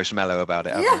actually the most mellow about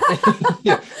it.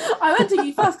 Yeah. I went to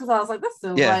you first because I was like, this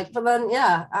feels like, but then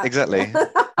exactly.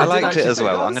 I liked it as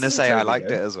well. I'm going to say I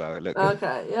liked it as well. It looked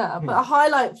okay, yeah, but a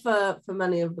highlight for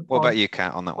many of the. What about you,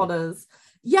 Kat, on that podders. One?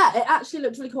 Yeah, it actually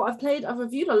looked really cool. I've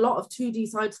reviewed a lot of 2D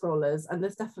side scrollers, and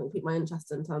this definitely piqued my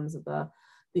interest in terms of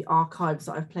the archives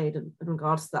that I've played in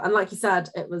regards to that. And like you said,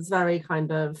 it was very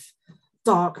kind of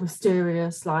dark,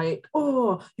 mysterious, like,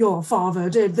 oh, your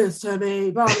father did this to me,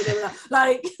 blah, blah, blah, blah.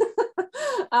 Like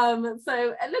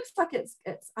so it looks like it's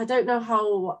I don't know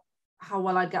how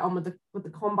well I'd get on with the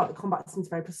combat. The combat seems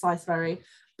very precise,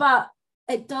 but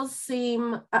it does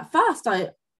seem, at first I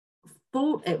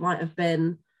thought it might have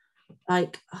been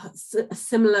like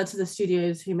similar to the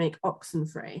studios who make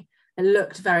Oxenfree. It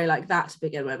looked very like that to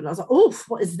begin with, and I was like, oh,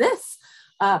 what is this?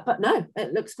 But no,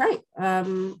 it looks great.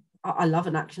 I love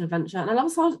an action adventure, and I love a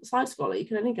side scroller. You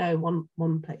can only go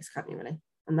one place, can't you, really?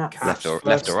 And that's left or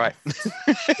right.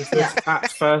 Is this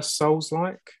at first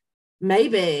Souls-like?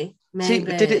 Maybe. See,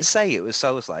 did it say it was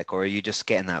Souls-like, or are you just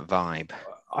getting that vibe?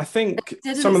 I think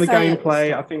some of the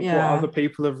gameplay, I think what other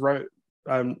people have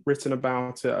written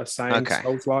about it are saying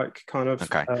Souls-like kind of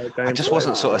gameplay. I just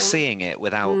wasn't sort of seeing it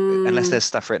without, unless there's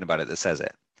stuff written about it that says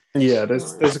it. Yeah,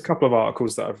 there's a couple of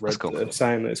articles that I've read that are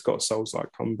saying that it's got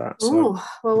Souls-like combat. So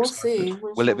well, we'll see.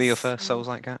 Will it be your first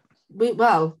Souls-like, Cat?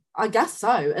 Well, I guess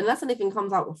so, unless anything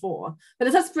comes out before. But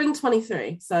it says spring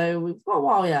 23, so we've got a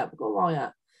while yet.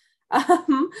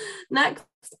 Next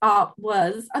up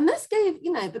was, and this gave,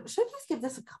 the showcase gave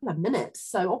this a couple of minutes,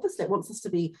 so obviously it wants us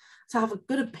to have a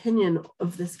good opinion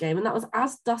of this game, and that was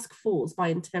As Dusk Falls by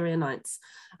Interior Nights.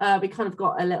 We kind of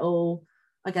got a little,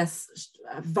 I guess,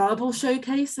 verbal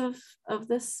showcase of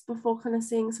this before kind of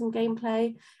seeing some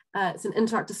gameplay. It's an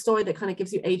interactive story that kind of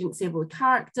gives you agency of all the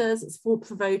characters. It's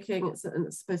thought-provoking. It's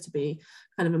supposed to be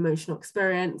kind of emotional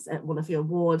experience. It won a few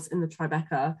awards in the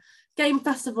Tribeca Game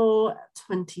Festival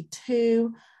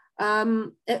 22.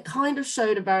 It kind of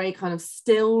showed a very kind of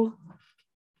still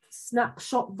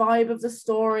snapshot vibe of the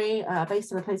story,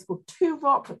 based on a place called Two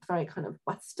Rock, very kind of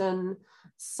Western,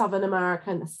 Southern America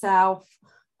in the South.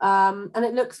 And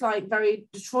it looks like very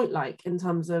Detroit-like in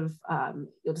terms of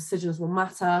your decisions will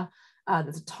matter.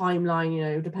 There's a timeline, you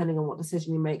know, depending on what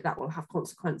decision you make, that will have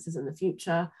consequences in the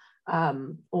future.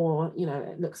 Or, you know,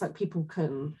 it looks like people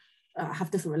can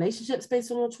have different relationships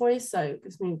based on your choice. So it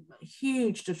gives me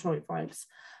huge Detroit vibes.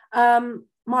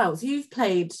 Miles, you've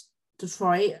played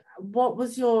Detroit. What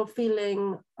was your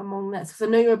feeling among this? Because I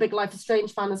know you're a big Life is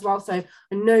Strange fan as well, so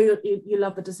I know you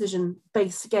love the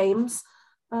decision-based games.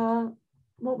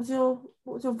 What was your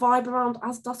vibe around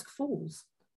As Dusk Falls?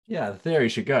 Yeah, the theory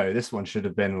should go. This one should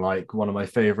have been like one of my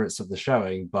favorites of the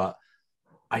showing, but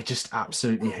I just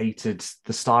absolutely hated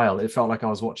the style. It felt like I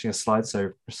was watching a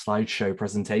slideshow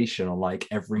presentation on like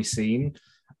every scene.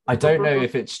 I don't know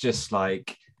if it's just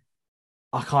like,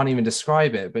 I can't even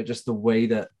describe it, but just the way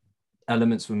that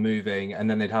elements were moving, and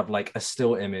then they'd have like a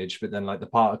still image, but then like the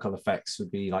particle effects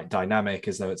would be like dynamic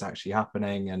as though it's actually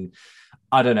happening. And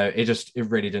I don't know, it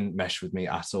really didn't mesh with me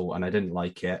at all, and I didn't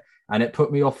like it, and it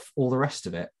put me off all the rest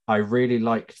of it. I really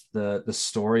liked the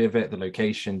story of it, the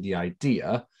location, the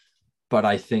idea, but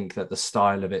I think that the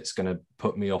style of it's going to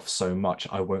put me off so much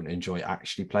I won't enjoy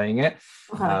actually playing it.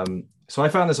 Okay. So I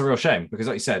found this a real shame because,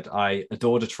 like you said, I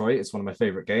adore Detroit. It's one of my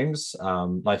favorite games.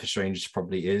 Life is Strange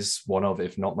probably is one of,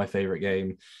 if not my favorite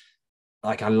game.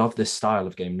 Like, I love this style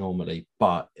of game normally,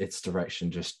 but its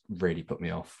direction just really put me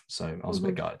off. So I was a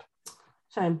bit gutted.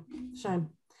 Shame.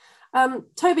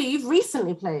 Toby, you've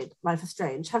recently played Life is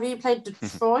Strange. Have you played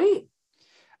Detroit?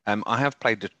 I have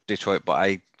played Detroit, but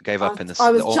I gave up in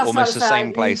almost the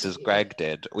same place as Greg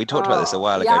did. We talked about this a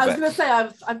while ago. Yeah, I was going to say,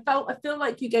 I feel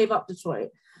like you gave up Detroit.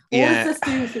 What does this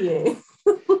do for you?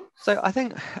 So I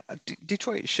think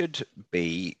Detroit should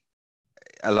be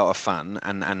a lot of fun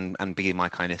and be my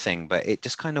kind of thing, but it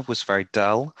just kind of was very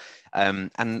dull.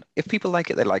 And if people like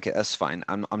it, they like it. That's fine.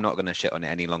 I'm not going to shit on it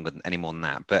any more than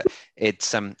that. But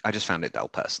it's I just found it dull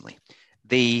personally.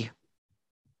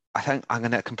 I think I'm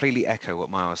going to completely echo what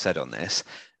Miles said on this.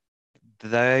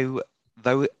 Though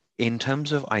in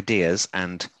terms of ideas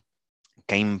and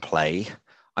gameplay,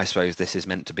 I suppose this is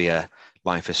meant to be a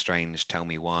Life is Strange, tell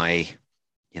me why,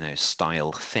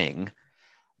 style thing.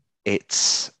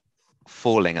 It's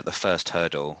falling at the first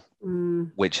hurdle,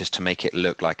 which is to make it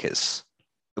look like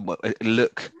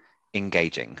look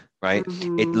engaging, right?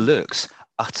 It looks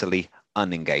utterly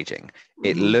unengaging.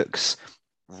 It looks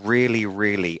really,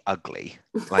 really ugly.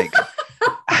 Like,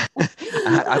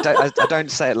 I don't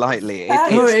say it lightly.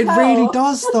 It really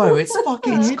does, though. It's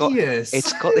fucking hideous.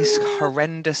 It's got this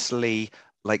horrendously,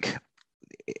 like,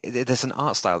 there's an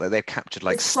art style that they've captured,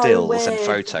 like, stills and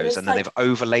photos, and then they've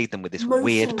overlaid them with this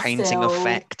weird painting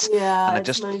effect. Yeah, and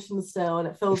it's motion still, and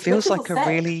it feels like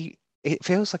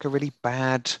a really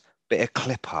bad bit of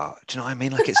clip art. Do you know what I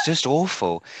mean? Like, it's just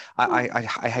awful. I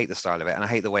hate the style of it, and I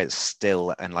hate the way it's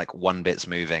still and like one bit's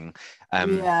moving.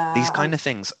 These kind of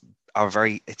things are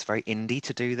very indie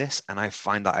to do this, and I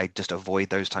find that I just avoid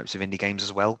those types of indie games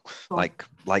as well, like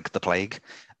the plague.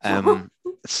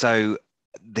 So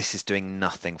this is doing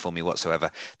nothing for me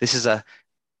whatsoever. This is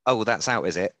that's out,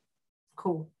 is it?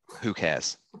 Cool. Who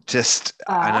cares? Just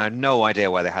and I have no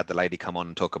idea why they had the lady come on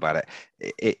and talk about it.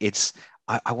 It's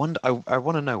I want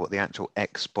to know what the actual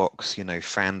Xbox,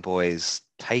 fanboys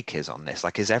take is on this.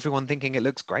 Like, is everyone thinking it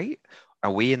looks great?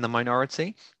 Are we in the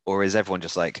minority, or is everyone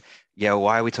just like, yeah,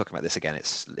 why are we talking about this again?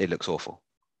 It looks awful.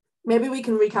 Maybe we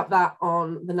can recap that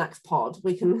on the next pod.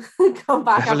 We can come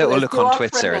back. Have a little look on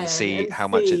Twitter and see how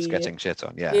much it's getting shit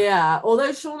on. Yeah. Yeah.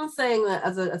 Although Sean is saying that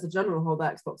as a general whole, the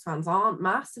Xbox fans aren't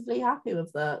massively happy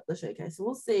with the showcase. So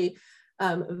we'll see.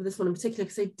 This one in particular,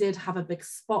 because they did have a big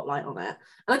spotlight on it,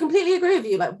 and I completely agree with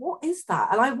you. Like, what is that?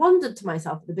 And I wondered to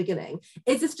myself at the beginning,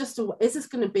 is this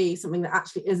going to be something that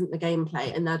actually isn't the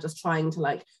gameplay, and they're just trying to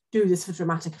like do this for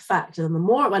dramatic effect? And the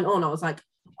more it went on, I was like,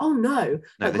 oh no,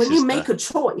 like, when you make a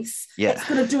choice, it's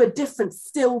going to do a different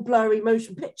still blurry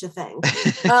motion picture thing.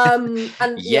 And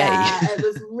it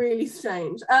was really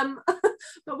strange.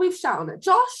 But we've shot on it.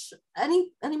 Josh, any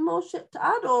more shit to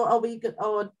add, or are we good?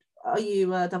 Or are you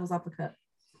devil's advocate?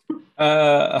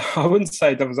 I wouldn't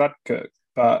say devil's advocate,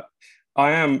 but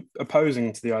I am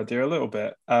opposing to the idea a little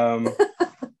bit.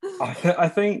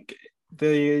 I think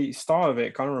the style of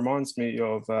it kind of reminds me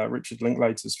of Richard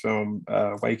Linklater's film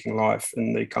Waking Life,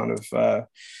 and the kind of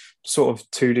sort of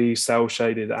 2D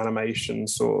cel-shaded animation,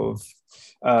 sort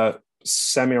of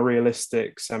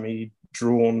semi-realistic,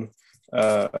 semi-drawn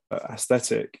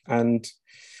aesthetic. And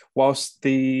whilst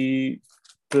the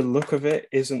look of it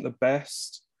isn't the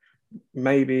best,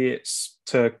 maybe it's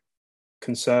to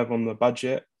conserve on the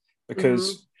budget,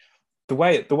 because the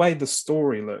way the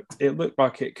story looked, it looked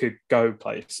like it could go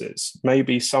places,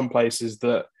 maybe some places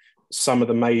that some of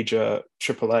the major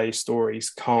AAA stories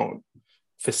can't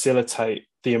facilitate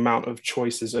the amount of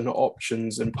choices and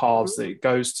options and paths that it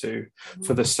goes to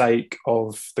for the sake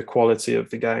of the quality of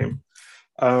the game.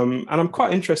 And I'm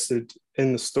quite interested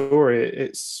in the story.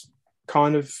 It's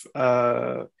kind of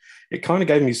it kind of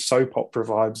gave me soap opera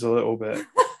vibes a little bit,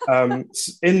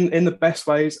 in the best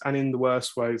ways and in the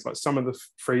worst ways. Like some of the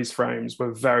freeze frames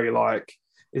were very like,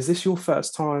 is this your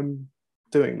first time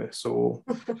doing this? Or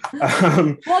what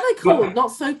are they called?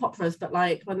 Not soap operas, but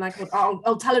like when they're called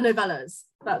telenovelas.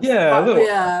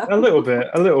 A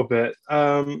little bit.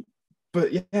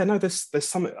 But yeah, no, there's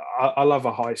something. I love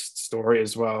a heist story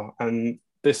as well, and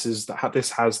this has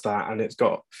that, and it's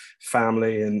got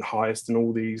family and heist and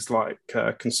all these like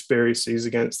conspiracies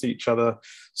against each other.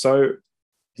 So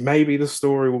maybe the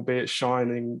story will be its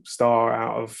shining star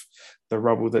out of the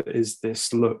rubble that is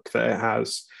this look that it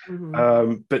has.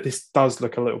 But this does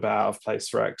look a little bit out of place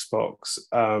for Xbox.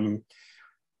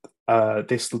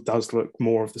 This does look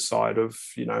more of the side of,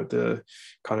 you know, the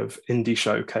kind of indie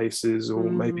showcases, or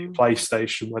maybe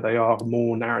PlayStation, where they are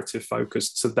more narrative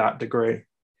focused to that degree.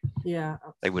 Yeah,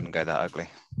 they wouldn't go that ugly.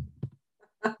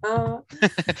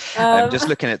 Just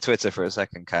looking at Twitter for a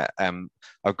second, Kat.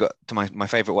 I've got to my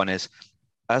favorite one is,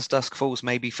 as dusk falls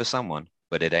maybe for someone,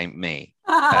 but it ain't me.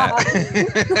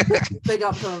 Big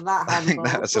up for that. I think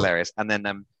that was hilarious. And then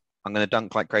I'm going to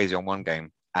dunk like crazy on one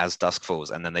game, as dusk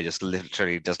falls, and then they just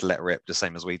literally just let rip, the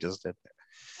same as we just did.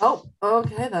 Oh,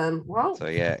 okay then. Well, so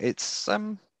yeah, it's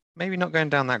maybe not going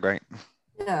down that great.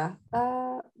 Yeah.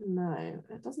 No,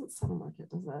 it doesn't sound like it,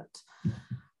 does it?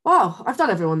 Well, I've done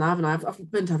everyone now, haven't I?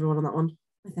 I've been to everyone on that one.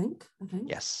 I think.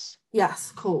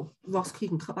 Yes, cool. Ross, you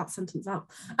can cut that sentence out.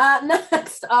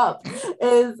 Next up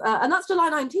is, and that's July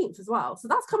 19th as well. So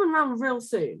that's coming around real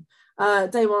soon.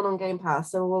 Day one on Game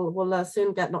Pass. So we'll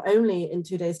soon get, not only in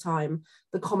 2 days' time,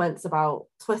 the comments about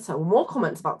Twitter, more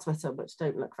comments about Twitter, which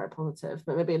don't look very positive,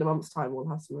 but maybe in a month's time we'll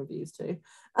have some reviews too.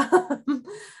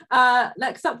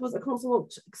 Next up was a console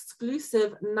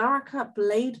exclusive Naraka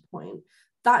Blade Point.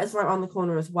 That is right around the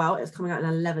corner as well. It's coming out in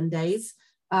 11 days.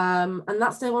 And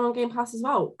that's day one on Game Pass as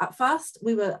well. At first,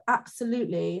 we were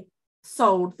absolutely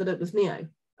sold that it was Neo,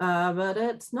 but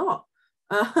it's not.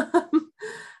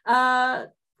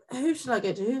 Who should I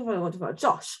go to? Who do I want to go to?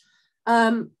 Josh. I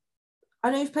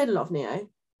know you've played a lot of Neo.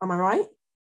 Am I right?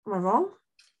 Am I wrong?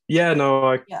 Yeah, no,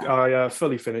 I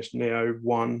fully finished Neo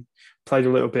 1, played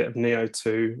a little bit of Neo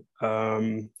 2. I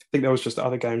think there was just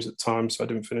other games at the time, so I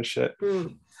didn't finish it.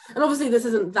 And obviously this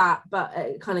isn't that, but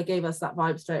it kind of gave us that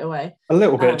vibe straight away. A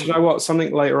little bit. Do you know what?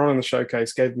 Something later on in the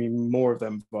showcase gave me more of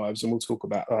them vibes, and we'll talk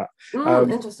about that.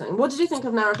 Interesting. What did you think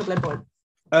of Naraka Blade Point?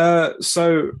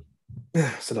 So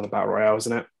it's another battle royale,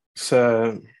 isn't it?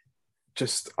 So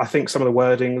just, I think some of the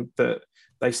wording that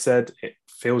they said, it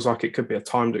feels like it could be a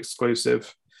timed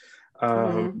exclusive.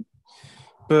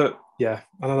 But yeah,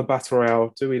 another battle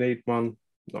royale. Do we need one?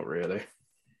 Not really.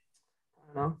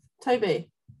 I don't know. Toby,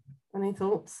 any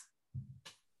thoughts?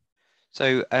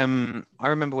 So I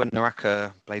remember when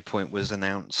Naraka Blade Point was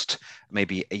announced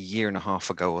maybe a year and a half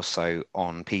ago or so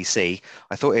on PC.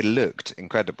 I thought it looked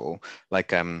incredible,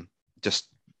 like just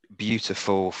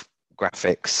beautiful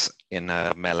graphics in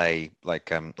a melee,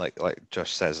 like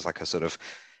Josh says, like a sort of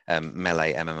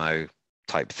melee MMO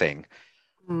type thing.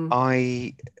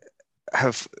 I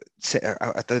have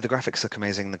the graphics look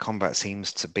amazing. The combat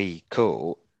seems to be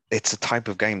cool. It's a type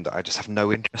of game that I just have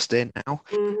no interest in now,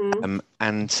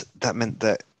 and that meant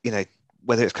that, you know,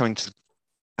 whether it's coming to,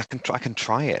 I can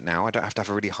try it now. I don't have to have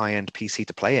a really high end PC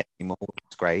to play it anymore, which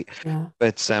is great.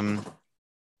 But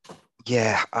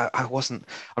yeah,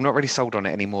 I'm not really sold on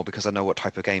it anymore because I know what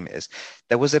type of game it is.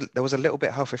 There was a little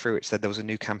bit halfway through which said there was a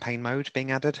new campaign mode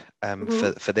being added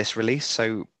for this release,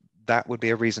 so that would be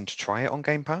a reason to try it on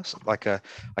Game Pass. Like I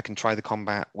can try the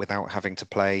combat without having to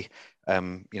play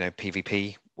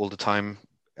PvP all the time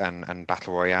and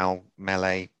battle royale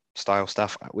melee style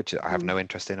stuff, which I have no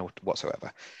interest in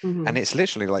whatsoever. And it's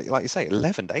literally like you say,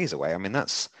 11 days away. I mean,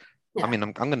 that's I mean,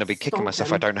 I'm going to be kicking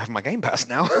myself I don't have my Game Pass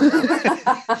now,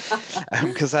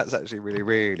 because that's actually really,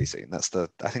 really soon. I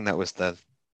think that was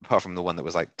apart from the one that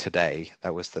was like today,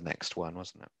 that was the next one,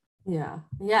 wasn't it? Yeah,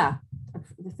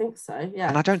 I think so. Yeah,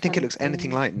 and I don't think it looks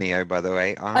anything like Neo, by the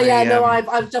way. I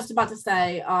was just about to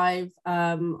say I've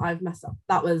messed up.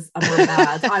 That was my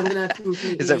bad. I'm gonna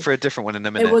completely. Is that for a different one in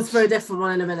a minute? It was for a different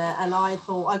one in a minute, and I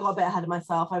thought I got a bit ahead of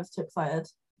myself. I was too excited.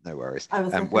 No worries.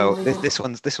 Well, this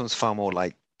one's far more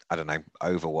like, I don't know,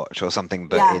 Overwatch or something,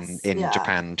 but in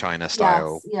Japan, China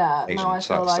style, Asian I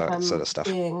feel like I'm sort of stuff.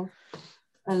 being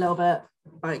a little bit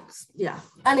Like, yeah.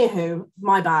 Anywho,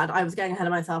 my bad. I was getting ahead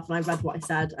of myself and I read what I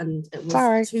said and it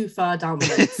was too far down the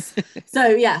notes. So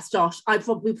yes, Josh,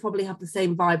 we probably have the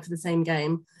same vibe for the same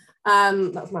game.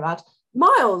 That's my bad.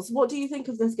 Miles, what do you think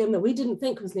of this game that we didn't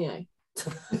think was Neo?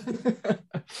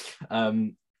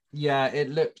 Yeah, it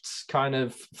looked kind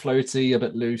of floaty, a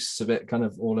bit loose, a bit kind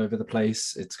of all over the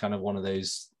place. It's kind of one of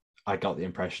those, I got the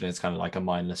impression it's kind of like a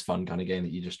mindless fun kind of game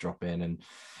that you just drop in and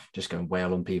just go and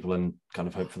wail on people and kind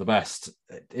of hope for the best.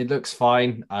 It looks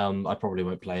fine. I probably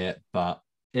won't play it, but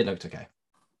it looked okay.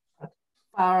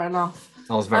 Fair enough.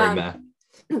 I was very meh.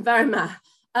 Very meh.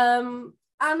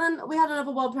 And then we had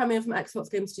another world premiere from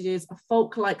Xbox Game Studios, a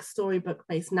folk-like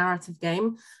storybook-based narrative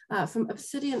game from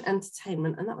Obsidian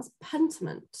Entertainment, and that was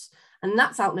Pentiment. And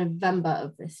that's out November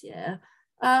of this year.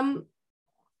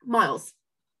 Miles,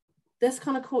 this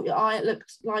kind of caught your eye, it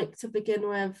looked like to begin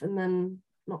with, and then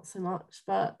not so much.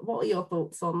 But what are your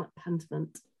thoughts on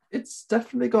Pentiment? It's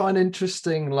definitely got an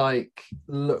interesting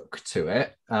look to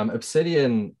it.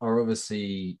 Obsidian are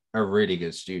obviously a really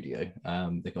good studio.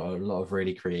 They've got a lot of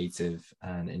really creative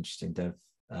and interesting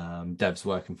devs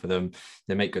working for them.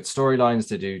 They make good storylines.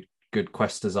 They do good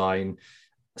quest design.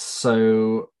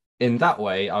 So in that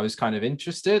way, I was kind of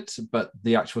interested, but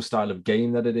the actual style of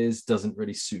game that it is doesn't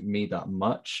really suit me that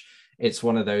much. It's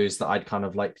one of those that I'd kind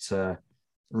of like to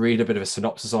read a bit of a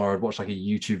synopsis on, or I'd watch like a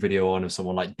YouTube video on of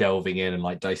someone like delving in and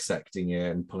like dissecting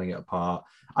it and pulling it apart.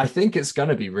 I think it's going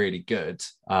to be really good.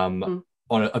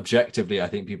 Objectively, I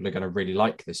think people are going to really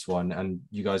like this one. And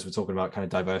you guys were talking about kind of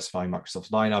diversifying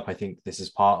Microsoft's lineup. I think this is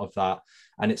part of that.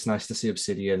 And it's nice to see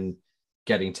Obsidian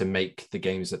getting to make the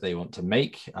games that they want to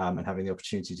make and having the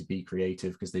opportunity to be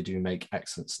creative because they do make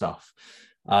excellent stuff.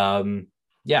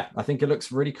 Yeah, I think it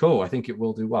looks really cool. I think it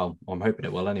will do well. I'm hoping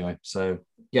it will anyway. So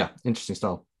yeah, interesting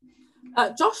style.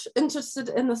 Josh, interested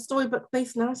in the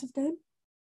storybook-based narrative game?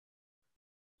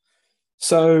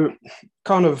 So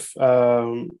kind of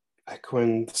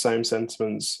echoing the same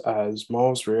sentiments as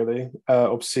Miles, really.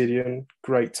 Obsidian,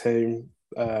 great team.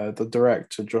 The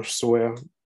director, Josh Sawyer,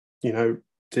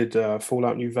 did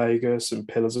Fallout New Vegas and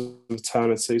Pillars of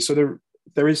Eternity. So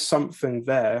there is something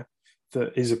there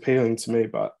that is appealing to me,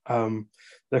 but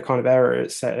the kind of era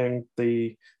it's setting,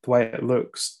 the way it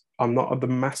looks, I'm not the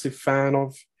massive fan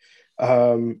of.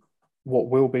 What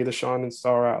will be the shining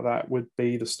star out of that would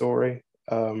be the story.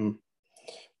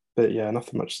 But yeah,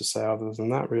 nothing much to say other than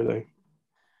that, really.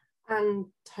 And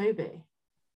Toby?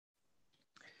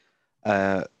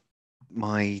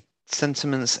 My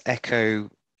sentiments echo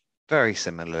very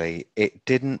similarly. It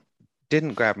didn't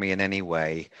grab me in any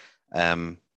way.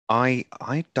 I'm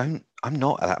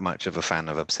not that much of a fan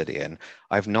of Obsidian.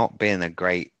 I've not been a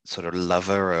great sort of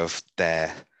lover of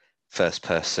their first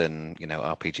person,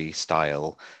 RPG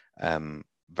style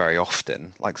very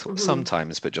often,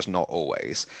 sometimes, but just not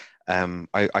always.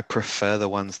 I prefer the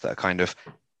ones that kind of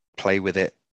play with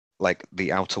it like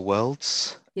the Outer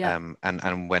Worlds,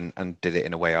 and did it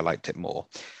in a way I liked it more.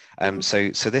 So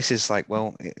this is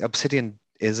Obsidian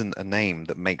isn't a name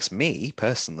that makes me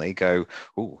personally go,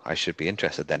 oh, I should be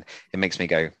interested then. It makes me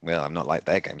go, well, I'm not like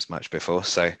their games much before.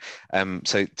 So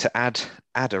to add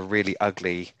a really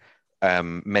ugly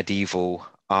medieval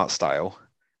art style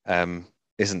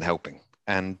isn't helping.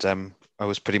 And I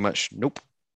was pretty much, nope,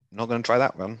 not going to try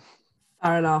that one.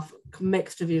 Fair enough.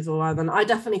 Mixed reviews all around then. I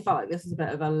definitely felt like this was a bit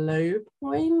of a low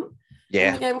point.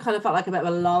 Yeah. The game kind of felt like a bit of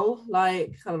a lull,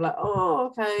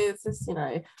 oh, okay, it's just,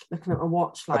 looking at a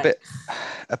watch,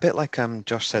 a bit like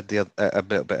Josh said a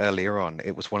bit earlier on.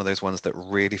 It was one of those ones that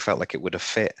really felt like it would have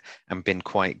fit and been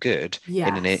quite good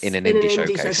in an indie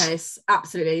showcase.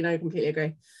 Absolutely, completely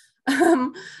agree.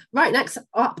 Right, next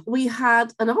up we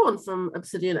had another one from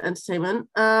Obsidian Entertainment,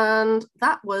 and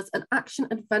that was an action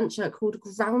adventure called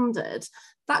Grounded.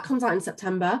 That comes out in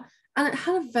September, and it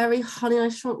had a very Honey, I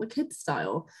Shrunk the Kids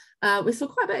style. We saw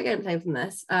quite a bit of gameplay from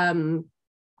this, and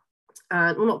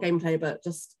not gameplay, but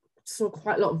just saw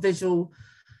quite a lot of visual,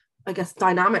 I guess,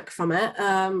 dynamic from it,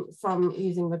 from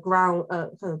using the ground,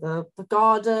 the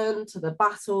garden, to the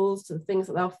battles, to the things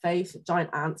that they'll face,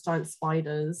 giant ants, giant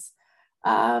spiders.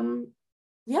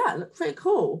 It looked pretty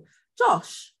cool.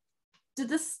 Josh,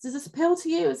 does this appeal to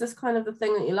you? Is this kind of the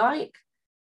thing that you like?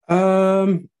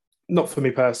 Not for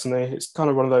me personally. It's kind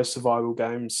of one of those survival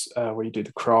games where you do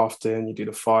the crafting, you do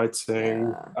the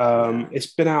fighting.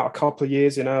 It's been out a couple of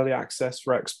years in early access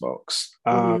for Xbox.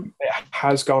 It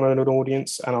has garnered an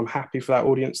audience, and I'm happy for that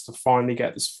audience to finally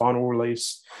get this final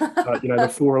release. The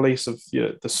full release of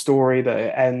the story, that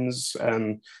it ends,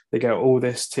 and they get all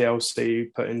this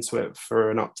TLC put into it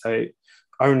for an update.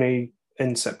 Only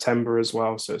in September as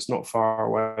well, so it's not far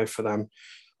away for them.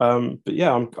 But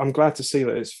yeah, I'm glad to see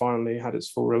that it's finally had its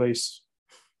full release.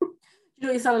 You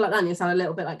know what you sounded like then? You sounded a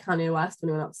little bit like Kanye West when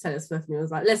he went up to Taylor Swift and he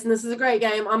was like, listen, this is a great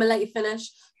game. I'm going to let you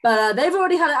finish. But they've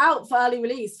already had it out for early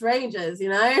release for ages, you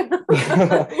know?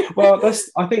 Well,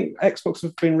 I think Xbox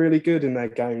have been really good in their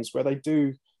games where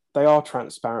they are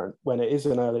transparent when it is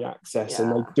an early access,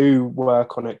 and they do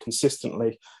work on it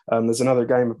consistently. There's another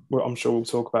game I'm sure we'll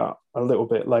talk about a little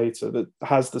bit later that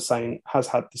has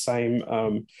had the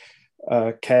same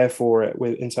care for it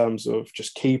in terms of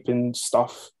just keeping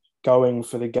stuff going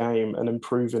for the game and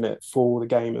improving it for the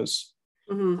gamers.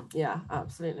 Yeah,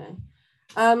 absolutely.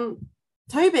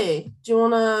 Toby, do you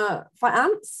want to fight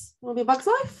ants? Want to be Bug's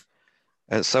Life?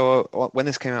 So when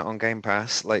this came out on Game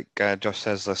Pass, like Josh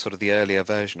says, sort of the earlier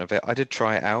version of it, I did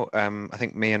try it out. I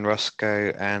think me and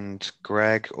Roscoe and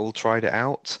Greg all tried it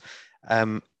out.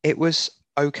 It was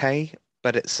okay,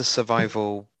 but it's a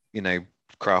survival,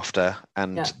 crafter,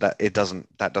 and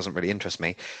that doesn't really interest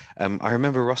me. I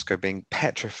remember Roscoe being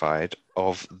petrified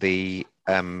of the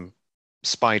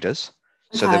spiders.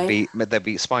 So there'd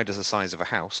be spiders the size of a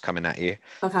house coming at you,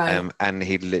 and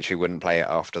he literally wouldn't play it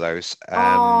after those.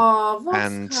 Roscoe.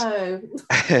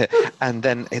 And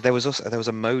then there was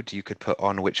a mode you could put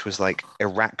on which was like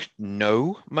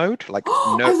arachno mode, like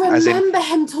no. I remember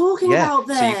him talking about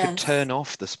this. So you could turn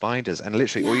off the spiders, and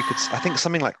literally all you could, I think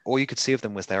something like all you could see of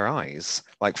them was their eyes,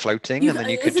 like floating, and then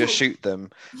you could just shoot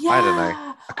them. Yeah, I don't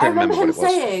know. I remember what him it was.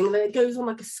 saying that it goes on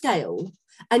like a scale.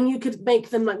 And you could make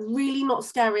them like really not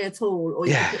scary at all, or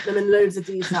you could put them in loads of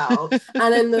detail.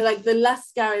 And then the less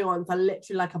scary ones are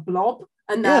literally like a blob.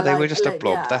 And they were just a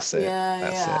blob. That's it.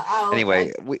 That's it. Oh,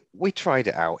 anyway, we tried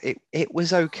it out. It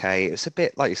was okay. It's a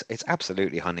bit like it's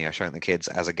absolutely Honey I Shrunk the Kids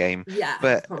as a game. Yeah,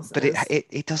 but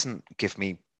it doesn't give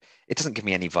me. It doesn't give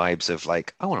me any vibes of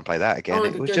like I want to play that again.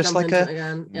 It was just like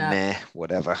meh,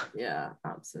 whatever. Yeah,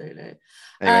 absolutely.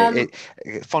 Anyway,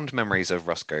 fond memories of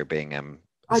Roscoe being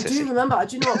I do remember.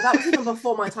 Do you know what? That was even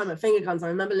before my time at Finger Guns. I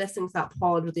remember listening to that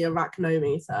pod with the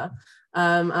arachnometer,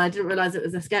 and I didn't realize it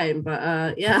was this game.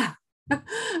 But yeah,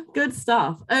 good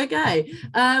stuff. Okay,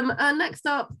 and next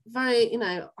up,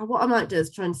 what I might do is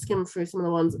try and skim through some of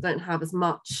the ones that don't have as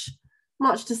much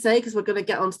to say, because we're going to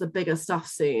get onto the bigger stuff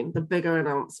soon, the bigger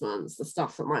announcements, the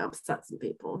stuff that might upset some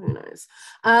people, who knows.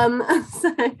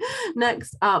 So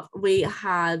next up we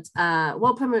had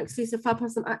world premiere exclusive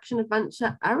third-person action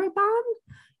adventure Ereban,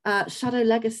 Shadow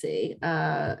Legacy,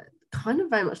 kind of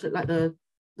very much looked like the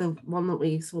one that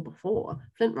we saw before,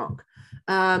 Flint Rock.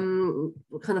 Kind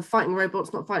of fighting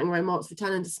robots, not fighting robots,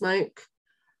 returning to smoke.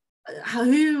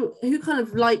 Who kind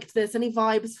of liked this? Any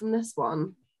vibes from this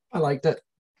one? I liked it.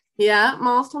 Yeah,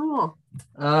 Miles, tell me more.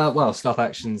 Well, stealth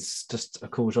action's just a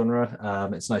cool genre.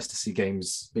 It's nice to see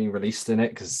games being released in it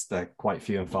because they're quite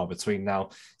few and far between now.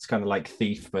 It's kind of like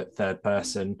Thief, but third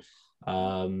person.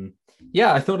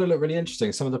 Yeah, I thought it looked really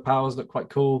interesting. Some of the powers look quite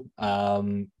cool.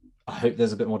 I hope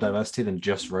there's a bit more diversity than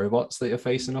just robots that you're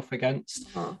facing off against.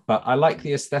 But I like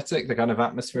the aesthetic. The kind of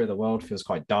atmosphere of the world feels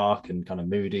quite dark and kind of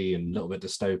moody and a little bit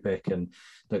dystopic, and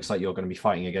looks like you're going to be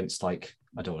fighting against, like,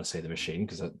 I don't want to say the machine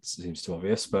because that seems too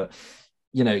obvious, but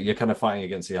you're kind of fighting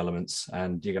against the elements,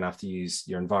 and you're going to have to use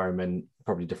your environment,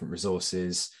 probably different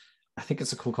resources. I think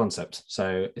it's a cool concept,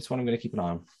 so it's one I'm going to keep an eye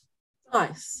on.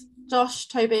 Nice. Josh,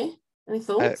 Toby, any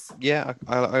thoughts? Yeah,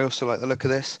 I also like the look of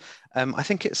this. I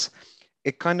think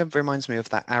it kind of reminds me of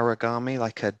that Aragami,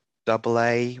 like a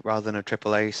AA rather than a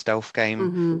AAA stealth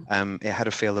game. It had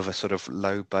a feel of a sort of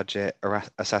low budget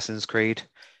Assassin's Creed.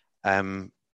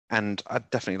 And I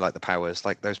definitely like the powers.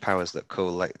 Like those powers look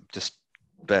cool, like just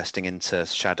bursting into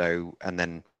shadow, and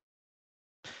then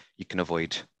you can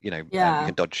avoid, you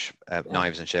can dodge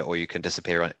knives and shit, or you can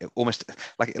disappear on it. Almost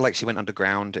like she went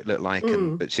underground, it looked like,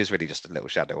 but she was really just a little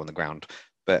shadow on the ground.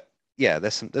 But yeah,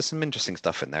 there's some interesting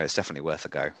stuff in there. It's definitely worth a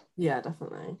go. Yeah,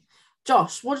 definitely.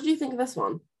 Josh, what did you think of this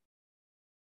one?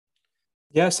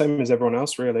 Yeah, same as everyone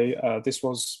else, really. This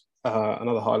was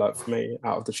another highlight for me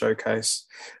out of the showcase.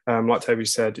 Like Toby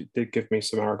said, it did give me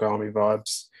some Aragami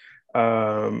vibes.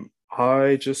 I'm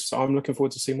looking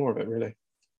forward to see more of it, really.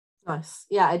 Nice.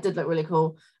 Yeah, it did look really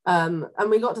cool. And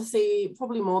we got to see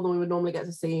probably more than we would normally get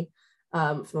to see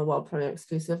from a world premiere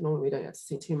exclusive. Normally we don't get to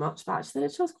see too much, but actually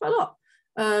it shows quite a lot.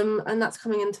 And that's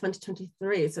coming in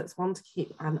 2023, so it's one to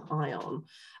keep an eye on.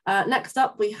 Next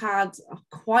up, we had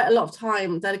quite a lot of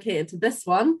time dedicated to this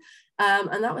one,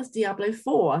 and that was Diablo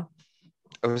 4.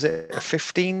 Or was it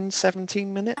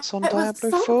 17 minutes on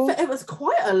Diablo 4? It was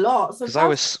quite a lot. Because I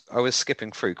was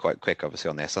skipping through quite quick, obviously,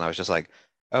 on this, and I was just like,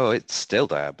 oh, it's still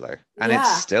Diablo. And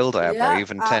it's still Diablo,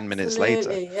 even 10 minutes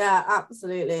later. Yeah,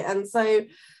 absolutely. And so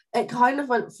it kind of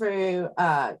went through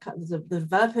the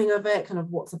developing of it, kind of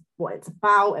what it's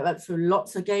about. It went through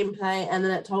lots of gameplay, and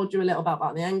then it told you a little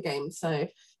about the end game. So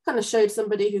kind of showed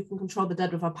somebody who can control the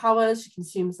dead with her powers. She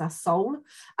consumes their soul,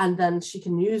 and then she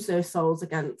can use those souls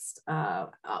against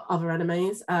other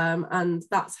enemies. And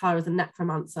that's her as a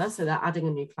necromancer. So they're adding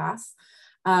a new class.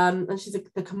 And she's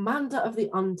the commander of the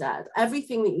undead.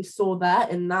 Everything that you saw there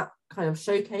in that kind of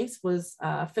showcase was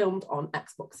filmed on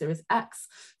Xbox Series X,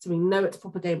 so we know it's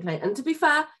proper gameplay. And to be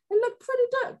fair, it looked pretty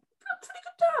good.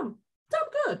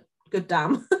 Good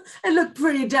damn. It looked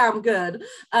pretty damn good.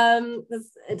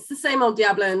 It's the same old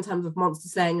Diablo in terms of monster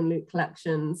slaying and loot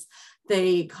collections.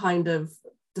 They kind of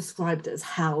described it as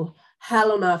hell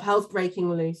on earth. Hell's breaking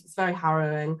loose. It's very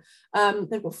harrowing.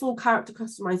 They've got full character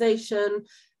customization.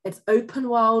 It's open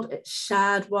world, it's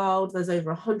shared world. There's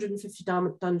over 150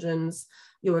 dungeons.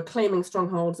 You're reclaiming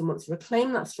strongholds, and once you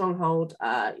reclaim that stronghold,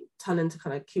 turn into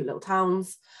kind of cute little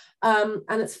towns. And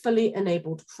it's fully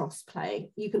enabled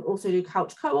cross-play. You can also do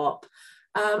couch co-op.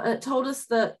 And it told us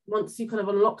that once you kind of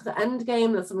unlock the end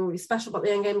game, there's something really special about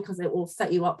the end game, because it will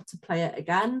set you up to play it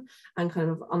again and kind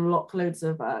of unlock loads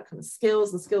of kind of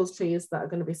skills and skills trees that are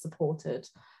going to be supported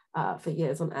for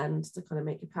years on end to kind of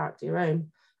make your character your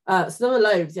own. So there were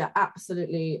loads, yeah,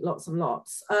 absolutely lots and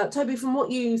lots. Toby, from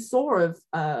what you saw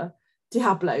of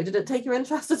Diablo, did it take your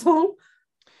interest at all?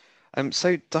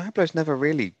 So Diablo's never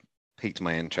really piqued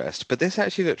my interest, but this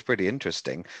actually looked pretty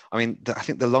interesting. I mean, I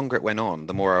think the longer it went on,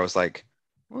 the more I was like,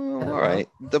 well, all right.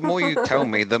 The more you tell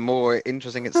me, the more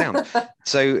interesting it sounds.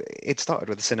 So it started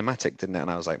with a cinematic, didn't it? And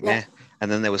I was like, meh. Yeah.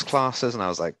 And then there was classes, and I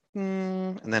was like,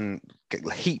 and then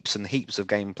heaps and heaps of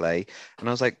gameplay. And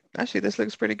I was like, actually, this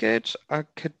looks pretty good. I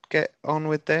could get on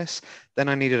with this. Then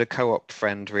I needed a co-op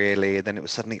friend, really. And then it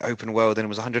was suddenly open world, and it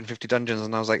was 150 dungeons.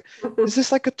 And I was like, is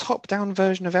this like a top-down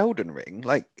version of Elden Ring?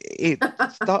 Like, it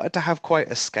started to have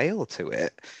quite a scale to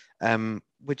it.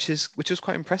 Which is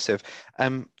quite impressive.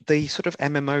 The sort of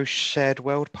MMO shared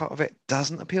world part of it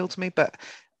doesn't appeal to me, but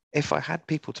if I had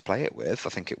people to play it with, I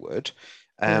think it would.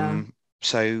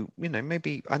 So,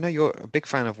 maybe, I know you're a big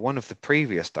fan of one of the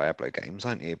previous Diablo games,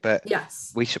 aren't you? But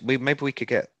yes, maybe we could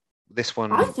get this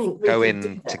one I think go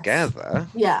in together.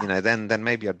 Yeah. Then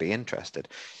maybe I'd be interested.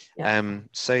 Yeah.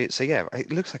 So yeah,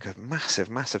 it looks like a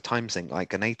massive time sink,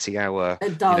 like an 80-hour,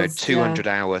 It does,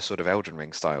 200-hour sort of Elden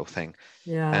Ring style thing.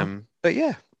 Yeah. But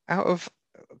yeah, out of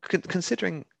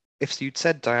considering, if you'd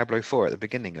said Diablo 4 at the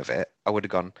beginning of it, I would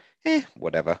have gone,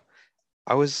 whatever.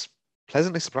 I was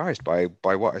pleasantly surprised by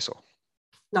what I saw.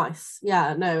 Nice.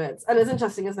 Yeah, no, it's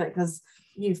interesting, isn't it? Because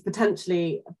you've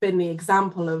potentially been the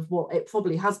example of what it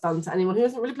probably has done to anyone who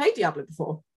hasn't really played Diablo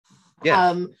before. Yeah.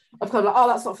 I've kind of like, oh,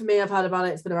 that's not for me. I've heard about it.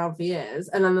 It's been around for years.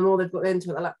 And then the more they've got into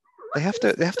it, they're like, they have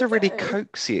to really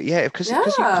coax you, because you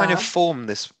kind of form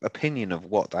this opinion of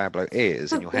what Diablo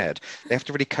is in your head. They have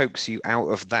to really coax you out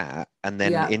of that and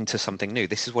then into something new.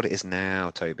 This is what it is now,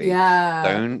 Toby.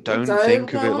 Don't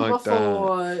think of it like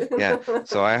that. Yeah,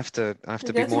 so I have to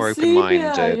be more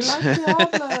open-minded.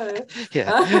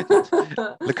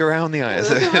 Look around the eyes.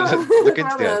 Look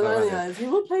into the eyes. You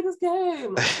will play this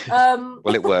game.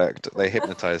 Well, it worked. They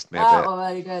hypnotized me a bit. Oh,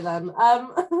 there you go then.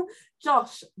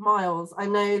 Josh, Miles, I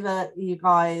know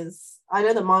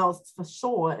that Miles for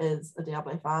sure is a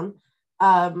Diablo fan.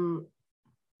 Are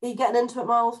you getting into it,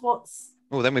 Miles?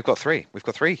 Oh, then we've got three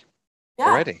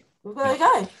already. There you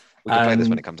go. We can play this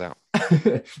when it comes out.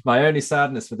 My only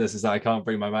sadness for this is that I can't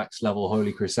bring my max level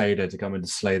Holy Crusader to come and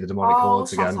slay the demonic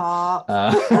hordes again.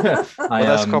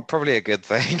 That's probably a good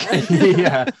thing.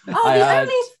 Yeah. The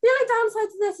only downside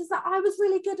to this is that I was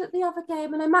really good at the other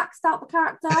game and I maxed out the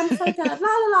character. I'm so good. La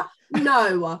la la.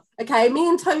 No. Okay, me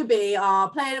and Toby are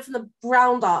playing it from the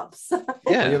ground up. So.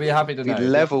 Yeah, you'll be happy to know.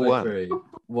 Level 1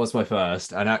 was my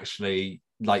first, and actually,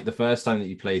 like, the first time that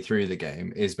you play through the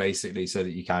game is basically so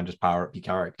that you can just power up your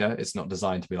character. It's not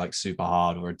designed to be like super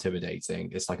hard or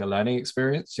intimidating. It's like a learning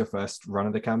experience, your first run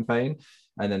of the campaign.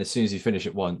 And then as soon as you finish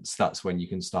it once, that's when you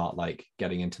can start like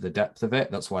getting into the depth of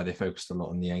it. That's why they focused a lot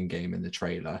on the end game in the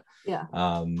trailer. Yeah.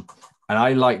 And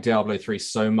I like Diablo 3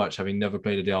 so much, having never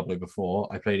played a Diablo before.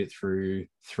 I played it through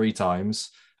 3 times.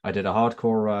 I did a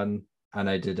hardcore run and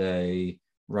I did a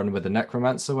run with the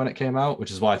Necromancer when it came out,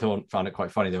 which is why I found it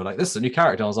quite funny. They were like, this is a new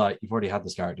character. I was like, you've already had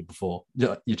this character before.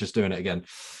 You're just doing it again.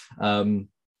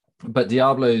 But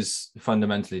Diablo's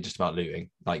fundamentally just about looting.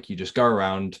 Like, you just go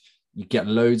around, you get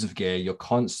loads of gear, you're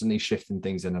constantly shifting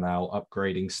things in and out,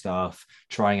 upgrading stuff,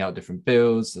 trying out different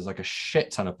builds. There's like a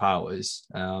shit ton of powers.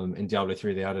 In Diablo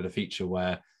 3, they added a feature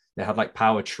where they had like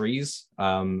power trees,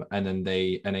 and then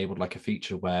they enabled like a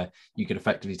feature where you could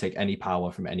effectively take any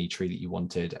power from any tree that you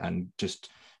wanted and just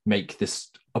make this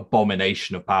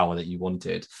abomination of power that you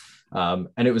wanted. And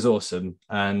it was awesome.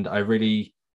 And I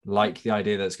really like the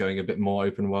idea that it's going a bit more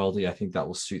open worldy. I think that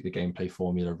will suit the gameplay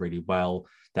formula really well.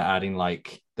 They're adding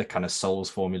like the kind of Souls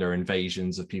formula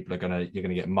invasions of you're gonna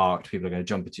get marked, people are gonna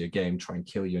jump into your game, try and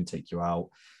kill you and take you out.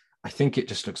 I think it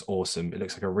just looks awesome. It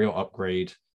looks like a real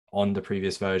upgrade on the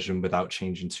previous version without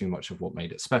changing too much of what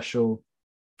made it special.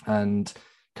 And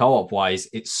co-op wise,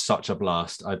 it's such a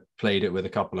blast. I played it with a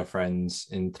couple of friends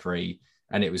in 3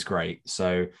 and it was great.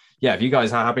 So yeah, if you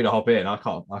guys are happy to hop in, I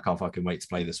can't fucking wait to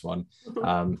play this one.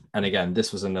 And again,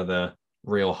 this was another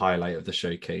real highlight of the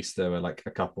showcase. There were like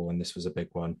a couple and this was a big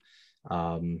one.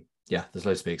 Yeah, there's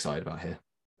loads to be excited about here.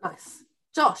 Nice.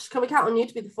 Josh, can we count on you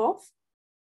to be the 4th?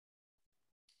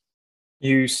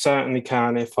 You certainly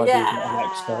can if I do get an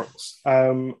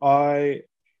Xbox. I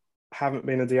haven't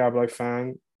been a Diablo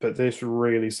fan, but this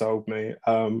really sold me.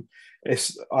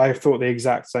 I thought the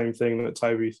exact same thing that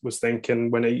Toby was thinking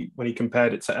when he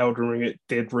compared it to Elden Ring. It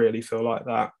did really feel like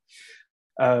that.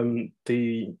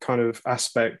 The kind of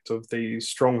aspect of these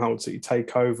strongholds that you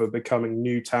take over becoming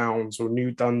new towns or new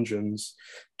dungeons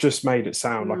just made it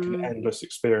sound like an endless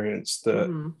experience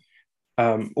that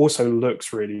also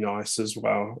looks really nice as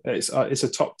well. It's a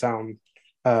top-down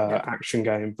action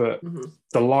game, but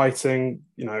the lighting,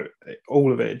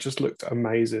 all of it just looked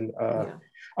amazing.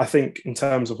 I think in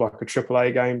terms of like a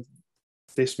AAA game,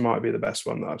 this might be the best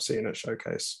one that I've seen at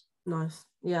Showcase. Nice.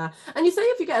 Yeah. And you say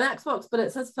if you get an Xbox, but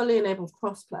it says fully enabled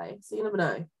crossplay, so you never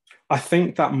know. I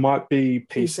think that might be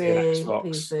PC and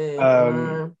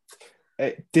Xbox.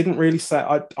 It didn't really say.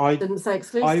 I didn't say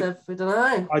exclusive. We don't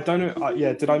know. I don't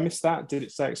know. Did I miss that? Did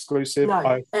it say exclusive? No,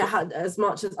 it had as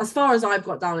far as I've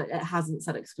got down. It hasn't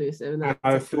said exclusive. And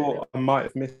I thought I might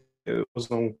have missed it. It was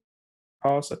on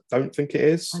Pass. I don't think it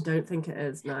is. I don't think it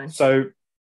is. No. So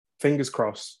fingers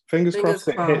crossed. Fingers crossed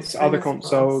it hits other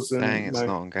consoles. And dang, it's not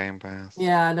on Game Pass.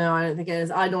 Yeah, no, I don't think it is.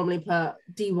 I normally put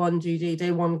D1 GG, day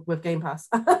one with Game Pass,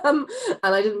 and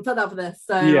I didn't put that for this.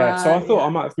 So so I thought I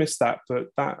might have missed that, but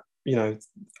that.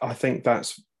 I think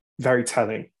that's very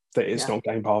telling that it's not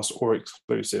Game Pass or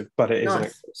exclusive, but it is an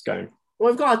Xbox game. Well,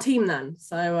 we've got our team then,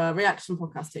 so reaction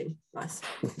podcast team, nice.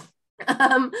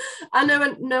 I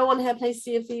know no one here plays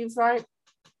Sea of Thieves, right?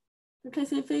 You play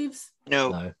Sea of Thieves?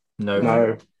 No.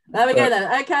 There we go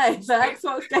then. Okay, so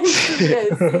Xbox Game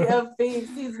Studios, Sea of Thieves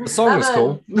season 7. The song was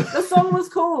cool. The song was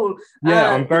cool.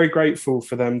 Yeah, I'm very grateful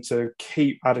for them to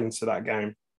keep adding to that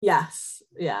game. Yes,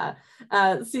 yeah.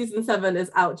 Season 7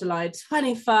 is out July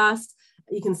 21st.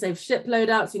 You can save ship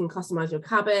loadouts, you can customize your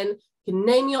cabin, you can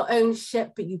name your own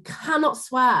ship, but you cannot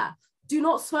swear. Do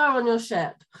not swear on your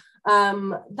ship.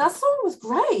 That song was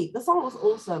great. The song was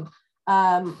awesome.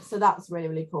 So that's really,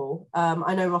 really cool.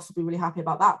 I know Ross will be really happy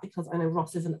about that because I know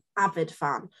Ross is an avid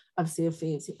fan of Sea of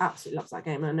Thieves. He absolutely loves that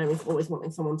game, and I know he's always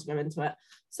wanting someone to go into it.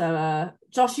 So,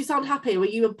 Josh, you sound happy. Were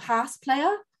you a past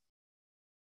player?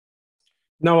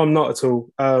 No, I'm not at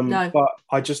all. No. But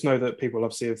I just know that people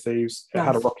love Sea of Thieves. It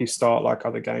had a rocky start like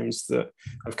other games that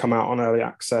have come out on early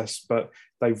access, but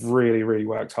they've really, really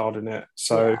worked hard in it.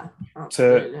 So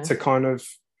to kind of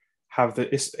have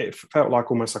it felt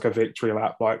like almost like a victory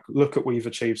lap. Like, look at what we've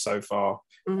achieved so far.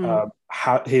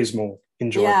 Here's more.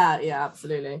 Enjoy. Yeah,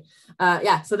 absolutely.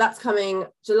 So that's coming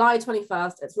July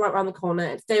 21st. It's right around the corner.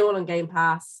 It's day one on Game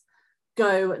Pass.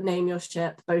 Go name your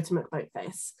ship, Boaty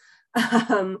McBoatface.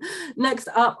 Next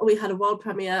up, we had a world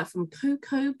premiere from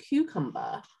Coco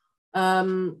Cucumber.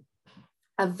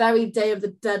 A very Day of the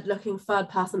Dead looking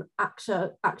third-person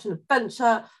action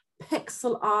adventure,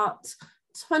 pixel art,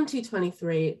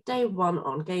 2023, day one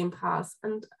on Game Pass.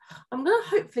 And I'm going to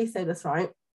hopefully say this right,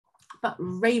 but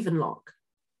Ravenlock,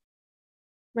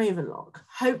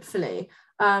 hopefully.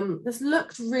 This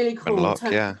looked really cool.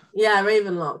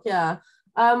 Ravenlock, yeah.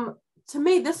 To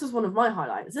me, this was one of my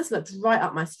highlights. This looked right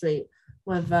up my street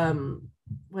with one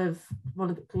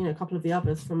of a couple of the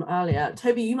others from earlier.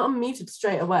 Toby, you unmuted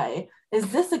straight away.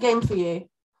 Is this a game for you?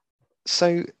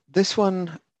 So this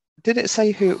one, did it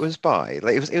say who it was by?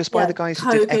 Like it was by the guys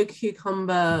who did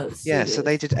Cucumber. Yeah, so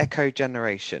they did Echo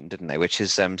Generation, didn't they? Which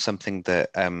is something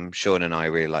that Sean and I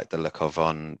really like the look of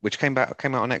which came out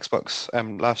on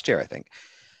Xbox last year, I think.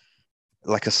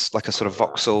 Like a sort of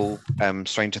voxel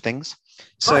Stranger Things.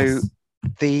 So Nice.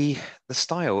 the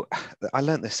style, I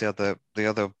learned this the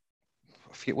other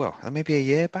maybe a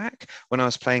year back when I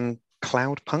was playing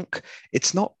Cloud Punk.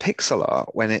 It's not pixel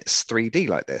art when it's 3D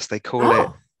like this. They call it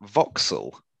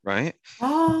voxel, right?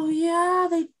 Oh yeah,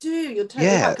 they do. You're totally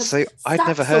Yeah, right, so I'd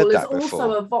never heard that is before.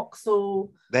 also a voxel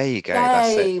There you go.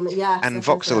 game. That's it. Yes, And yes,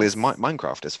 voxel yes. is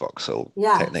Minecraft is voxel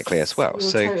Yes, technically as well. You're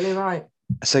So totally right.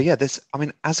 So yeah,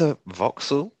 as a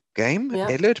voxel, game. Yeah.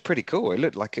 It looked pretty cool. It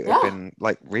looked like it had been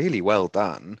like really well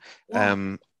done.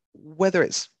 Yeah. Whether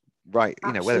it's right,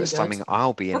 whether Actually it's good. something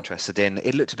I'll be interested in.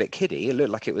 It looked a bit kiddie. It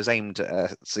looked like it was aimed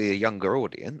at a younger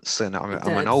audience, and I'm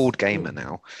an old gamer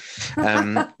now.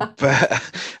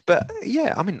 But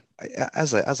yeah, I mean,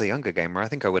 as a younger gamer, I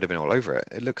think I would have been all over it.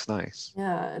 It looks nice.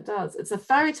 Yeah, it does. It's a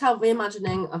fairy tale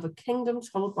reimagining of a kingdom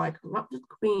troubled by a corrupted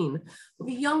queen with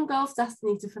a young girl's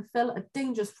destiny to fulfill a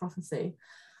dangerous prophecy.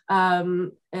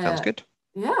 Sounds good.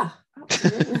 Yeah,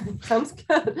 absolutely. Sounds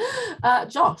good.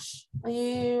 Josh, are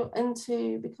you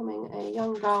into becoming a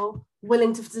young girl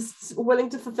willing to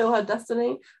fulfill her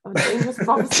destiny of a dangerous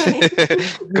prophecy?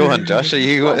 Go on, Josh.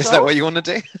 Is that what you want to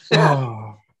do?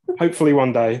 Oh, hopefully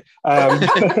one day.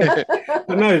 But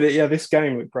no, this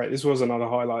game looked great. This was another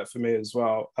highlight for me as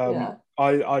well.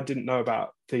 I didn't know about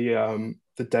the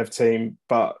dev team,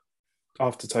 but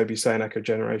after Toby saying Echo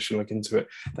Generation, look into it.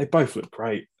 They both look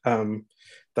great.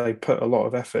 They put a lot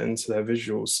of effort into their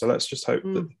visuals. So let's just hope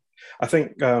that. I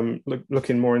think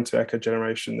looking more into Echo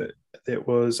Generation, that it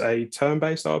was a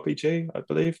turn-based RPG, I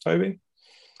believe, Toby.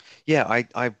 Yeah,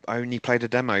 I only played a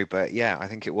demo, but yeah, I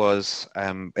think it was.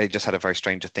 It just had a very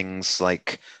Stranger Things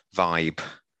like vibe.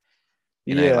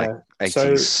 Like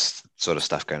 80s sort of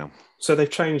stuff going on. So they've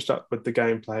changed up with the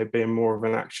gameplay being more of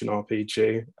an action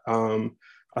RPG.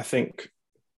 I think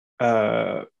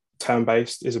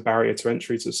turn-based is a barrier to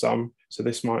entry to some, so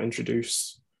this might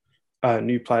introduce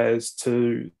new players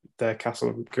to their castle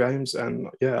of games, and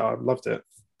I loved it.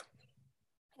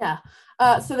 Yeah.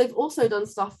 So they've also done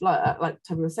stuff like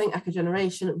Toby was saying, Echo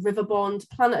Generation, Riverbond,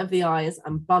 Planet of the Eyes,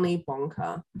 and Bunny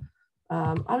Bonker.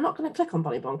 I'm not going to click on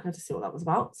Bunny Bonker to see what that was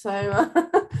about, so I'm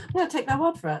going to take their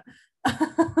word for it.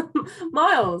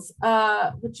 Miles,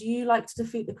 would you like to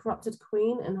defeat the corrupted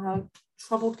queen in her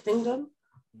troubled kingdom?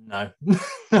 No,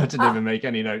 I didn't even make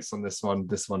any notes on this one.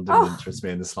 This one didn't interest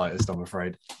me in the slightest, I'm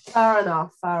afraid. Fair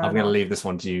enough. I'm going to leave this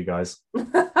one to you guys.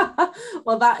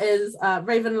 Well, that is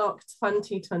Ravenlock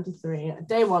 2023,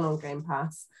 day one on Game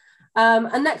Pass.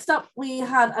 And next up, we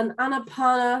had an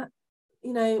Annapurna,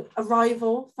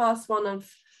 arrival, first one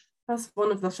of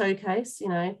the showcase.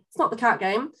 It's not the cat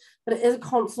game, but it is a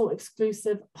console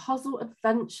exclusive puzzle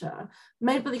adventure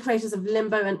made by the creators of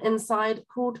Limbo and Inside,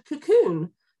 called Cocoon.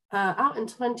 Out in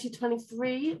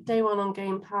 2023, day one on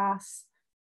Game Pass.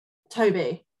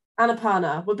 Toby,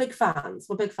 Annapurna, we're big fans.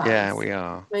 Yeah, we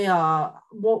are.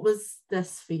 What was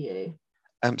this for you?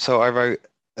 So I wrote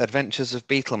Adventures of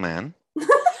Beetleman.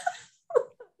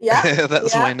 Yeah,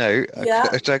 that's my note,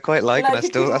 which I quite like, and I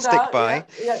stick by.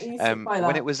 Yeah, you stick by that.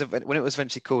 When it was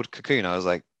eventually called Cocoon, I was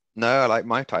like, no, I like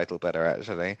my title better,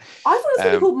 actually. I thought it was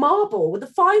going to be called Marble, with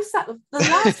the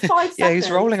last 5 seconds. Yeah,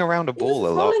 he's rolling around a ball a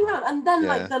lot. And then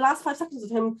the last 5 seconds of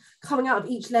him coming out of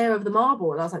each layer of the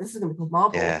marble, and I was like, this is going to be called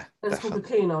Marble. Yeah, and it's called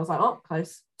Cocoon. I was like, oh,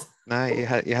 close. No, you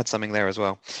had something there as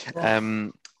well. Yeah.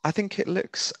 I think it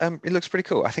looks pretty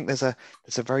cool. I think there's a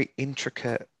very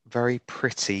intricate, very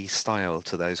pretty style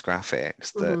to those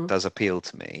graphics that does appeal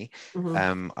to me.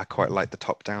 I quite like the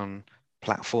top-down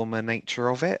platformer nature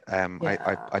of it.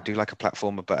 I do like a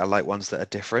platformer, but I like ones that are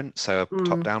different. So a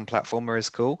top-down platformer is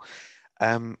cool.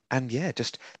 And yeah,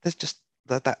 there's just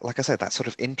that, like I said, that sort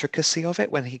of intricacy of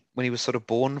it when he was sort of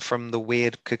born from the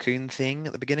weird cocoon thing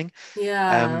at the beginning.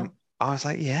 Yeah. I was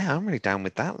like, yeah, I'm really down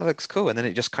with that. That looks cool. And then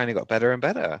it just kind of got better and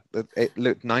better. It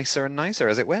looked nicer and nicer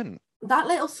as it went. That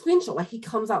little screenshot where he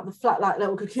comes out the flat, like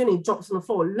little cocoon, he drops on the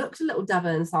floor, looks a little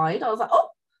devil inside. I was like, oh,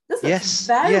 this looks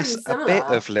very similar. A bit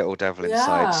of Little Devil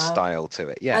Inside style to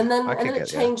it. Yeah. And then it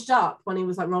changed up when he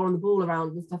was like rolling the ball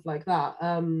around and stuff like that.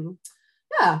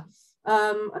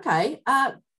 Okay.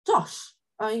 Josh,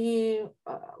 are you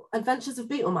Adventures of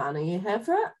Beetleman? Are you here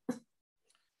for it?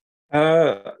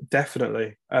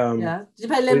 Definitely. Did you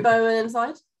play Limbo and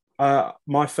Inside?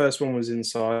 My first one was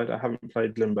Inside. I haven't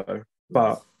played Limbo,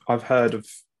 but I've heard of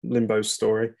Limbo's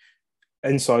story.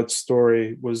 Inside's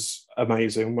story was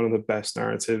amazing, one of the best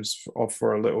narratives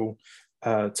for a little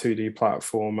 2D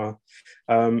platformer.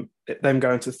 Them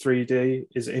going to 3D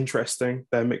is interesting.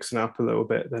 They're mixing up a little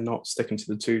bit. They're not sticking to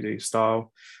the 2D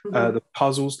style. The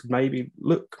puzzles maybe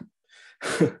look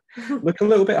a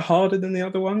little bit harder than the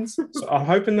other ones. So I'm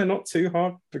hoping they're not too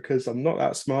hard, because I'm not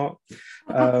that smart.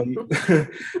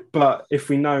 But if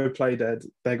we know Playdead,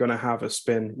 they're going to have a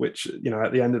spin, which,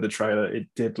 at the end of the trailer, it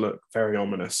did look very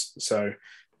ominous. So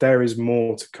there is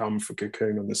more to come for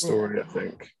Cocoon on the story, I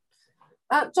think.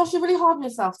 Josh, you're really hard on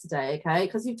yourself today, okay?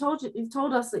 Because you've told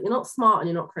us that you're not smart and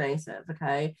you're not creative,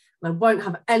 okay? And I won't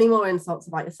have any more insults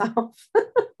about yourself.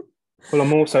 Well,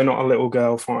 I'm also not a little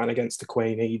girl fighting against the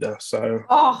Queen either, so...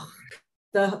 Oh,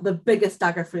 the biggest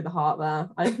dagger through the heart there,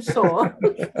 I'm sure.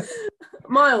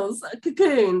 Miles,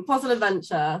 Cocoon, Puzzle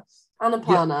Adventure,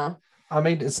 Annapurna. I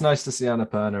mean, it's nice to see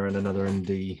Annapurna and another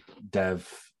indie dev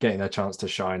getting their chance to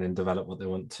shine and develop what they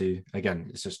want to. Again,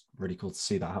 it's just really cool to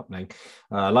see that happening.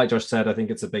 Like Josh said, I think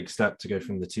it's a big step to go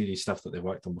from the 2D stuff that they've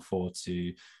worked on before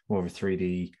to more of a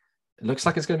 3D. It looks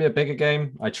like it's going to be a bigger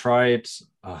game. I tried,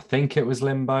 I think it was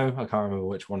Limbo. I can't remember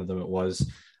which one of them it was.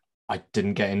 I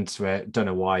didn't get into it. Don't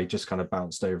know why, just kind of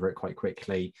bounced over it quite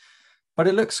quickly. But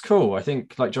it looks cool. I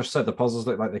think, like Josh said, the puzzles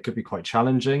look like they could be quite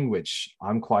challenging, which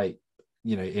I'm quite,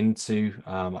 into.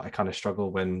 I kind of struggle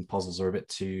when puzzles are a bit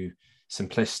too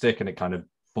simplistic and it kind of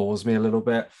bores me a little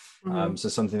bit. So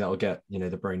something that will get,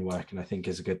 the brain working, I think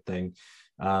is a good thing.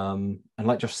 And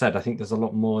like Josh said, I think there's a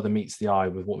lot more that meets the eye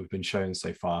with what we've been shown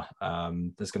so far.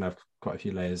 There's going to have quite a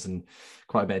few layers and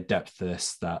quite a bit of depth to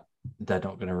this that they're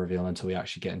not going to reveal until we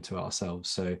actually get into it ourselves.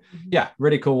 So yeah,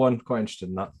 really cool one. Quite interested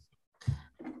in that.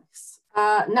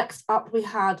 Next up, we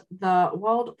had the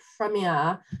world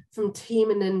premiere from Team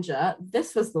Ninja.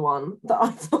 This was the one that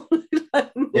I thought.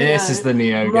 This is the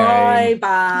Neo game. My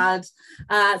bad.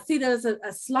 See, there was a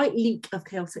slight leak of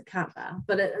Chaotic Cat there,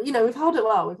 but we've held it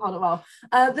well.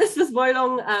 This was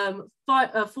Wolong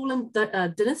Fallen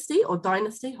Dynasty or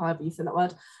Dynasty, however you say that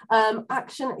word.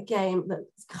 Action game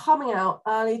that's coming out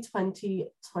early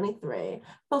 2023.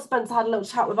 Phil Spencer had a little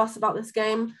chat with us about this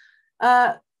game.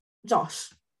 Josh,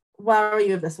 where are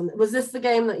you with this one? Was this the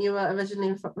game that you were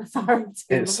originally referring to?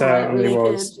 It certainly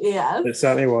was. Yes. It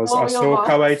certainly was. I saw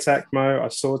Koei Tecmo, I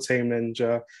saw Team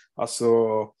Ninja, I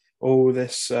saw all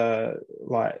this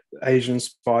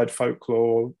Asian-inspired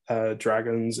folklore,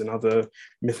 dragons and other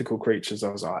mythical creatures.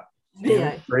 I was like,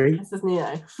 Neo. This is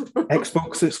Neo.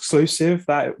 Xbox exclusive,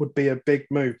 that would be a big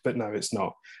move, but no, it's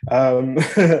not.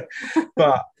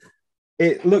 But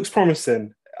it looks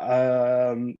promising.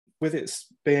 With its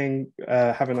being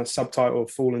having a subtitle of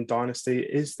Fallen Dynasty,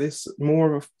 is this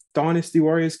more of a Dynasty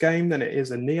Warriors game than it is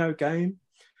a Neo game?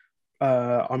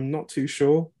 I'm not too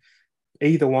sure.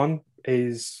 Either one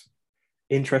is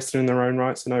interested in their own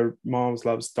rights. I know Miles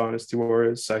loves Dynasty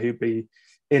Warriors, so he'd be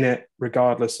in it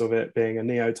regardless of it being a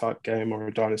Neo type game or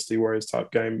a Dynasty Warriors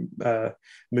type game,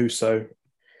 Muso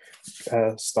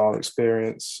style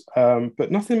experience.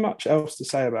 But nothing much else to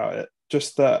say about it,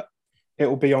 just that it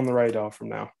will be on the radar from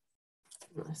now.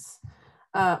 Nice.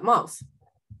 Miles,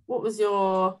 what was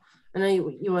your, I know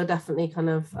you were definitely kind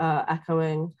of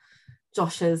echoing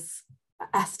Josh's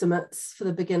estimates for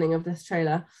the beginning of this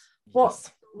trailer.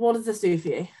 What does this do for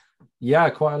you? Yeah,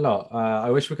 quite a lot. I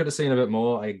wish we could have seen a bit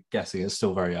more. I'm guessing it's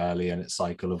still very early in its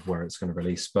cycle of where it's going to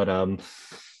release. But I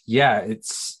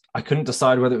couldn't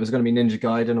decide whether it was going to be Ninja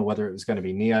Gaiden or whether it was going to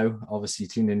be Neo. Obviously,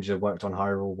 Team Ninja worked on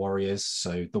Hyrule Warriors,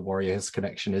 so the Warriors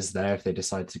connection is there if they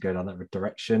decide to go down that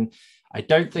direction. I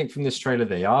don't think from this trailer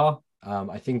they are.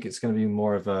 I think it's going to be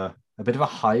more of a bit of a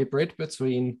hybrid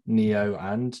between Neo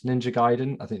and Ninja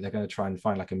Gaiden. I think they're going to try and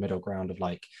find like a middle ground of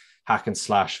like hack and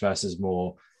slash versus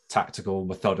more tactical,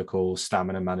 methodical,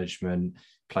 stamina management,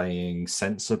 playing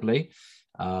sensibly.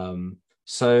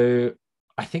 So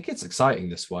I think it's exciting,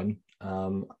 this one.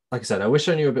 Like I said, I wish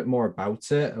I knew a bit more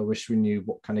about it. I wish we knew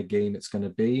what kind of game it's going to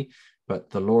be, but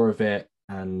the lore of it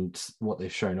and what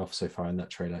they've shown off so far in that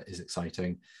trailer is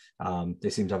exciting. They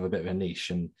seem to have a bit of a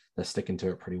niche and they're sticking to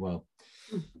it pretty well.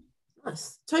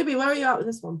 Nice. Toby, where are you at with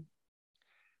this one?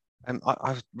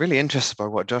 I was really interested by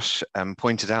what Josh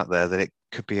pointed out there, that it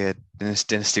could be a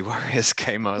Dynasty Warriors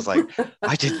game. I was like,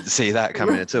 I didn't see that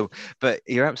coming at all. But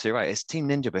you're absolutely right. It's Team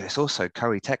Ninja, but it's also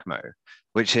Koei Tecmo,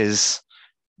 which is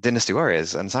Dynasty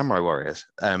Warriors and Samurai Warriors,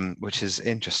 which is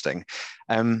interesting.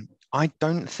 I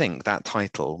don't think that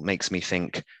title makes me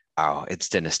think, oh, it's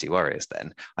Dynasty Warriors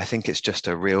then. I think it's just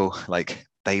a real,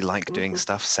 they like doing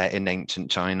stuff set in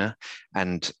ancient China,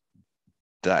 and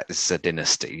that is a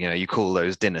dynasty. You call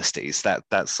those dynasties.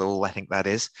 That's all I think that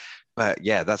is. But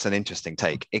yeah, that's an interesting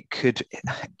take. It could,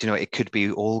 it could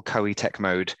be all Koei Tech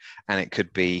mode, and it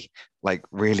could be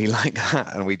really like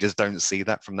that, and we just don't see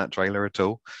that from that trailer at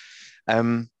all.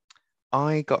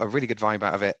 I got a really good vibe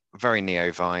out of it, very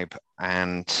Neo vibe,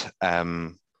 and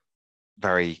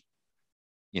very,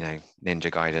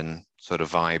 Ninja Gaiden sort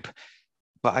of vibe.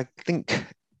 But I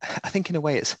think in a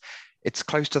way it's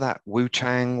close to that Wu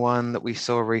Chang one that we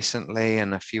saw recently,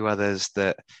 and a few others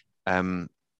that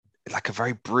like a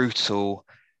very brutal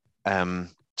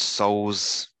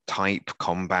Souls type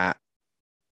combat,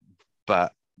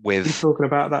 but with... You're talking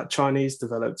about that Chinese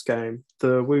developed game,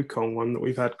 the Wukong one that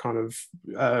we've had kind of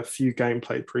a few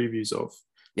gameplay previews of.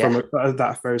 from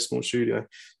that very small studio.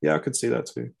 Yeah, I could see that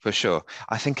too. For sure.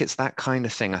 I think it's that kind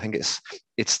of thing. I think it's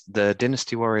the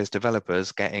Dynasty Warriors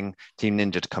developers getting Team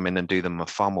Ninja to come in and do them a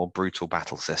far more brutal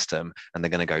battle system, and they're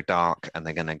going to go dark, and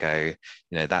they're going to go,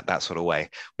 that sort of way,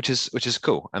 which is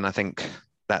cool. And I think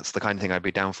that's the kind of thing I'd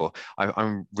be down for.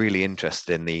 I'm really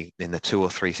interested in the 2 or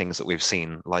 3 things that we've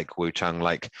seen, like Wu Chang.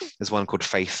 Like there's one called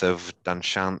Faith of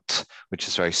Danshant, which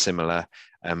is very similar,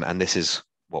 and this is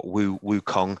what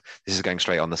Wukong. This is going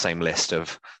straight on the same list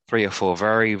of 3 or 4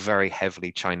 very, very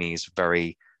heavily Chinese,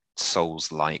 very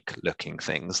Souls-like looking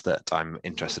things that I'm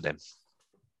interested in.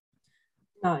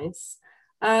 Nice.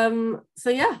 So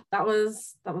yeah, that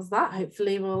was that.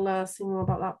 Hopefully we'll see more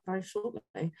about that very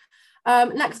shortly.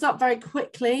 Next up, very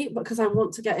quickly, because I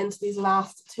want to get into these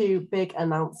last 2 big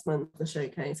announcements, the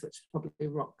showcase, which probably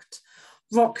rocked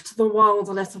the world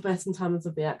a little bit in terms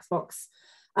of the Xbox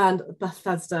and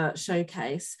Bethesda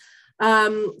showcase.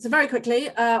 So very quickly,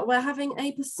 we're having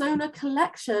a Persona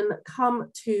collection come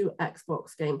to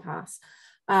Xbox Game Pass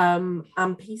and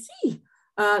PC.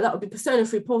 That would be Persona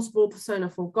 3 Portable, Persona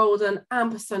 4 Golden,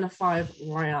 and Persona 5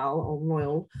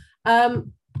 Royal.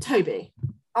 Toby,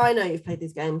 I know you've played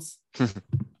these games. How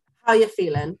are you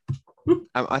feeling?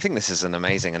 I think this is an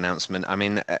amazing announcement. I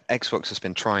mean, Xbox has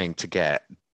been trying to get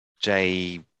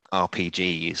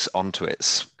JRPGs onto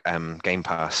its Game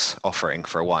Pass offering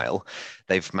for a while.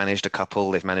 They've managed a couple.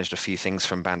 They've managed a few things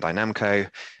from Bandai Namco,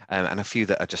 and a few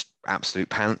that are just absolute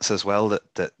pants as well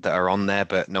that are on there,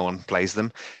 but no one plays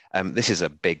them. This is a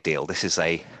big deal. This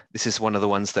is one of the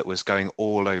ones that was going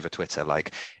all over Twitter.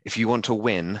 Like, if you want to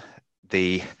win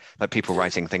people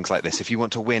writing things like this, if you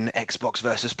want to win Xbox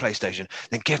versus PlayStation,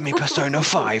 then give me Persona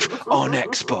 5 on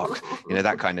Xbox,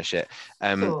 that kind of shit.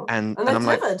 Cool. And I'm delivered.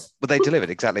 like, well, they delivered,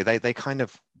 exactly. They kind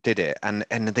of did it, and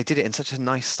they did it in such a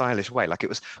nice, stylish way. Like it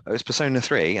was Persona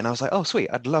 3, and I was like, oh sweet,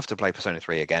 I'd love to play Persona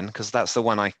 3 again, because that's the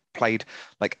one I played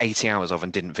like 80 hours of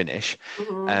and didn't finish.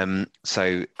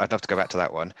 So I'd love to go back to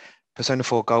that one. Persona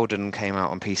 4 Golden came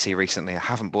out on PC recently. I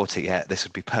haven't bought it yet. This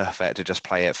would be perfect to just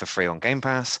play it for free on Game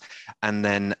Pass. And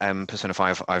then Persona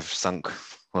 5, I've sunk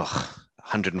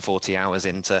 140 hours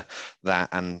into that,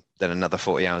 and then another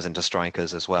 40 hours into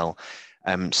Strikers as well.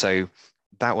 So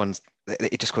that one's,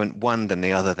 it just went one, then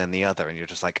the other, and you're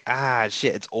just like,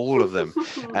 shit, it's all of them.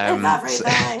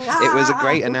 It was a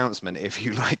great announcement if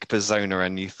you like Persona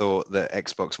and you thought that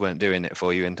Xbox weren't doing it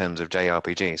for you in terms of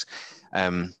JRPGs.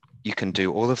 You can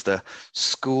do all of the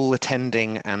school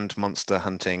attending and monster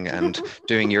hunting and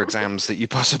doing your exams that you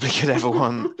possibly could ever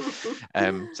want.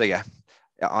 So yeah,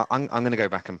 I'm going to go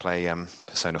back and play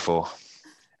Persona 4.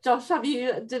 Josh, have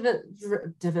you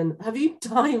have you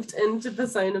dived into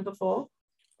Persona before?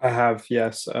 I have,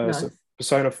 yes. Nice. So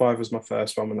Persona 5 was my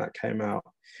first one when that came out.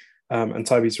 And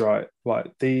Toby's right.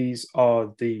 Like, these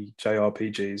are the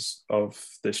JRPGs of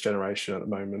this generation at the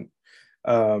moment.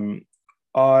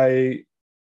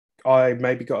 I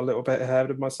maybe got a little bit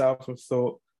ahead of myself and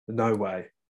thought, no way,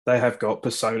 they have got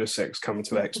Persona 6 coming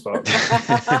to Xbox.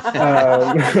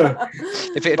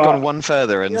 If it had gone one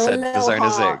further and said Persona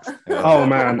 6. Oh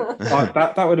man,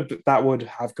 that would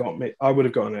have got me. I would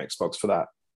have got an Xbox for that,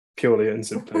 purely and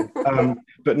simply.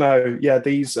 But no, yeah,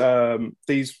 these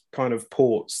kind of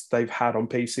ports they've had on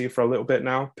PC for a little bit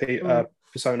now,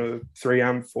 Persona 3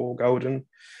 and 4 Golden.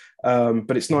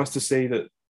 But it's nice to see that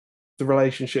the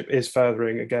relationship is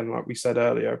furthering again, like we said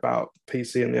earlier about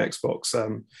PC and the Xbox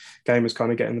gamers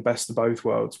kind of getting the best of both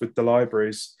worlds with the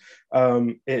libraries.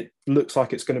 It looks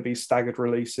like it's going to be staggered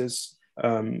releases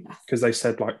because they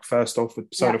said, like, first off with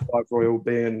Persona 5 Royal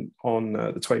being on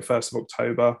the 21st of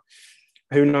October.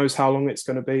 Who knows how long it's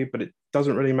going to be, but it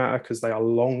doesn't really matter because they are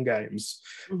long games.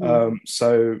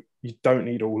 So you don't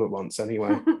need all at once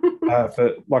anyway.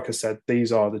 But like I said,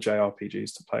 these are the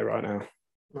JRPGs to play right now.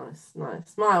 Nice.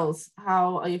 Miles,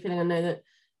 how are you feeling? I know that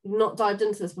you've not dived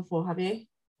into this before, have you?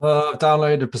 I've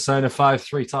downloaded Persona 5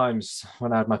 3 times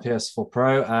when I had my PS4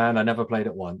 Pro, and I never played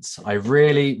it once. I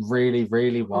really, really,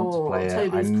 really want to play it.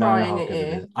 Toby's I know crying how at good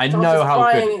it you. is. I Josh know is how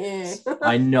crying good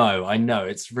at you. I know.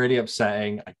 It's really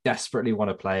upsetting. I desperately want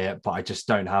to play it, but I just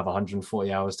don't have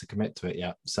 140 hours to commit to it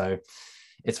yet. So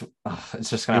it's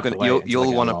just going to have to wait.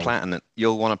 You'll want to platinum.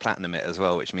 You'll want to platinum it as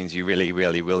well, which means you really,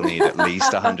 really will need at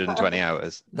least 120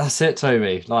 hours. That's it,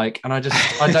 Toby. Like, and I don't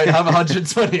have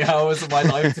 120 hours of my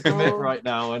life to commit right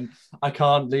now, and I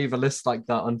can't leave a list like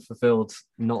that unfulfilled,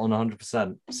 not on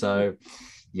 100%. So,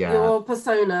 yeah. Your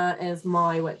Persona is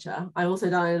my Witcher. I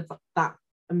also downloaded that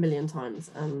a million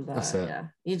times, and That's it. yeah,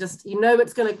 you know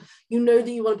it's gonna, you know that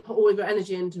you want to put all of your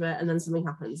energy into it, and then something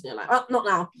happens and you're like, oh, not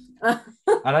now.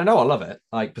 And I know I love it.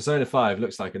 Like Persona 5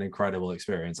 looks like an incredible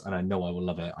experience, and I know I will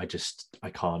love it. I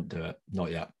can't do it, not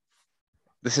yet.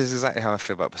 This is exactly how I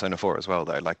feel about Persona 4 as well,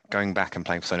 though. Like going back and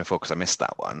playing Persona 4 because I missed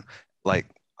that one. Like,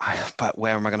 but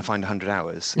where am I going to find 100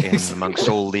 hours in amongst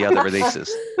all the other releases?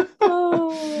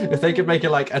 If they could make it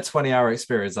like a 20-hour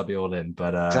experience, I'd be all in.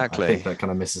 But Exactly. I think that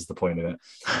kind of misses the point of it.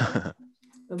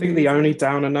 I think the only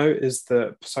downer note is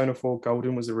that Persona 4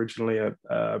 Golden was originally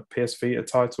a PS Vita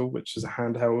title, which is a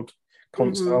handheld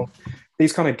console.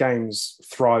 These kind of games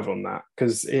thrive on that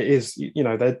because it is, you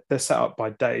know, they're set up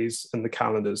by days and the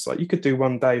calendars. Like you could do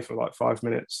one day for like 5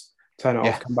 minutes, turn it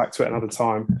off, come back to it another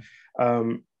time.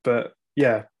 But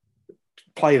yeah,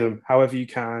 play them however you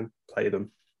can, play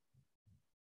them.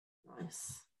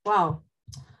 Nice. Wow.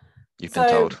 You've been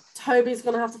told. Toby's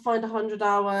going to have to find 100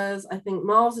 hours. I think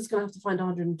Miles is going to have to find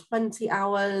 120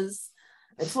 hours.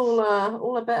 It's all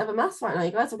a bit of a mess right now.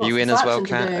 You guys have got you in as well,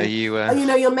 Kat? Are you? You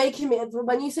know, you're making me,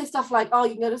 when you say stuff like, oh,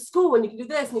 you can go to school and you can do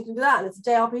this and you can do that, and it's a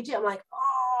JRPG. I'm like,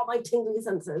 oh, my tingly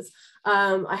senses.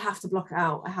 I have to block it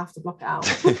out.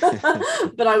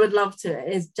 But I would love to.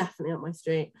 It is definitely up my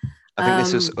street. I think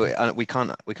this was, we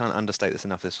can't understate this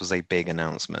enough. This was a big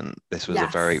announcement. This was a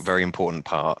very, very important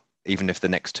part. Even if the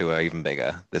next two are even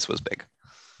bigger, this was big.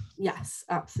 Yes,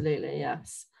 absolutely,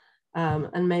 yes.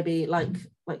 And maybe like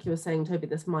you were saying, Toby,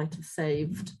 this might have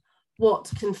saved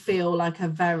what can feel like a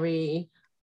very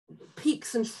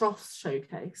peaks and troughs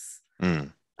showcase.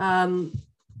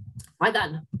 Right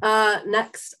then,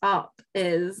 next up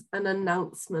is an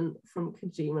announcement from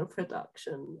Kojima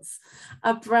Productions,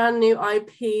 a brand new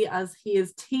IP as he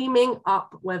is teaming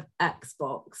up with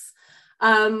Xbox.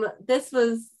 This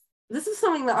was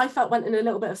something that I felt went in a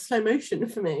little bit of slow motion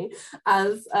for me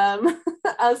as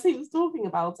he was talking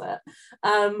about it.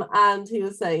 And he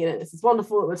was saying, you know, this is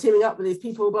wonderful that we're teaming up with these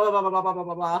people, blah, blah, blah, blah, blah, blah,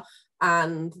 blah, blah.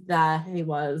 And there he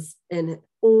was in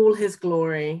all his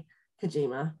glory,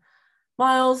 Kojima.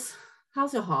 Miles,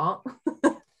 how's your heart?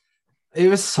 It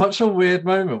was such a weird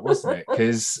moment, wasn't it?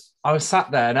 Because I was sat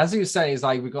there, and as he was saying, it's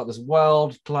like, we've got this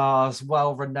world-class,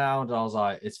 well-renowned, and I was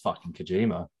like, it's fucking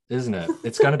Kojima, isn't it?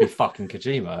 It's going to be fucking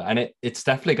Kojima, and it's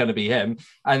definitely going to be him.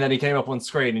 And then he came up on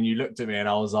screen, and you looked at me, and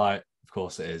I was like, of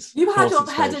course it is. You had your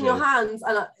head in your hands,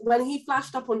 and when he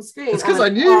flashed up on screen, it's because I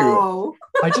knew. Oh.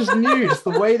 I just knew. Just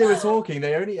the way they were talking,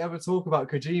 they only ever talk about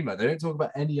Kojima. They don't talk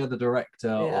about any other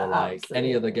director or like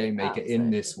any other game maker in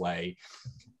this way.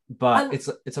 But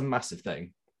it's a massive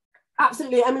thing.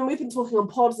 Absolutely. I mean, we've been talking on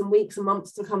pods and weeks and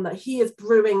months to come that he is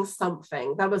brewing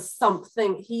something. There was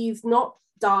something. He's not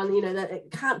done. You know, that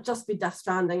it can't just be Death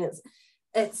Stranding.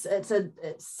 It's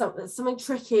something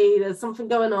tricky. There's something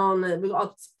going on. We've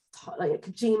got like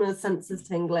Kojima's senses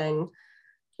tingling.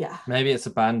 Yeah. Maybe it's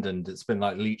abandoned. It's been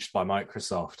like leached by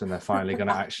Microsoft, and they're finally going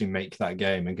to actually make that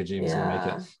game, and Kojima's going to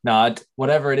make it. No,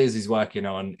 whatever it is he's working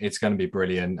on, it's going to be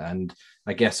brilliant. And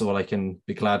I guess all I can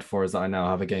be glad for is that I now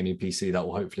have a gaming PC that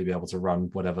will hopefully be able to run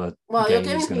whatever. Well, game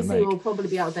your gaming he's PC will probably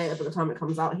be outdated by the time it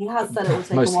comes out. He has said it will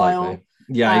take Most a while. Likely.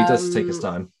 Yeah, he does take his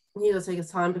time. He does take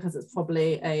his time because it's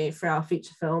probably a 3-hour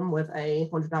feature film with a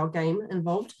 100-hour game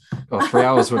involved. Oh, 3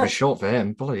 hours would be short for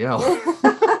him. Bloody hell.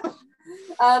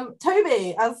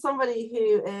 Toby, as somebody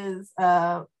who is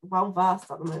well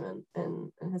versed at the moment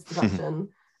in his production,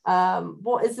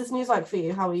 what is this news like for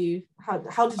you? How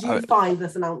did you find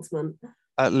this announcement?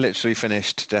 I literally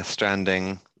finished Death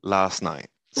Stranding last night.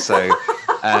 So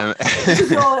this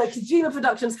is your Kojima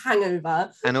Productions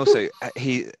hangover. And also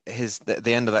the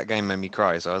end of that game made me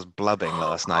cry, so I was blubbing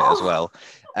last night as well.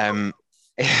 I'll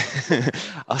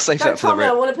save that for the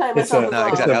I want to play it myself as well.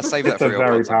 Exactly. I'll save that for a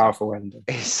very powerful ending.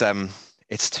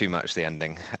 It's too much, the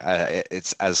ending.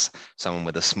 It's, as someone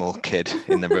with a small kid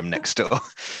in the room next door,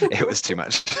 it was too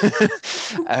much.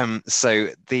 So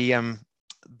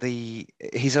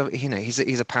he's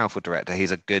a powerful director.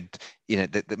 He's a good,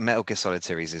 the Metal Gear Solid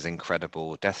series is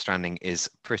incredible. Death Stranding is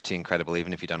pretty incredible,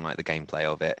 even if you don't like the gameplay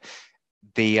of it.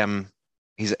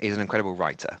 He's an incredible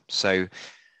writer. So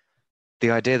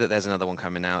the idea that there's another one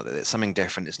coming out, that it's something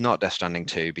different, it's not Death Stranding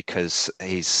 2, because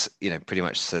he's pretty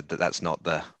much said that that's not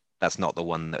the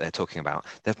one that they're talking about.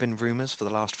 There have been rumors for the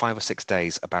last 5 or 6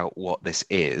 days about what this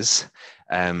is.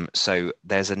 So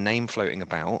there's a name floating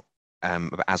about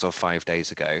as of 5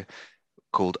 days ago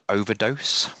called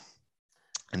Overdose,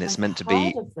 and it's meant to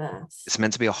be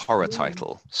a horror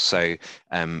title. So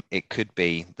it could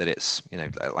be that it's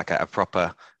like a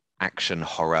proper action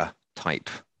horror type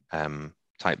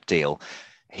deal.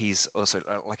 he's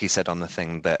also, like he said on the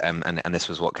thing, that and this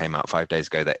was what came out 5 days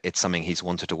ago, that it's something he's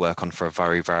wanted to work on for a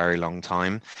very, very long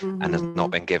time, and has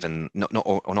not been given,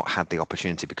 not had the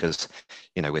opportunity, because,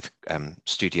 you know, with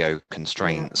studio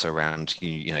constraints around,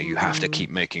 you know, you have to keep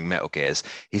making Metal Gears.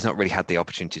 He's not really had the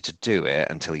opportunity to do it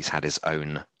until he's had his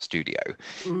own studio.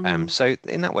 So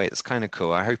in that way, it's kind of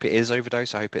cool. I hope it is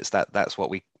Overdose. I hope it's that's what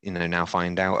we, you know, now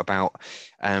find out about.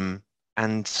 And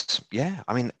yeah,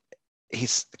 I mean,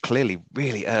 he's clearly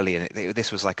really early in it.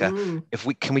 This was like can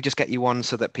we just get you on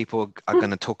so that people are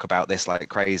going to talk about this like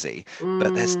crazy?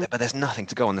 But there's nothing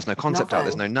to go on. There's no concept art.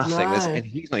 There's nothing. And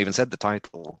he's not even said the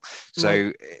title.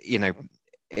 So you know,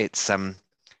 it's a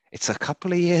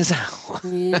couple of years out.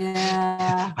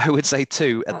 Yeah, I would say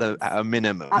 2 at a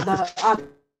minimum.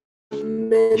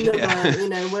 Minimum, you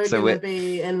know, we're going to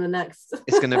be in the next.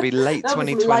 It's going to be late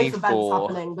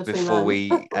 2024 before we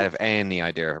then. have any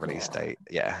idea of release date.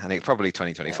 Yeah, and it probably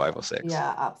 2025 or 6.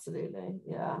 Yeah, absolutely.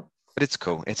 Yeah. But it's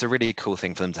cool. It's a really cool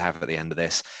thing for them to have at the end of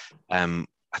this. I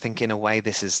think in a way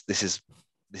this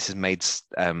has made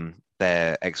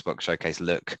their Xbox showcase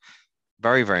look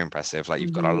very, very impressive. Like,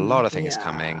 you've got a lot of things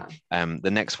coming.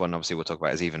 The next one, obviously, we'll talk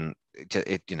about is even,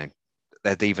 you know,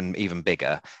 they're even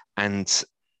bigger. And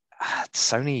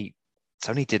Sony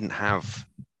didn't have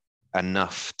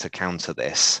enough to counter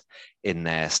this in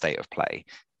their state of play.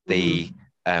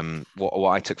 What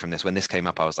I took from this, when this came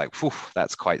up, I was like, whew,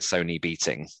 that's quite Sony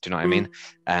beating. Do you know what I mean?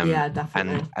 Yeah,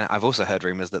 definitely. And I've also heard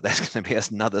rumors that there's going to be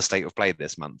another state of play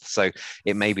this month. So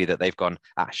it may be that they've gone,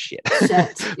 shit.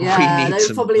 Yeah,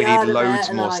 we need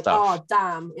loads more stuff. Oh,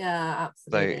 damn. Yeah,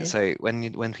 absolutely. So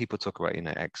when people talk about, you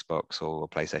know, Xbox or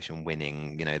PlayStation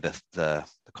winning, you know, the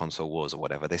console wars or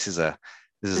whatever, this is a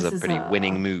pretty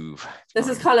winning move. This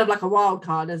is kind of like a wild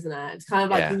card, isn't it? It's kind of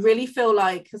like, you really feel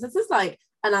like, because this is like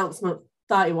announcement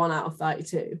 31 out of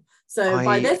 32. So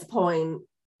by this point,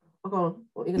 what are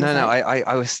you going to say? No,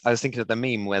 I was thinking of the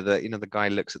meme where the guy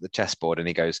looks at the chessboard and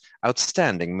he goes,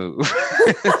 "Outstanding move."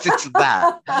 It's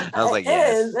that. I was like,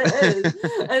 yes. It is.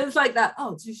 And it's like that.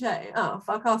 Oh, touche. Oh,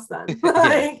 fuck us then.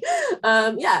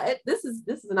 This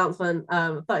is announcement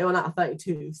 31 out of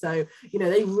 32. So, you know,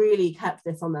 they really kept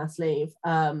this on their sleeve.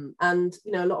 And,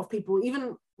 you know, a lot of people,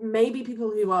 even maybe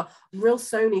people who are real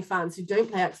Sony fans who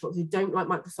don't play Xbox, who don't like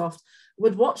Microsoft,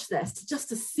 would watch this just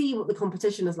to see what the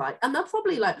competition is like. And they're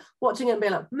probably like watching it and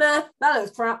being like, meh, that looks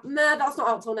crap. Meh, that's not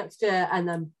out till next year. And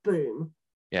then boom.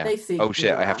 Yeah. Oh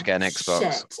shit, I have to get an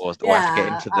Xbox or I have to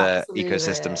get into the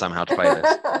ecosystem somehow to play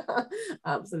this.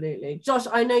 Absolutely. Josh,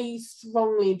 I know you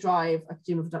strongly drive a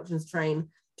Kojima Productions train,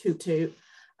 toot toot.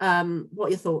 What are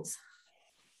your thoughts?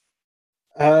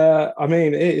 I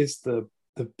mean, it is the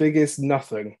biggest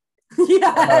nothing.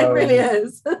 Yeah, it really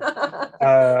is.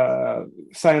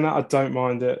 Saying that, I don't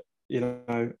mind it. You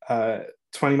know,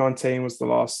 2019 was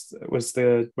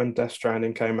when Death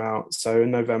Stranding came out. So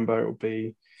in November it will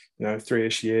be, you know,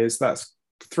 3-ish years. That's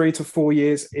 3 to 4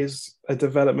 years is a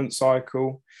development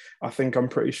cycle. I'm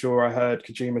pretty sure I heard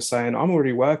Kojima saying, "I'm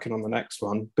already working on the next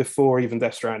one," before even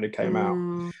Death Stranding came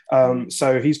out.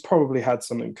 So he's probably had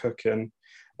something cooking.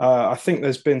 I think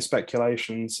there's been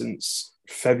speculation since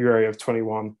February of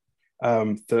 21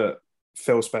 that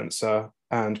Phil Spencer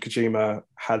and Kojima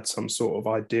had some sort of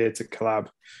idea to collab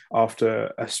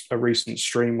after a recent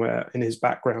stream where in his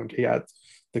background he had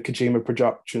the Kojima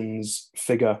Productions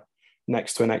figure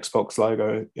next to an Xbox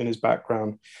logo in his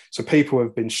background. So people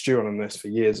have been stewing on this for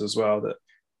years as well, that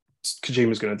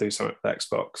Kojima's going to do something with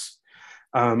Xbox.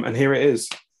 And here it is.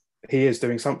 He is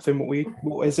doing something.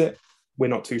 What is it? We're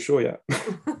not too sure yet.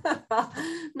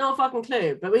 Not a fucking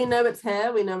clue, but we know it's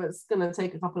here. We know it's going to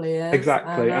take a couple of years.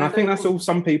 Exactly. And I think that's all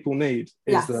some people need,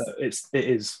 is that it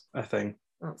is a thing.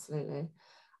 Absolutely.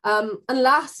 And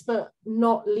last but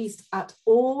not least at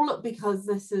all, because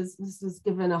this was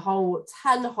given a whole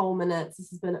 10 whole minutes. This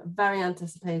has been very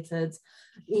anticipated.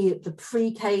 The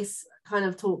pre-case kind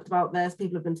of talked about this.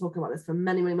 People have been talking about this for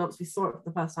many, many months. We saw it for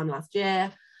the first time last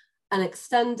year. An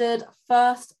extended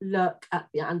first look at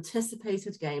the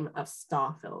anticipated game of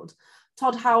Starfield.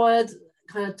 Todd Howard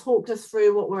kind of talked us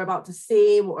through what we're about to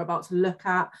see, what we're about to look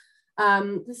at.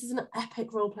 This is an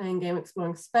epic role-playing game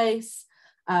exploring space.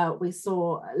 We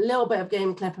saw a little bit of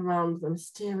game clip around the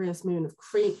mysterious moon of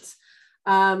Crete.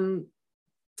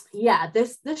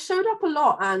 This showed up a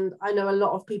lot, and I know a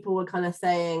lot of people were kind of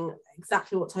saying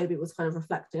exactly what Toby was kind of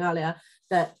reflecting earlier,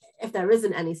 that if there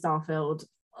isn't any Starfield,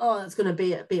 it's going to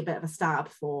be a bit of a stab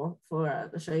for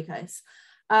the showcase.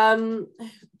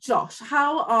 Josh,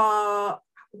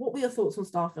 what were your thoughts on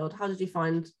Starfield? How did you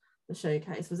find the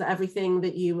showcase? Was it everything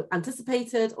that you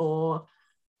anticipated, or?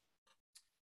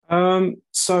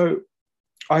 So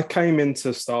I came into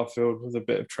Starfield with a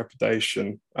bit of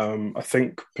trepidation. I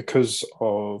think because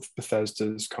of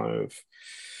Bethesda's kind of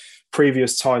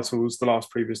previous titles, the last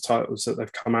previous titles that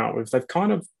they've come out with, they've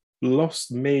kind of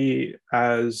lost me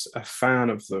as a fan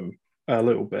of them a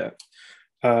little bit.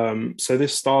 So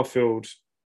this Starfield,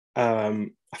 I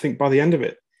think by the end of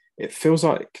it, it feels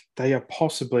like they are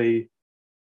possibly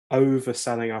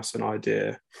overselling us an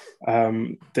idea.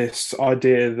 This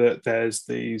idea that there's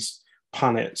these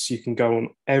planets, you can go on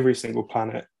every single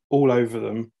planet, all over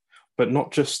them, but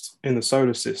not just in the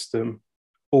solar system,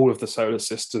 all of the solar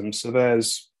system. So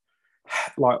there's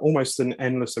like almost an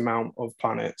endless amount of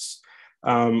planets.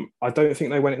 I don't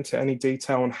think they went into any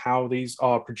detail on how these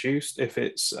are produced, if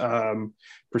it's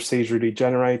procedurally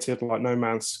generated like No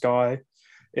Man's Sky.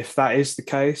 If that is the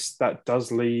case, that does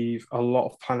leave a lot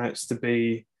of planets to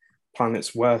be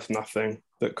planets worth nothing,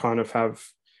 that kind of have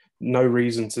no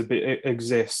reason to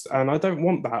exist. And I don't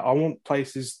want that. I want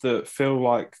places that feel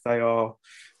like they are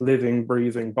living,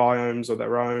 breathing biomes of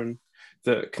their own,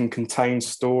 that can contain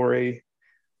story.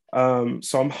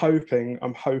 So I'm hoping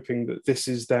that this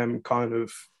is them kind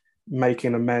of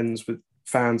making amends with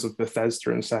fans of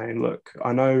Bethesda and saying, look,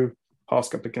 I know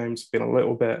past couple of games have been a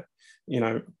little bit,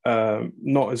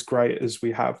 not as great as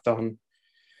we have done.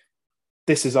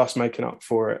 This is us making up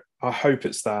for it. I hope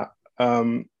it's that.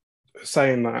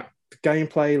 Saying that, the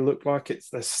gameplay looked like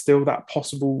there's still that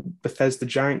possible Bethesda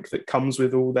jank that comes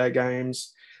with all their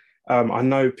games. I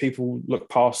know people look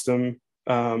past them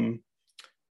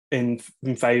in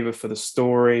favor for the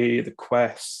story, the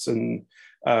quests, and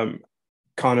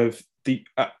kind of the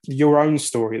your own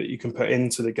story that you can put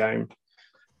into the game.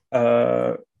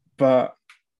 But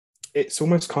it's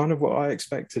almost kind of what I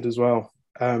expected as well.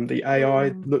 The AI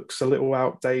looks a little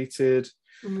outdated.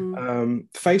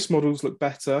 Face models look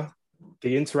better.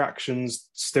 The interactions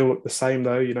still look the same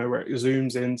though, where it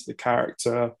zooms into the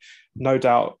character. No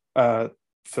doubt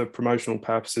for promotional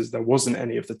purposes, there wasn't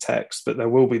any of the text, but there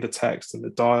will be the text and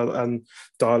the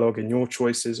dialogue and your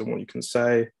choices and what you can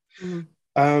say.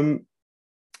 And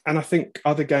I think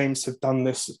other games have done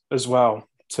this as well,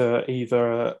 to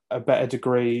either a better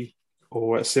degree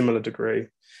or a similar degree.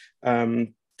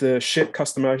 The ship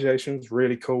customization is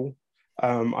really cool.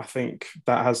 I think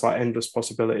that has like endless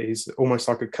possibilities, almost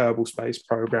like a Kerbal Space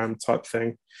Program type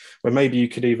thing, where maybe you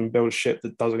could even build a ship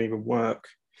that doesn't even work.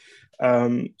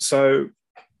 So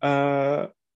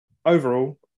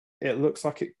overall, it looks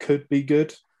like it could be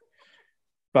good,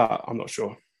 but I'm not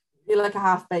sure. You're like a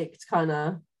half-baked kind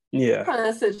of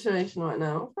yeah situation right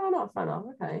now. Fair enough.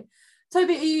 Okay.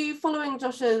 Toby, are you following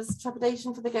Josh's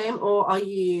trepidation for the game, or are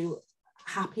you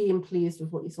happy and pleased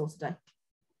with what you saw today?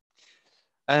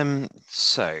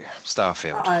 So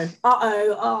Starfield.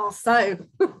 So.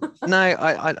 No,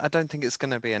 I don't think it's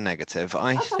going to be a negative.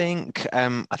 I think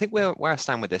where I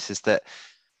stand with this is that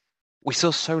we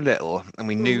saw so little and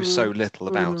we knew so little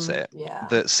about it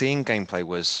that seeing gameplay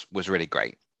was really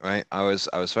great, right? I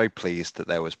was very pleased that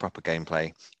there was proper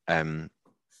gameplay.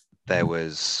 There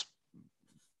was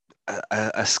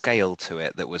a scale to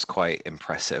it that was quite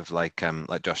impressive. Like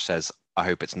Josh says, I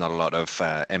hope it's not a lot of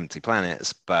empty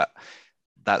planets, but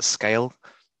that scale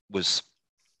was,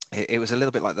 it was a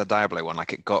little bit like the Diablo one.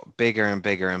 Like it got bigger and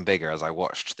bigger and bigger as I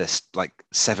watched this like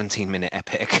 17-minute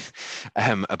epic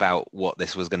about what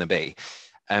this was going to be.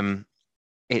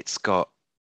 It's got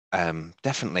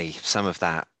definitely some of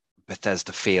that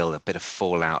Bethesda feel, a bit of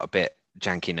Fallout, a bit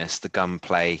jankiness. The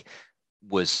gunplay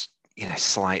was,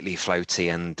 slightly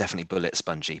floaty and definitely bullet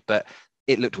spongy, but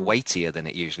it looked weightier than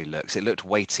it usually looks. It looked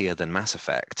weightier than Mass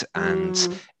Effect,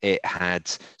 and it had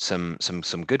some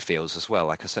good feels as well.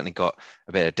 Like I certainly got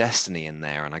a bit of Destiny in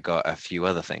there, and I got a few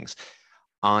other things.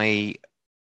 I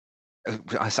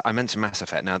mentioned Mass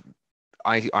Effect. Now,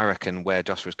 I reckon where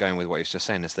Josh was going with what he was just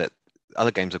saying is that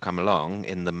other games have come along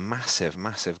in the massive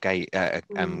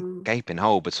gaping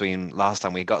hole between last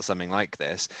time we got something like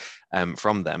this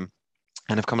from them,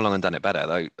 and have come along and done it better.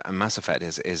 Though, and Mass Effect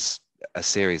is a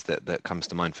series that comes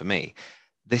to mind for me.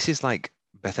 This is like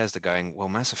Bethesda going, well,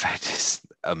 Mass Effect is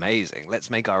amazing.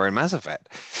 Let's make our own Mass Effect.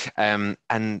 And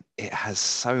it has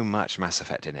so much Mass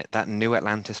Effect in it. That new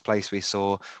Atlantis place we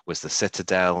saw was the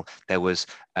Citadel. There was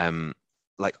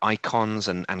like icons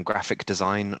and graphic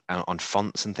design on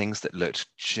fonts and things that looked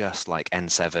just like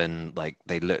N7. Like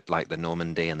they looked like the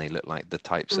Normandy, and they looked like the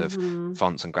types of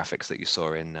fonts and graphics that you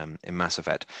saw in Mass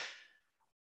Effect.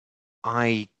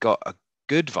 I got a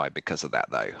good vibe because of that,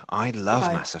 though. I love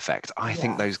Mass Effect. I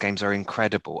think those games are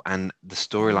incredible, and the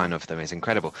storyline of them is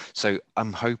incredible. So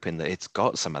I'm hoping that it's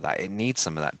got some of that. It needs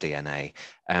some of that DNA.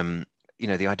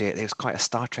 the idea, there's quite a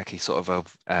Star Trekky sort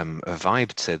of a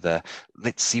vibe to the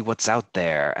let's see what's out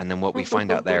there, and then what we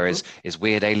find out there is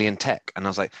weird alien tech. And I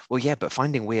was like, well, yeah, but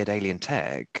finding weird alien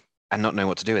tech and not knowing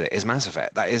what to do with it is Mass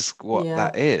Effect. That is what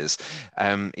that is.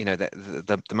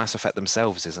 The Mass Effect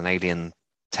themselves is an alien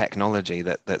technology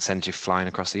that sends you flying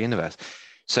across the universe.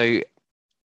 So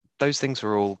those things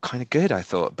were all kind of good, I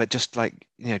thought, but just like,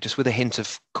 just with a hint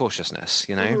of cautiousness,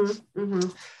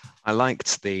 I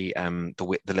liked the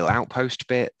little outpost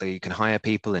bit that you can hire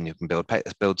people and you can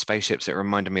build spaceships. It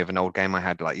reminded me of an old game I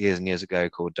had like years and years ago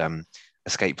called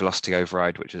Escape Velocity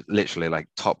Override, which is literally like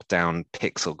top-down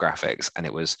pixel graphics, and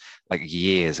it was like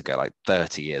years ago, like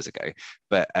 30 years ago.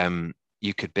 But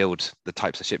you could build the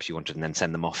types of ships you wanted and then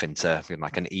send them off into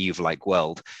like an Eve-like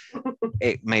world.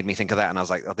 It made me think of that, and I was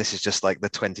like, oh, this is just like the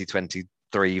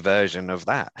 2023 version of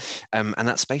that. And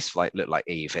that space flight looked like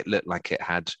Eve. It looked like it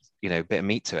had, a bit of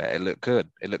meat to it. It looked good.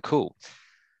 It looked cool.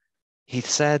 He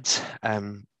said,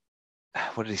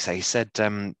 what did he say? He said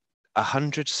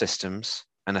 100 systems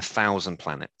and 1,000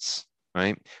 planets,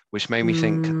 right? Which made me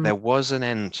think there was an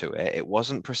end to it. It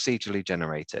wasn't procedurally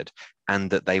generated,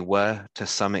 and that they were to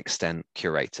some extent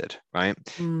curated, right?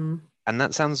 And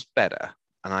that sounds better.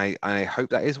 And I hope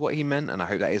that is what he meant, and I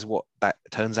hope that is what that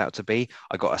turns out to be.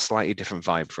 I got a slightly different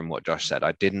vibe from what Josh said.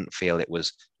 I didn't feel it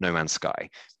was No Man's Sky.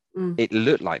 It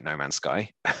looked like No Man's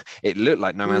Sky. It looked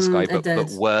like No Man's Sky, but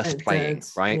worth playing,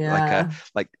 right? Yeah.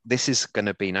 Like this is going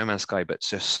to be No Man's Sky, but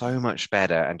just so much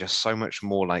better and just so much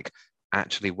more like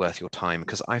actually worth your time.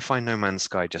 Because I find No Man's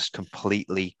Sky just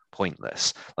completely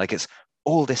pointless. Like it's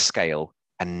all this scale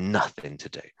and nothing to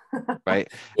do, right?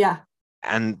 Yeah.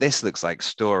 And this looks like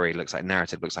story, looks like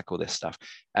narrative, looks like all this stuff,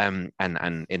 and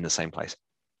in the same place.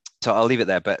 So I'll leave it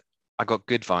there. But I got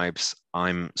good vibes.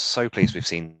 I'm so pleased we've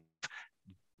seen.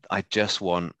 I just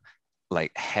want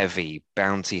like heavy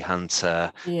bounty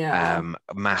hunter,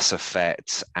 Mass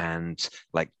Effect, and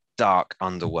like dark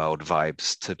underworld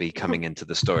vibes to be coming into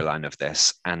the storyline of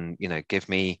this. And give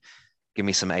me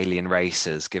some alien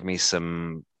races, give me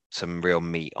some real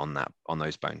meat on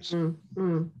those bones.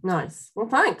 Nice. Well,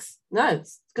 thanks. No,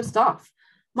 it's good stuff.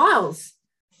 Miles,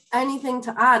 anything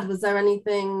to add? Was there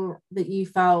anything that you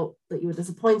felt that you were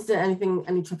disappointed in? Anything,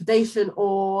 any trepidation,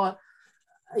 or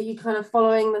are you kind of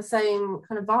following the same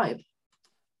kind of vibe?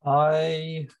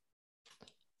 I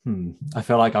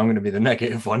feel like I'm going to be the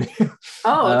negative one.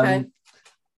 Oh, okay.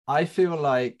 I feel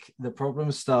like the problem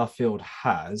Starfield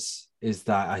has is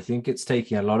that I think it's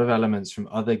taking a lot of elements from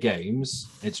other games.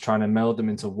 It's trying to meld them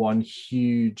into one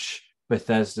huge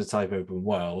Bethesda type open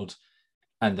world.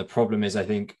 And the problem is, I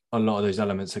think a lot of those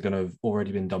elements are going to have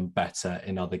already been done better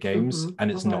in other games, and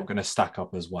it's not going to stack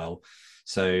up as well.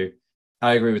 So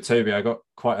I agree with Toby. I got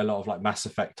quite a lot of like Mass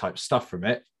Effect type stuff from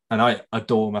it, and I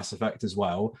adore Mass Effect as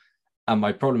well. And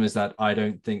my problem is that I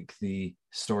don't think the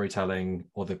storytelling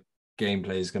or the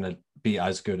gameplay is going to be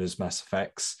as good as Mass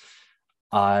Effect's.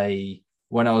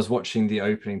 When I was watching the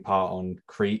opening part on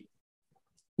Crete,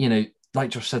 like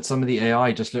Josh said, some of the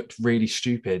AI just looked really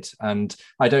stupid. And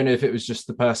I don't know if it was just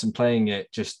the person playing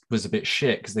it just was a bit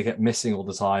shit because they kept missing all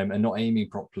the time and not aiming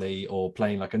properly or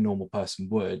playing like a normal person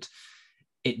would.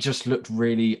 It just looked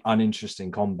really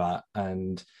uninteresting combat.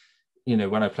 And,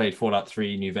 when I played Fallout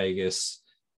 3 New Vegas,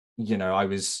 I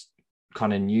was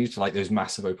kind of new to like those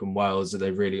massive open worlds that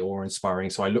they're really awe-inspiring.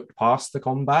 So I looked past the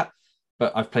combat,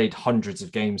 but I've played hundreds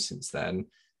of games since then.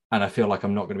 And I feel like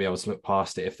I'm not going to be able to look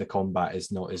past it if the combat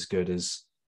is not as good as,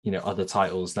 other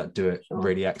titles that do it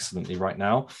really excellently right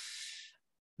now.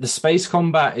 The space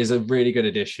combat is a really good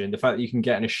addition. The fact that you can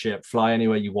get in a ship, fly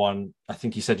anywhere you want. I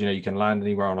think you said, you can land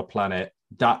anywhere on a planet.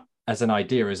 That as an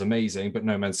idea is amazing, but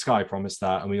No Man's Sky promised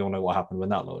that. And we all know what happened when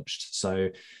that launched. So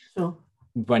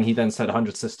when he then said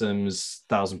 100 systems,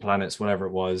 1,000 planets, whatever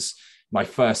it was, my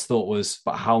first thought was,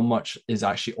 but how much is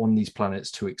actually on these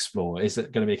planets to explore? Is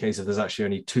it going to be a case of there's actually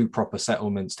only 2 proper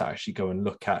settlements to actually go and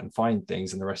look at and find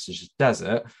things and the rest is just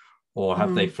desert? Or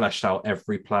have they fleshed out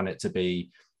every planet to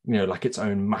be, like its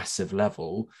own massive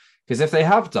level? Because if they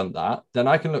have done that, then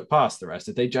I can look past the rest.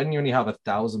 If they genuinely have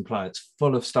 1,000 planets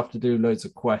full of stuff to do, loads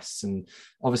of quests, and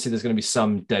obviously there's going to be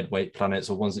some dead weight planets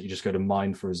or ones that you just go to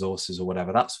mine for resources or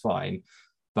whatever, that's fine.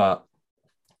 But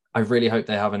I really hope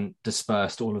they haven't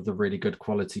dispersed all of the really good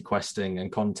quality questing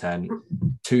and content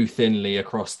too thinly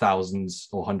across thousands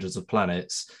or hundreds of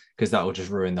planets, because that will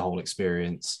just ruin the whole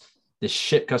experience. This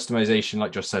ship customization,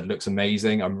 like Josh said, looks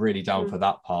amazing. I'm really down for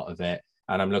that part of it.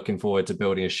 And I'm looking forward to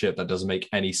building a ship that doesn't make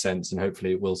any sense, and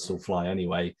hopefully it will still fly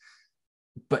anyway.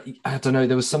 But I don't know,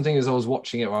 there was something as I was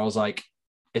watching it where I was like,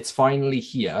 it's finally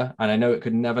here. And I know it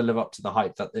could never live up to the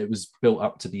hype that it was built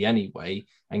up to be anyway.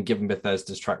 And given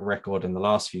Bethesda's track record in the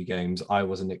last few games, I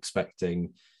wasn't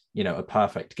expecting, a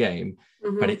perfect game,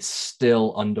 but it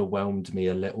still underwhelmed me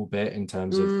a little bit in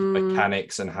terms of the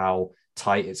mechanics and how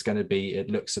tight it's going to be. It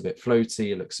looks a bit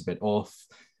floaty, it looks a bit off.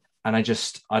 And I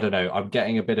don't know, I'm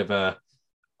getting a bit of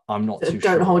I'm not too sure.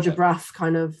 Don't hold your breath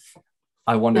kind of.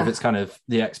 I wonder if it's kind of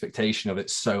the expectation of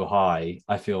it's so high.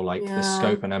 I feel like the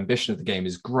scope and ambition of the game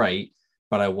is great,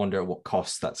 but I wonder at what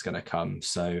cost that's going to come.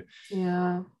 So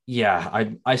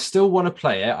I still want to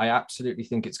play it. I absolutely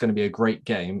think it's going to be a great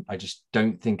game. I just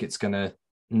don't think it's going to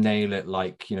nail it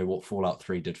like, what Fallout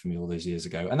 3 did for me all those years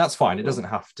ago. And that's fine. It doesn't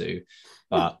have to,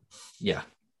 but yeah.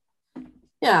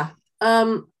 Yeah.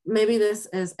 Maybe this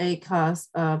is a curse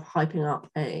of hyping up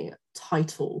a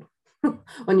title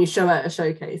when you show at a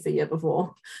showcase a year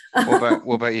before.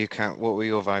 What about you, Kat? What were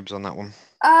your vibes on that one?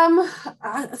 I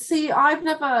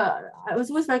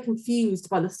was always very confused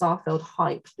by the Starfield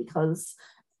hype, because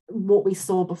what we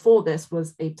saw before this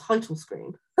was a title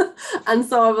screen. And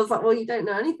so I was like, well, you don't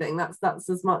know anything. That's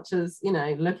as much as,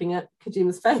 looking at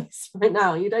Kojima's face right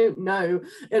now. You don't know,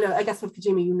 I guess with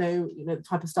Kojima, the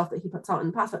type of stuff that he puts out in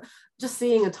the past, but just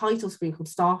seeing a title screen called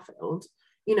Starfield,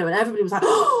 and everybody was like,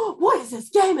 oh, what is this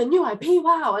game? A new IP,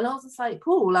 wow. And I was just like,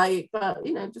 cool, but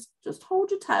just hold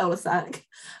your tail a sec.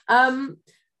 I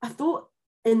thought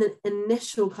in the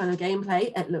initial kind of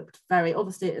gameplay, it looked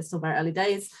obviously it's still very early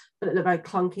days, but it looked very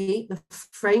clunky. The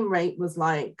frame rate was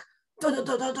like,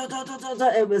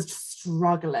 it was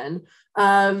struggling.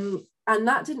 And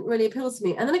that didn't really appeal to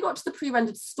me. And then I got to the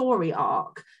pre-rendered story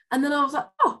arc, and then I was like,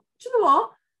 oh, do you know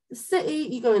what? The city,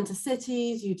 you go into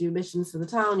cities, you do missions for the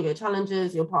town, you go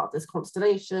challenges, you're part of this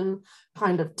constellation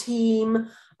kind of team.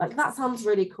 Like, that sounds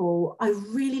really cool. I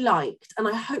really liked, and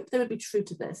I hope they would be true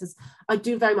to this, as I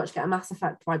do very much get a Mass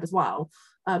Effect vibe as well.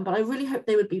 But I really hope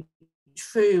they would be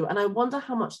true. And I wonder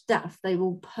how much depth they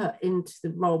will put into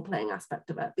the role-playing aspect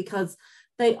of it, because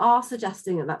they are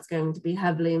suggesting that that's going to be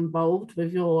heavily involved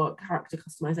with your character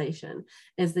customization,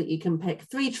 is that you can pick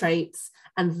 3 traits,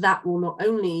 and that will not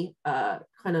only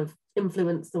kind of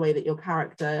influence the way that your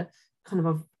character kind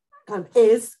of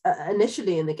is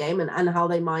initially in the game, and how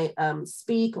they might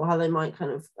speak, or how they might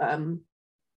kind of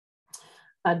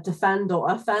defend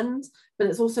or offend, but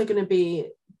it's also going to be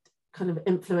kind of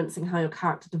influencing how your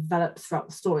character develops throughout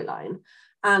the storyline.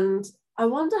 And I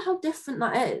wonder how different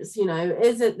that is.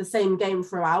 Is it the same game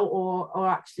throughout, or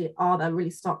actually are there really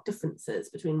stark differences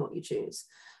between what you choose?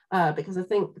 Because I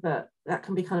think that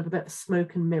can be kind of a bit of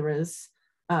smoke and mirrors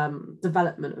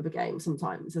development of a game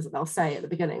sometimes, as they'll say at the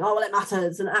beginning, oh, well, it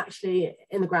matters, and actually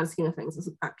in the grand scheme of things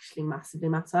doesn't actually massively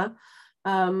matter.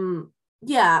 I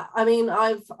mean,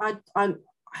 I'm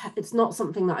it's not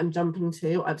something that I'm jumping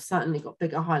to. I've certainly got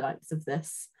bigger highlights of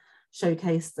this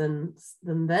showcase than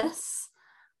this.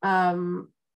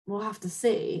 We'll have to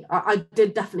see. I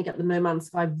did definitely get the No Man's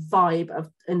Sky vibe of,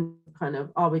 in kind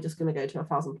of, are we just going to go to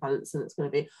 1,000 planets and it's going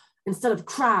to be, instead of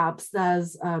crabs,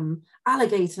 there's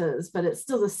alligators, but it's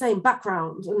still the same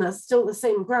background and there's still the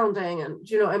same grounding, and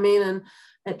do you know what I mean? And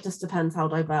it just depends how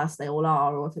diverse they all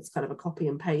are, or if it's kind of a copy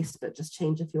and paste but just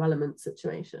change a few elements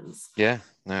situations. Yeah,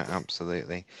 no,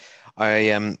 absolutely.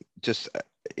 I just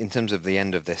in terms of the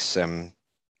end of this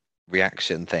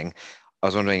reaction thing, I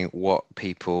was wondering what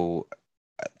people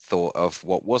thought of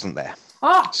what wasn't there.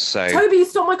 So Toby, you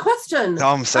stole my question. Oh,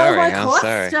 I'm sorry.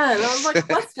 That was my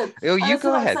question. Oh, you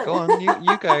go ahead. Go on.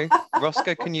 You go.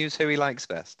 Roscoe can use who he likes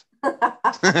best.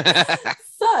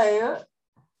 So,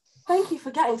 thank you for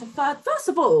getting to third. First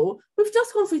of all, we've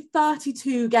just gone through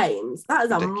 32 games. That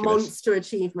is ridiculous. A monster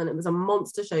achievement. It was a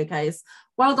monster showcase.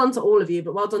 Well done to all of you,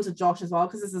 but well done to Josh as well,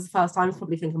 because this is the first time he's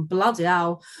probably thinking, bloody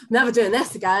hell, never doing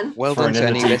this again. Well done to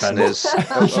any listeners.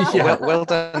 well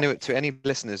done to any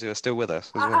listeners who are still with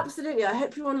us as well. Absolutely. I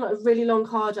hope you're on a really long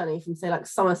car journey from, say, like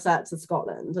Somerset to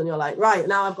Scotland, and you're like, right,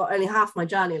 now I've got only half my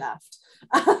journey left.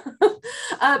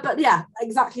 But yeah,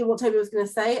 exactly what Toby was going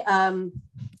to say.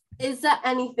 Is there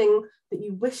anything that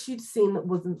you wish you'd seen that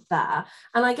wasn't there?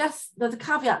 And I guess there's a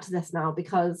caveat to this now,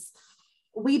 because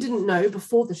we didn't know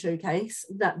before the showcase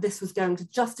that this was going to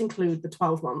just include the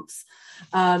 12 months.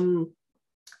 And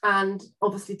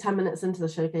obviously 10 minutes into the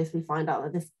showcase, we find out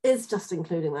that this is just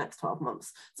including the next 12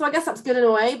 months. So I guess that's good in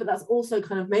a way, but that's also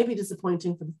kind of maybe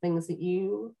disappointing for the things that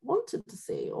you wanted to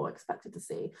see or expected to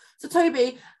see. So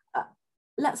Toby,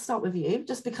 let's start with you,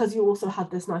 just because you also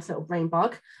had this nice little brain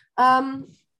bug.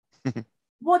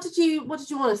 What did you want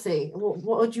to see? What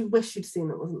would you wish you'd seen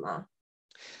that wasn't there?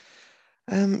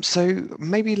 So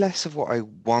maybe less of what I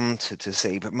wanted to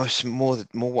see, but much more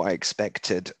what I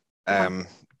expected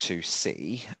to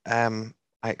see.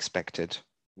 I expected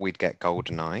we'd get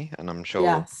GoldenEye, and I'm sure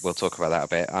Yes. we'll talk about that a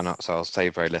bit. So I'll say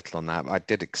very little on that. But I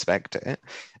did expect it.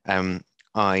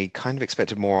 I kind of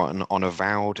expected more on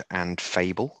Avowed and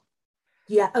Fable.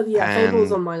 Yeah,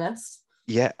 Fable's on my list.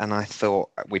 Yeah, and I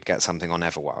thought we'd get something on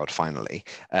Everwild finally.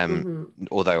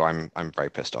 Although I'm very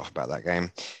pissed off about that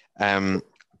game. I'm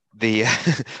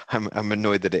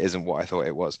annoyed that it isn't what I thought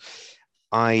it was.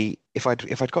 If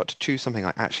I'd got to choose something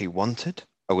I actually wanted,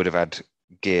 I would have had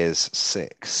Gears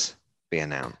 6 be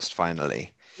announced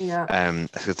finally. Yeah.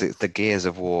 Because the Gears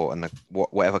of War and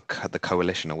whatever the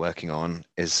coalition are working on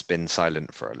has been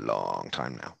silent for a long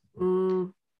time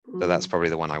now. So that's probably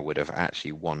the one I would have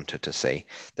actually wanted to see.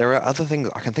 There are other things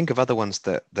I can think of, other ones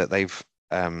that they've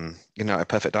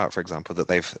Perfect Dark, for example, that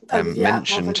they've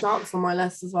mentioned. Perfect Dark's on my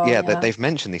list as well. Yeah, that they've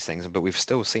mentioned these things, but we've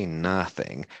still seen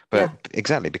nothing. But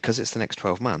exactly, because it's the next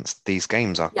 12 months, these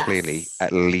games are clearly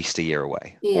at least a year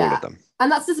away, all of them.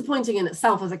 And that's disappointing in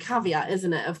itself as a caveat,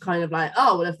 isn't it? Of kind of like,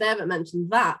 oh, well, if they haven't mentioned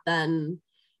that, then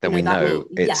we know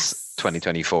it's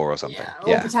 2024 or something.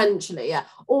 Or potentially,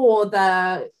 Or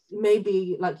they're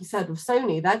maybe, like you said, with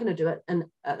Sony, they're going to do it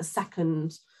a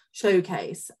second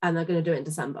showcase, and they're going to do it in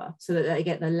December so that they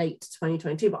get the late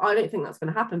 2022. But I don't think that's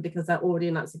going to happen because they're already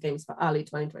announcing games for early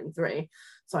 2023.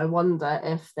 So I wonder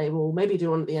if they will maybe do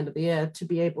one at the end of the year to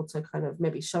be able to kind of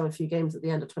maybe show a few games at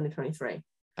the end of 2023.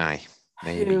 Aye,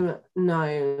 maybe. Who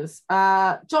knows?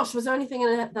 Josh, was there anything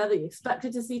in there that you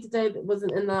expected to see today that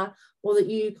wasn't in there, or that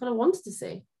you kind of wanted to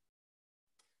see?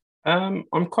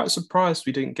 I'm quite surprised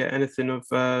we didn't get anything of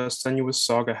Senua's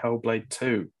Saga Hellblade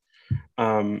 2.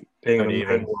 Being the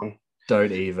main one.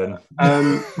 Don't even.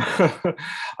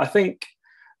 I think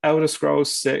Elder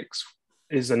Scrolls 6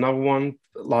 is another one.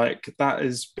 Like, that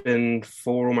has been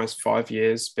for almost 5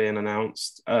 years being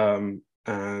announced. And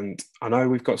I know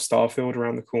we've got Starfield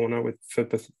around the corner for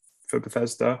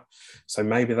Bethesda. So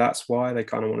maybe that's why they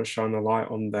kind of want to shine the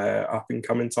light on their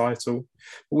up-and-coming title.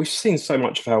 But we've seen so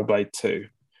much of Hellblade 2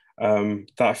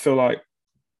 that I feel like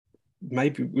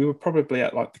maybe we were probably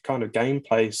at like the kind of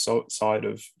gameplay side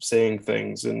of seeing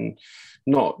things, and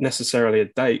not necessarily a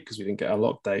date because we didn't get a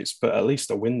lot of dates, but at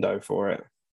least a window for it.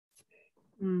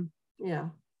 Yeah.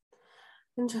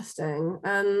 Interesting.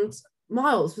 And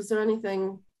Miles, was there any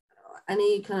kind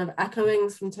of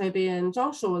echoings from Toby and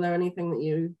Josh, or were there anything that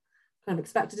you kind of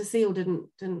expected to see or didn't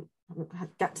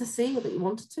get to see, or that you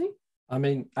wanted to? I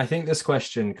mean, I think this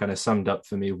question kind of summed up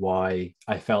for me why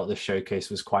I felt the showcase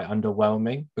was quite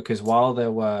underwhelming, because while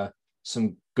there were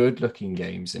some good-looking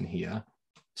games in here,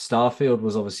 Starfield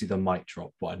was obviously the mic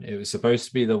drop one. It was supposed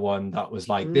to be the one that was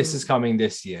like, this is coming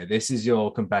this year. This is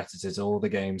your competitor to all the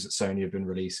games that Sony have been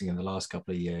releasing in the last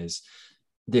couple of years.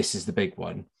 This is the big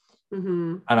one.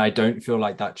 And I don't feel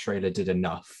like that trailer did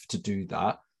enough to do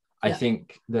that. I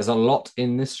think there's a lot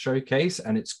in this showcase,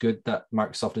 and it's good that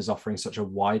Microsoft is offering such a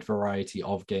wide variety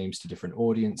of games to different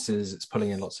audiences. It's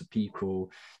pulling in lots of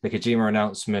people. The Kojima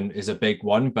announcement is a big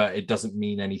one, but it doesn't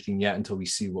mean anything yet until we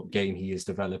see what game he is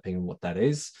developing and what that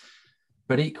is.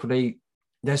 But equally,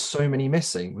 there's so many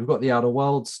missing. We've got the Outer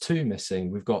Worlds 2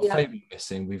 missing. We've got Fable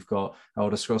missing. We've got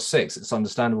Elder Scrolls 6. It's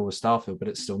understandable with Starfield, but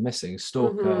it's still missing.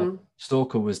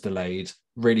 Stalker was delayed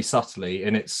really subtly,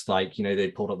 and it's like,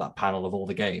 they pulled up that panel of all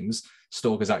the games.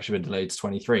 Stalker's actually been delayed to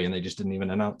 23, and they just didn't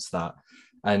even announce that.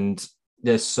 And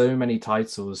there's so many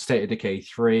titles. State of Decay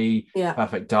 3,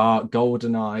 Perfect Dark,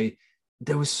 GoldenEye.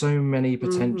 There was so many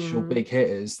potential big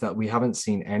hitters that we haven't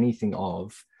seen anything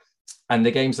of. And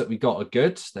the games that we got are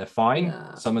good. They're fine.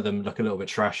 Yeah. Some of them look a little bit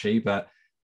trashy, but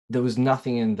there was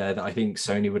nothing in there that I think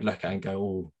Sony would look at and go,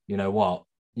 oh, you know what?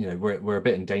 We're a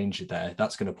bit in danger there.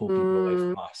 That's going to pull people away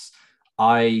from us.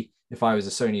 If I was a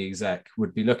Sony exec,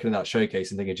 would be looking at that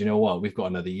showcase and thinking, do you know what? We've got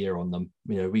another year on them.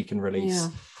 We can release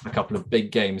a couple of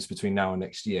big games between now and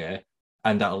next year,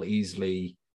 and that'll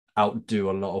easily outdo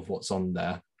a lot of what's on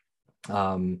there.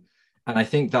 And I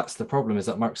think that's the problem, is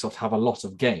that Microsoft have a lot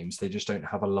of games. They just don't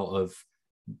have a lot of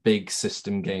big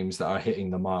system games that are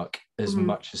hitting the mark as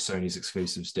much as Sony's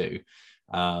exclusives do.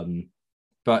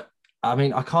 But I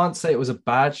mean, I can't say it was a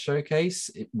bad showcase.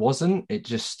 It wasn't. It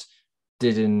just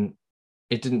didn't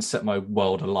set my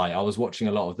world alight. I was watching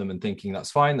a lot of them and thinking,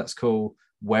 that's fine, that's cool.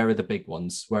 Where are the big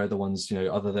ones? Where are the ones,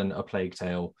 other than A Plague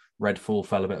Tale? Redfall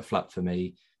fell a bit flat for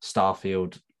me.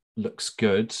 Starfield looks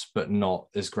good, but not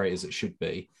as great as it should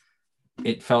be.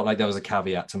 It felt like there was a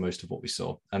caveat to most of what we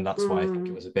saw, and that's why I think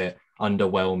it was a bit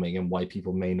underwhelming, and why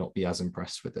people may not be as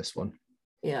impressed with this one.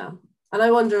 Yeah, and I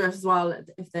wonder as well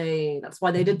if that's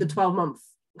why they did the 12-month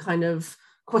kind of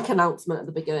quick announcement at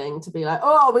the beginning, to be like,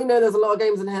 oh, we know there's a lot of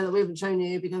games in here that we haven't shown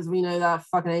you because we know they're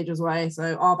fucking ages away,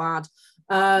 so our bad.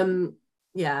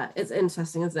 Yeah, it's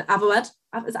interesting, isn't it? Avowed?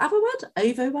 Is it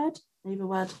Avowed?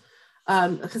 Avowed?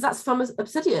 Because that's from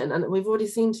Obsidian, and we've already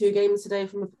seen 2 games today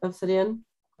from Obsidian.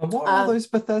 And what are those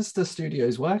Bethesda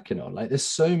studios working on? Like, there's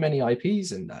so many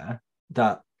IPs in there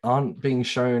that aren't being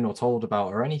shown or told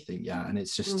about or anything yet. And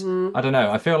it's just, I don't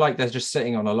know. I feel like they're just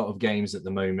sitting on a lot of games at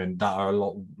the moment that are a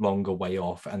lot longer way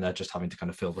off, and they're just having to kind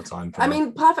of fill the time. I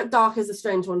mean, Perfect Dark is a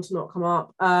strange one to not come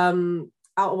up.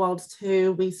 Outer Worlds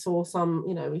 2, we saw some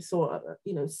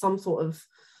sort of,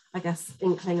 I guess,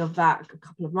 inkling of that a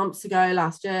couple of months ago.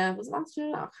 Last year?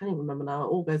 I can't even remember now. It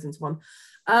all goes into one.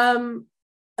 I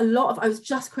was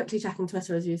just quickly checking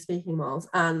Twitter as you were speaking, Miles,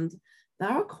 and there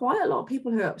are quite a lot of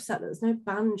people who are upset that there's no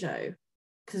Banjo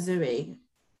Kazooie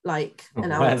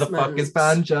announcement. Where the fuck is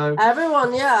Banjo?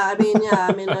 Everyone, I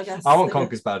guess I want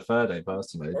Conker's Bad Fur Day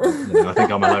personally. But, I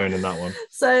think I'm alone in that one.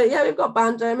 So yeah, we've got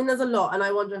Banjo. I mean, there's a lot, and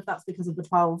I wonder if that's because of the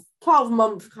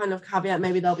 12-month kind of caveat.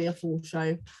 Maybe there'll be a full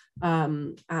show,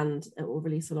 and it will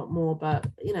release a lot more. But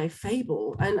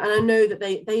Fable, and I know that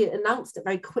they announced it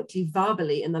very quickly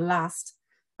verbally in the last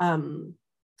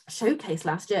showcase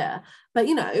last year, but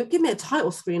give me a title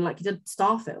screen like you did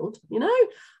Starfield,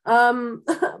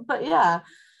 but yeah.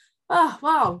 Oh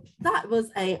wow, that was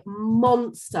a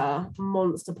monster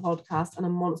podcast and a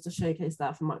monster showcase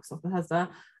there from Microsoft Bethesda,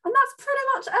 and that's pretty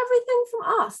much everything from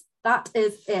us. That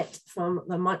is it from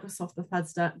the Microsoft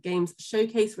Bethesda Games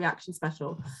Showcase Reaction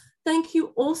Special. Thank you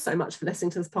all so much for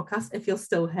listening to this podcast, if you're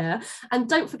still here. And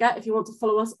don't forget, if you want to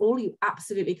follow us all, you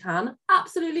absolutely can,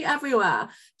 absolutely everywhere.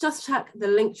 Just check the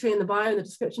link tree in the bio in the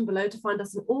description below to find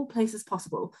us in all places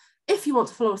possible. If you want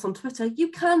to follow us on Twitter, you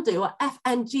can do at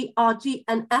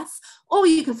FNGRGNS, or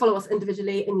you can follow us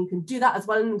individually, and you can do that as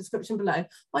well in the description below,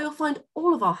 where you'll find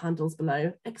all of our handles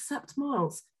below, except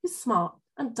Miles, who's smart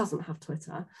and doesn't have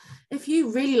Twitter. If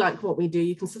you really like what we do,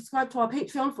 you can subscribe to our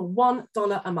Patreon for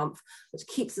 $1 a month, which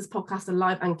keeps this podcast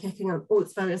alive and kicking on all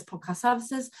its various podcast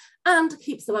services and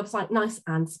keeps the website nice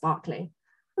and sparkly.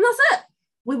 And that's it.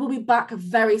 We will be back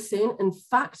very soon. In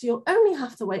fact, you'll only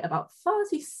have to wait about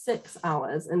 36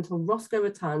 hours until Roscoe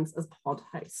returns as pod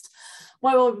host,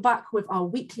 where we'll be back with our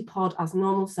weekly pod as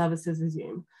normal services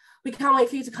resume. We can't wait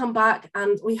for you to come back,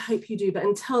 and we hope you do. But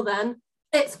until then,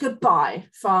 it's goodbye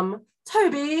from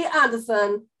Toby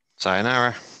Anderson.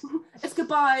 Sayonara. It's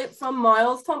goodbye from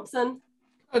Miles Thompson.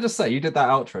 I just say you did that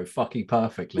outro fucking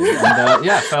perfectly,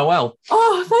 and farewell.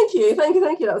 Oh, thank you.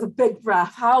 That was a big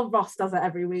breath. How Ross does it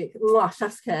every week. Mwah,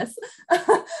 chef's kiss.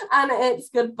 And it's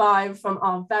goodbye from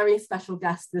our very special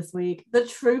guest this week, the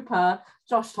trooper,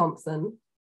 Josh Thompson.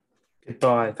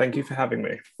 Goodbye. Thank you for having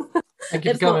me. Thank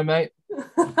you for coming, mate.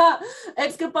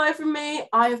 It's goodbye from me.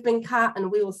 I have been Kat, and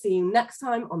we will see you next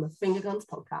time on the Finger Guns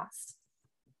podcast.